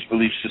many of these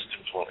belief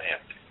systems will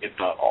end, if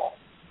not all.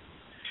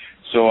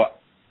 So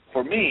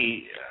for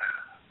me,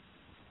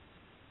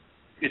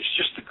 it's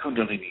just the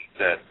Kundalini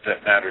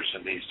that matters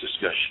in these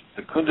discussions.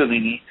 The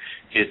Kundalini,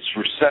 its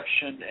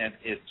reception and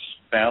its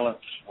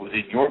balance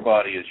within your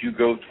body as you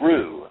go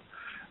through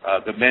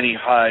the many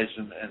highs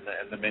and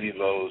the many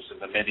lows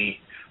and the many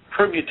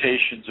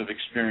permutations of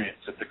experience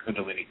that the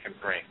Kundalini can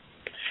bring.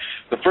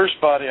 The first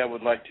body I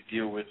would like to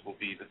deal with will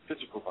be the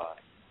physical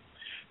body.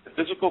 The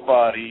physical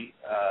body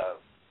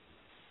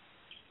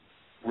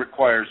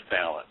requires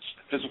balance.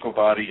 The physical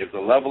body is a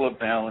level of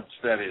balance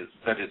that is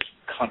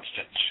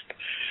constant.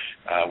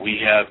 We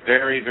have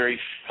very, very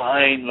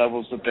fine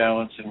levels of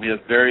balance, and we have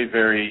very,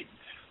 very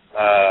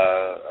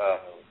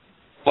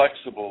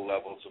flexible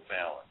levels of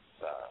balance.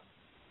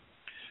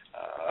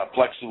 A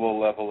flexible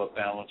level of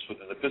balance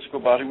within the physical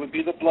body would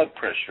be the blood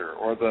pressure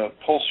or the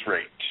pulse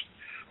rate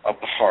of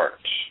the heart.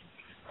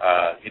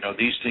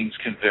 These things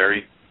can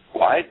vary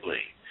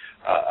widely.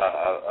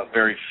 A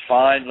very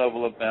fine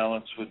level of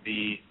balance would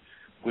be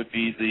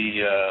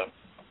the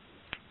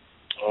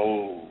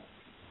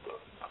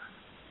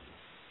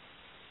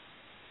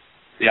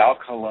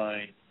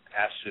alkaline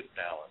acid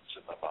balance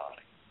in the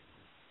body.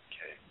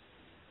 Okay,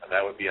 and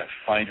that would be a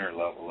finer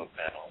level of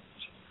balance.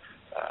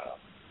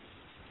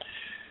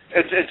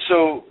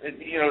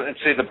 And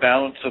say the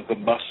balance of the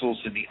muscles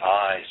in the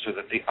eye, so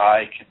that the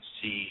eye can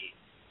see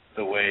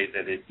the way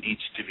that it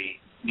needs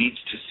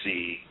to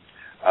see,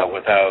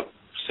 without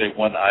say,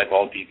 one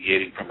eyeball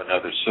deviating from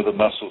another. So the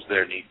muscles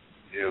there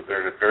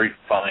they're at a very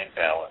fine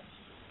balance.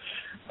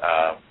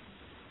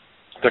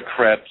 The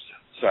Krebs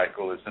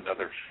cycle is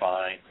another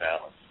fine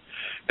balance.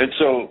 And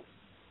so,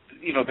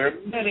 there are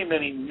many,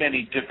 many,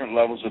 many different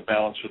levels of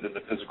balance within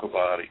the physical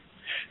body.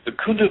 The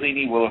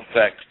Kundalini will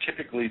affect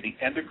typically the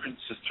endocrine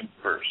system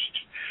first.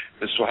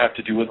 This will have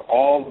to do with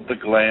all of the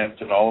glands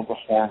and all of the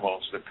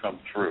hormones that come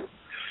through.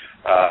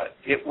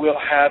 It will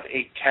have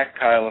a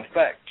tactile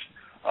effect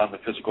on the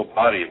physical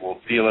body. It will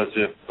feel as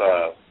if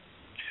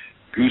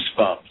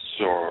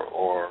goosebumps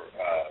or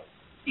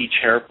each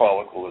hair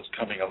follicle is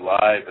coming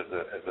alive as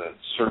a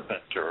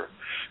serpent, or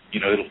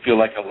it'll feel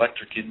like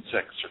electric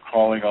insects are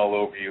crawling all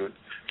over you.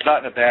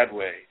 Not in a bad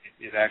way.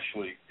 It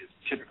actually is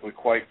typically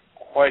quite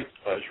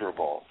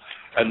pleasurable,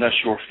 unless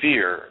your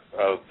fear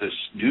of this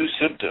new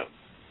symptom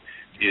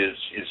is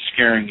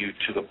scaring you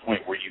to the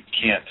point where you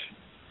can't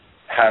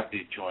have the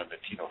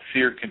enjoyment.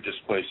 Fear can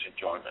displace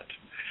enjoyment.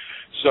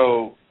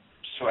 So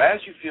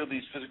as you feel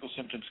these physical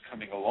symptoms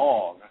coming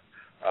along,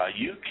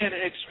 you can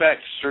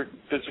expect certain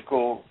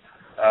physical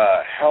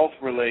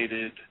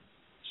health-related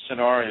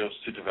scenarios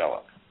to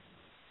develop.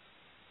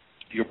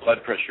 Your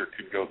blood pressure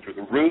could go through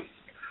the roof,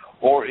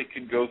 or it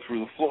can go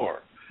through the floor.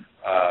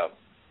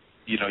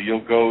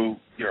 You'll go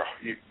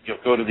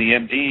to the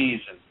MDs,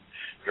 and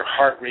your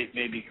heart rate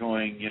may be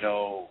going,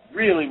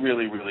 really,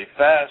 really, really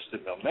fast,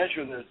 and they'll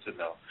measure this, and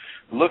they'll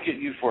look at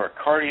you for a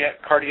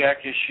cardiac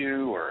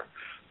issue, or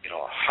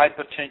a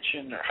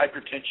hypertension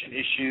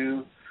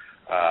issue.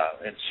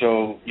 And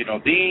so,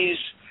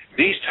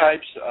 these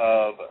types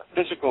of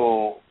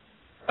physical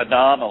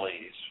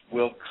anomalies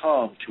will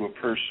come to a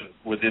person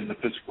within the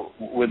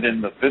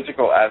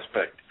physical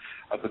aspect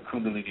of the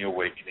Kundalini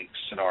awakening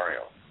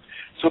scenario.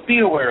 So be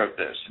aware of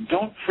this, and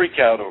don't freak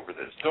out over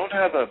this. Don't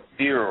have a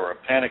fear or a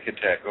panic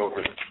attack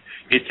over this.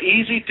 It's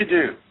easy to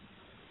do.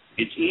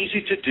 It's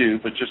easy to do,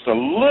 but just a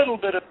little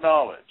bit of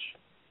knowledge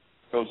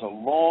goes a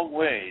long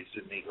ways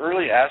in the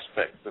early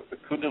aspects of the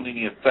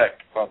Kundalini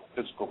effect on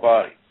the physical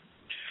body.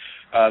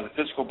 The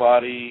physical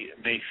body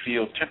may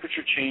feel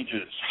temperature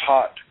changes,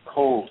 hot,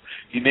 cold.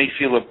 You may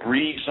feel a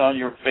breeze on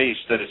your face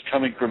that is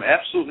coming from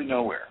absolutely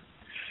nowhere.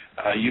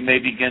 You may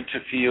begin to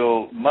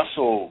feel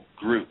muscle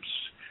groups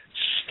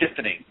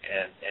stiffening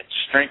and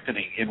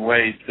strengthening in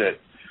ways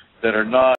that are not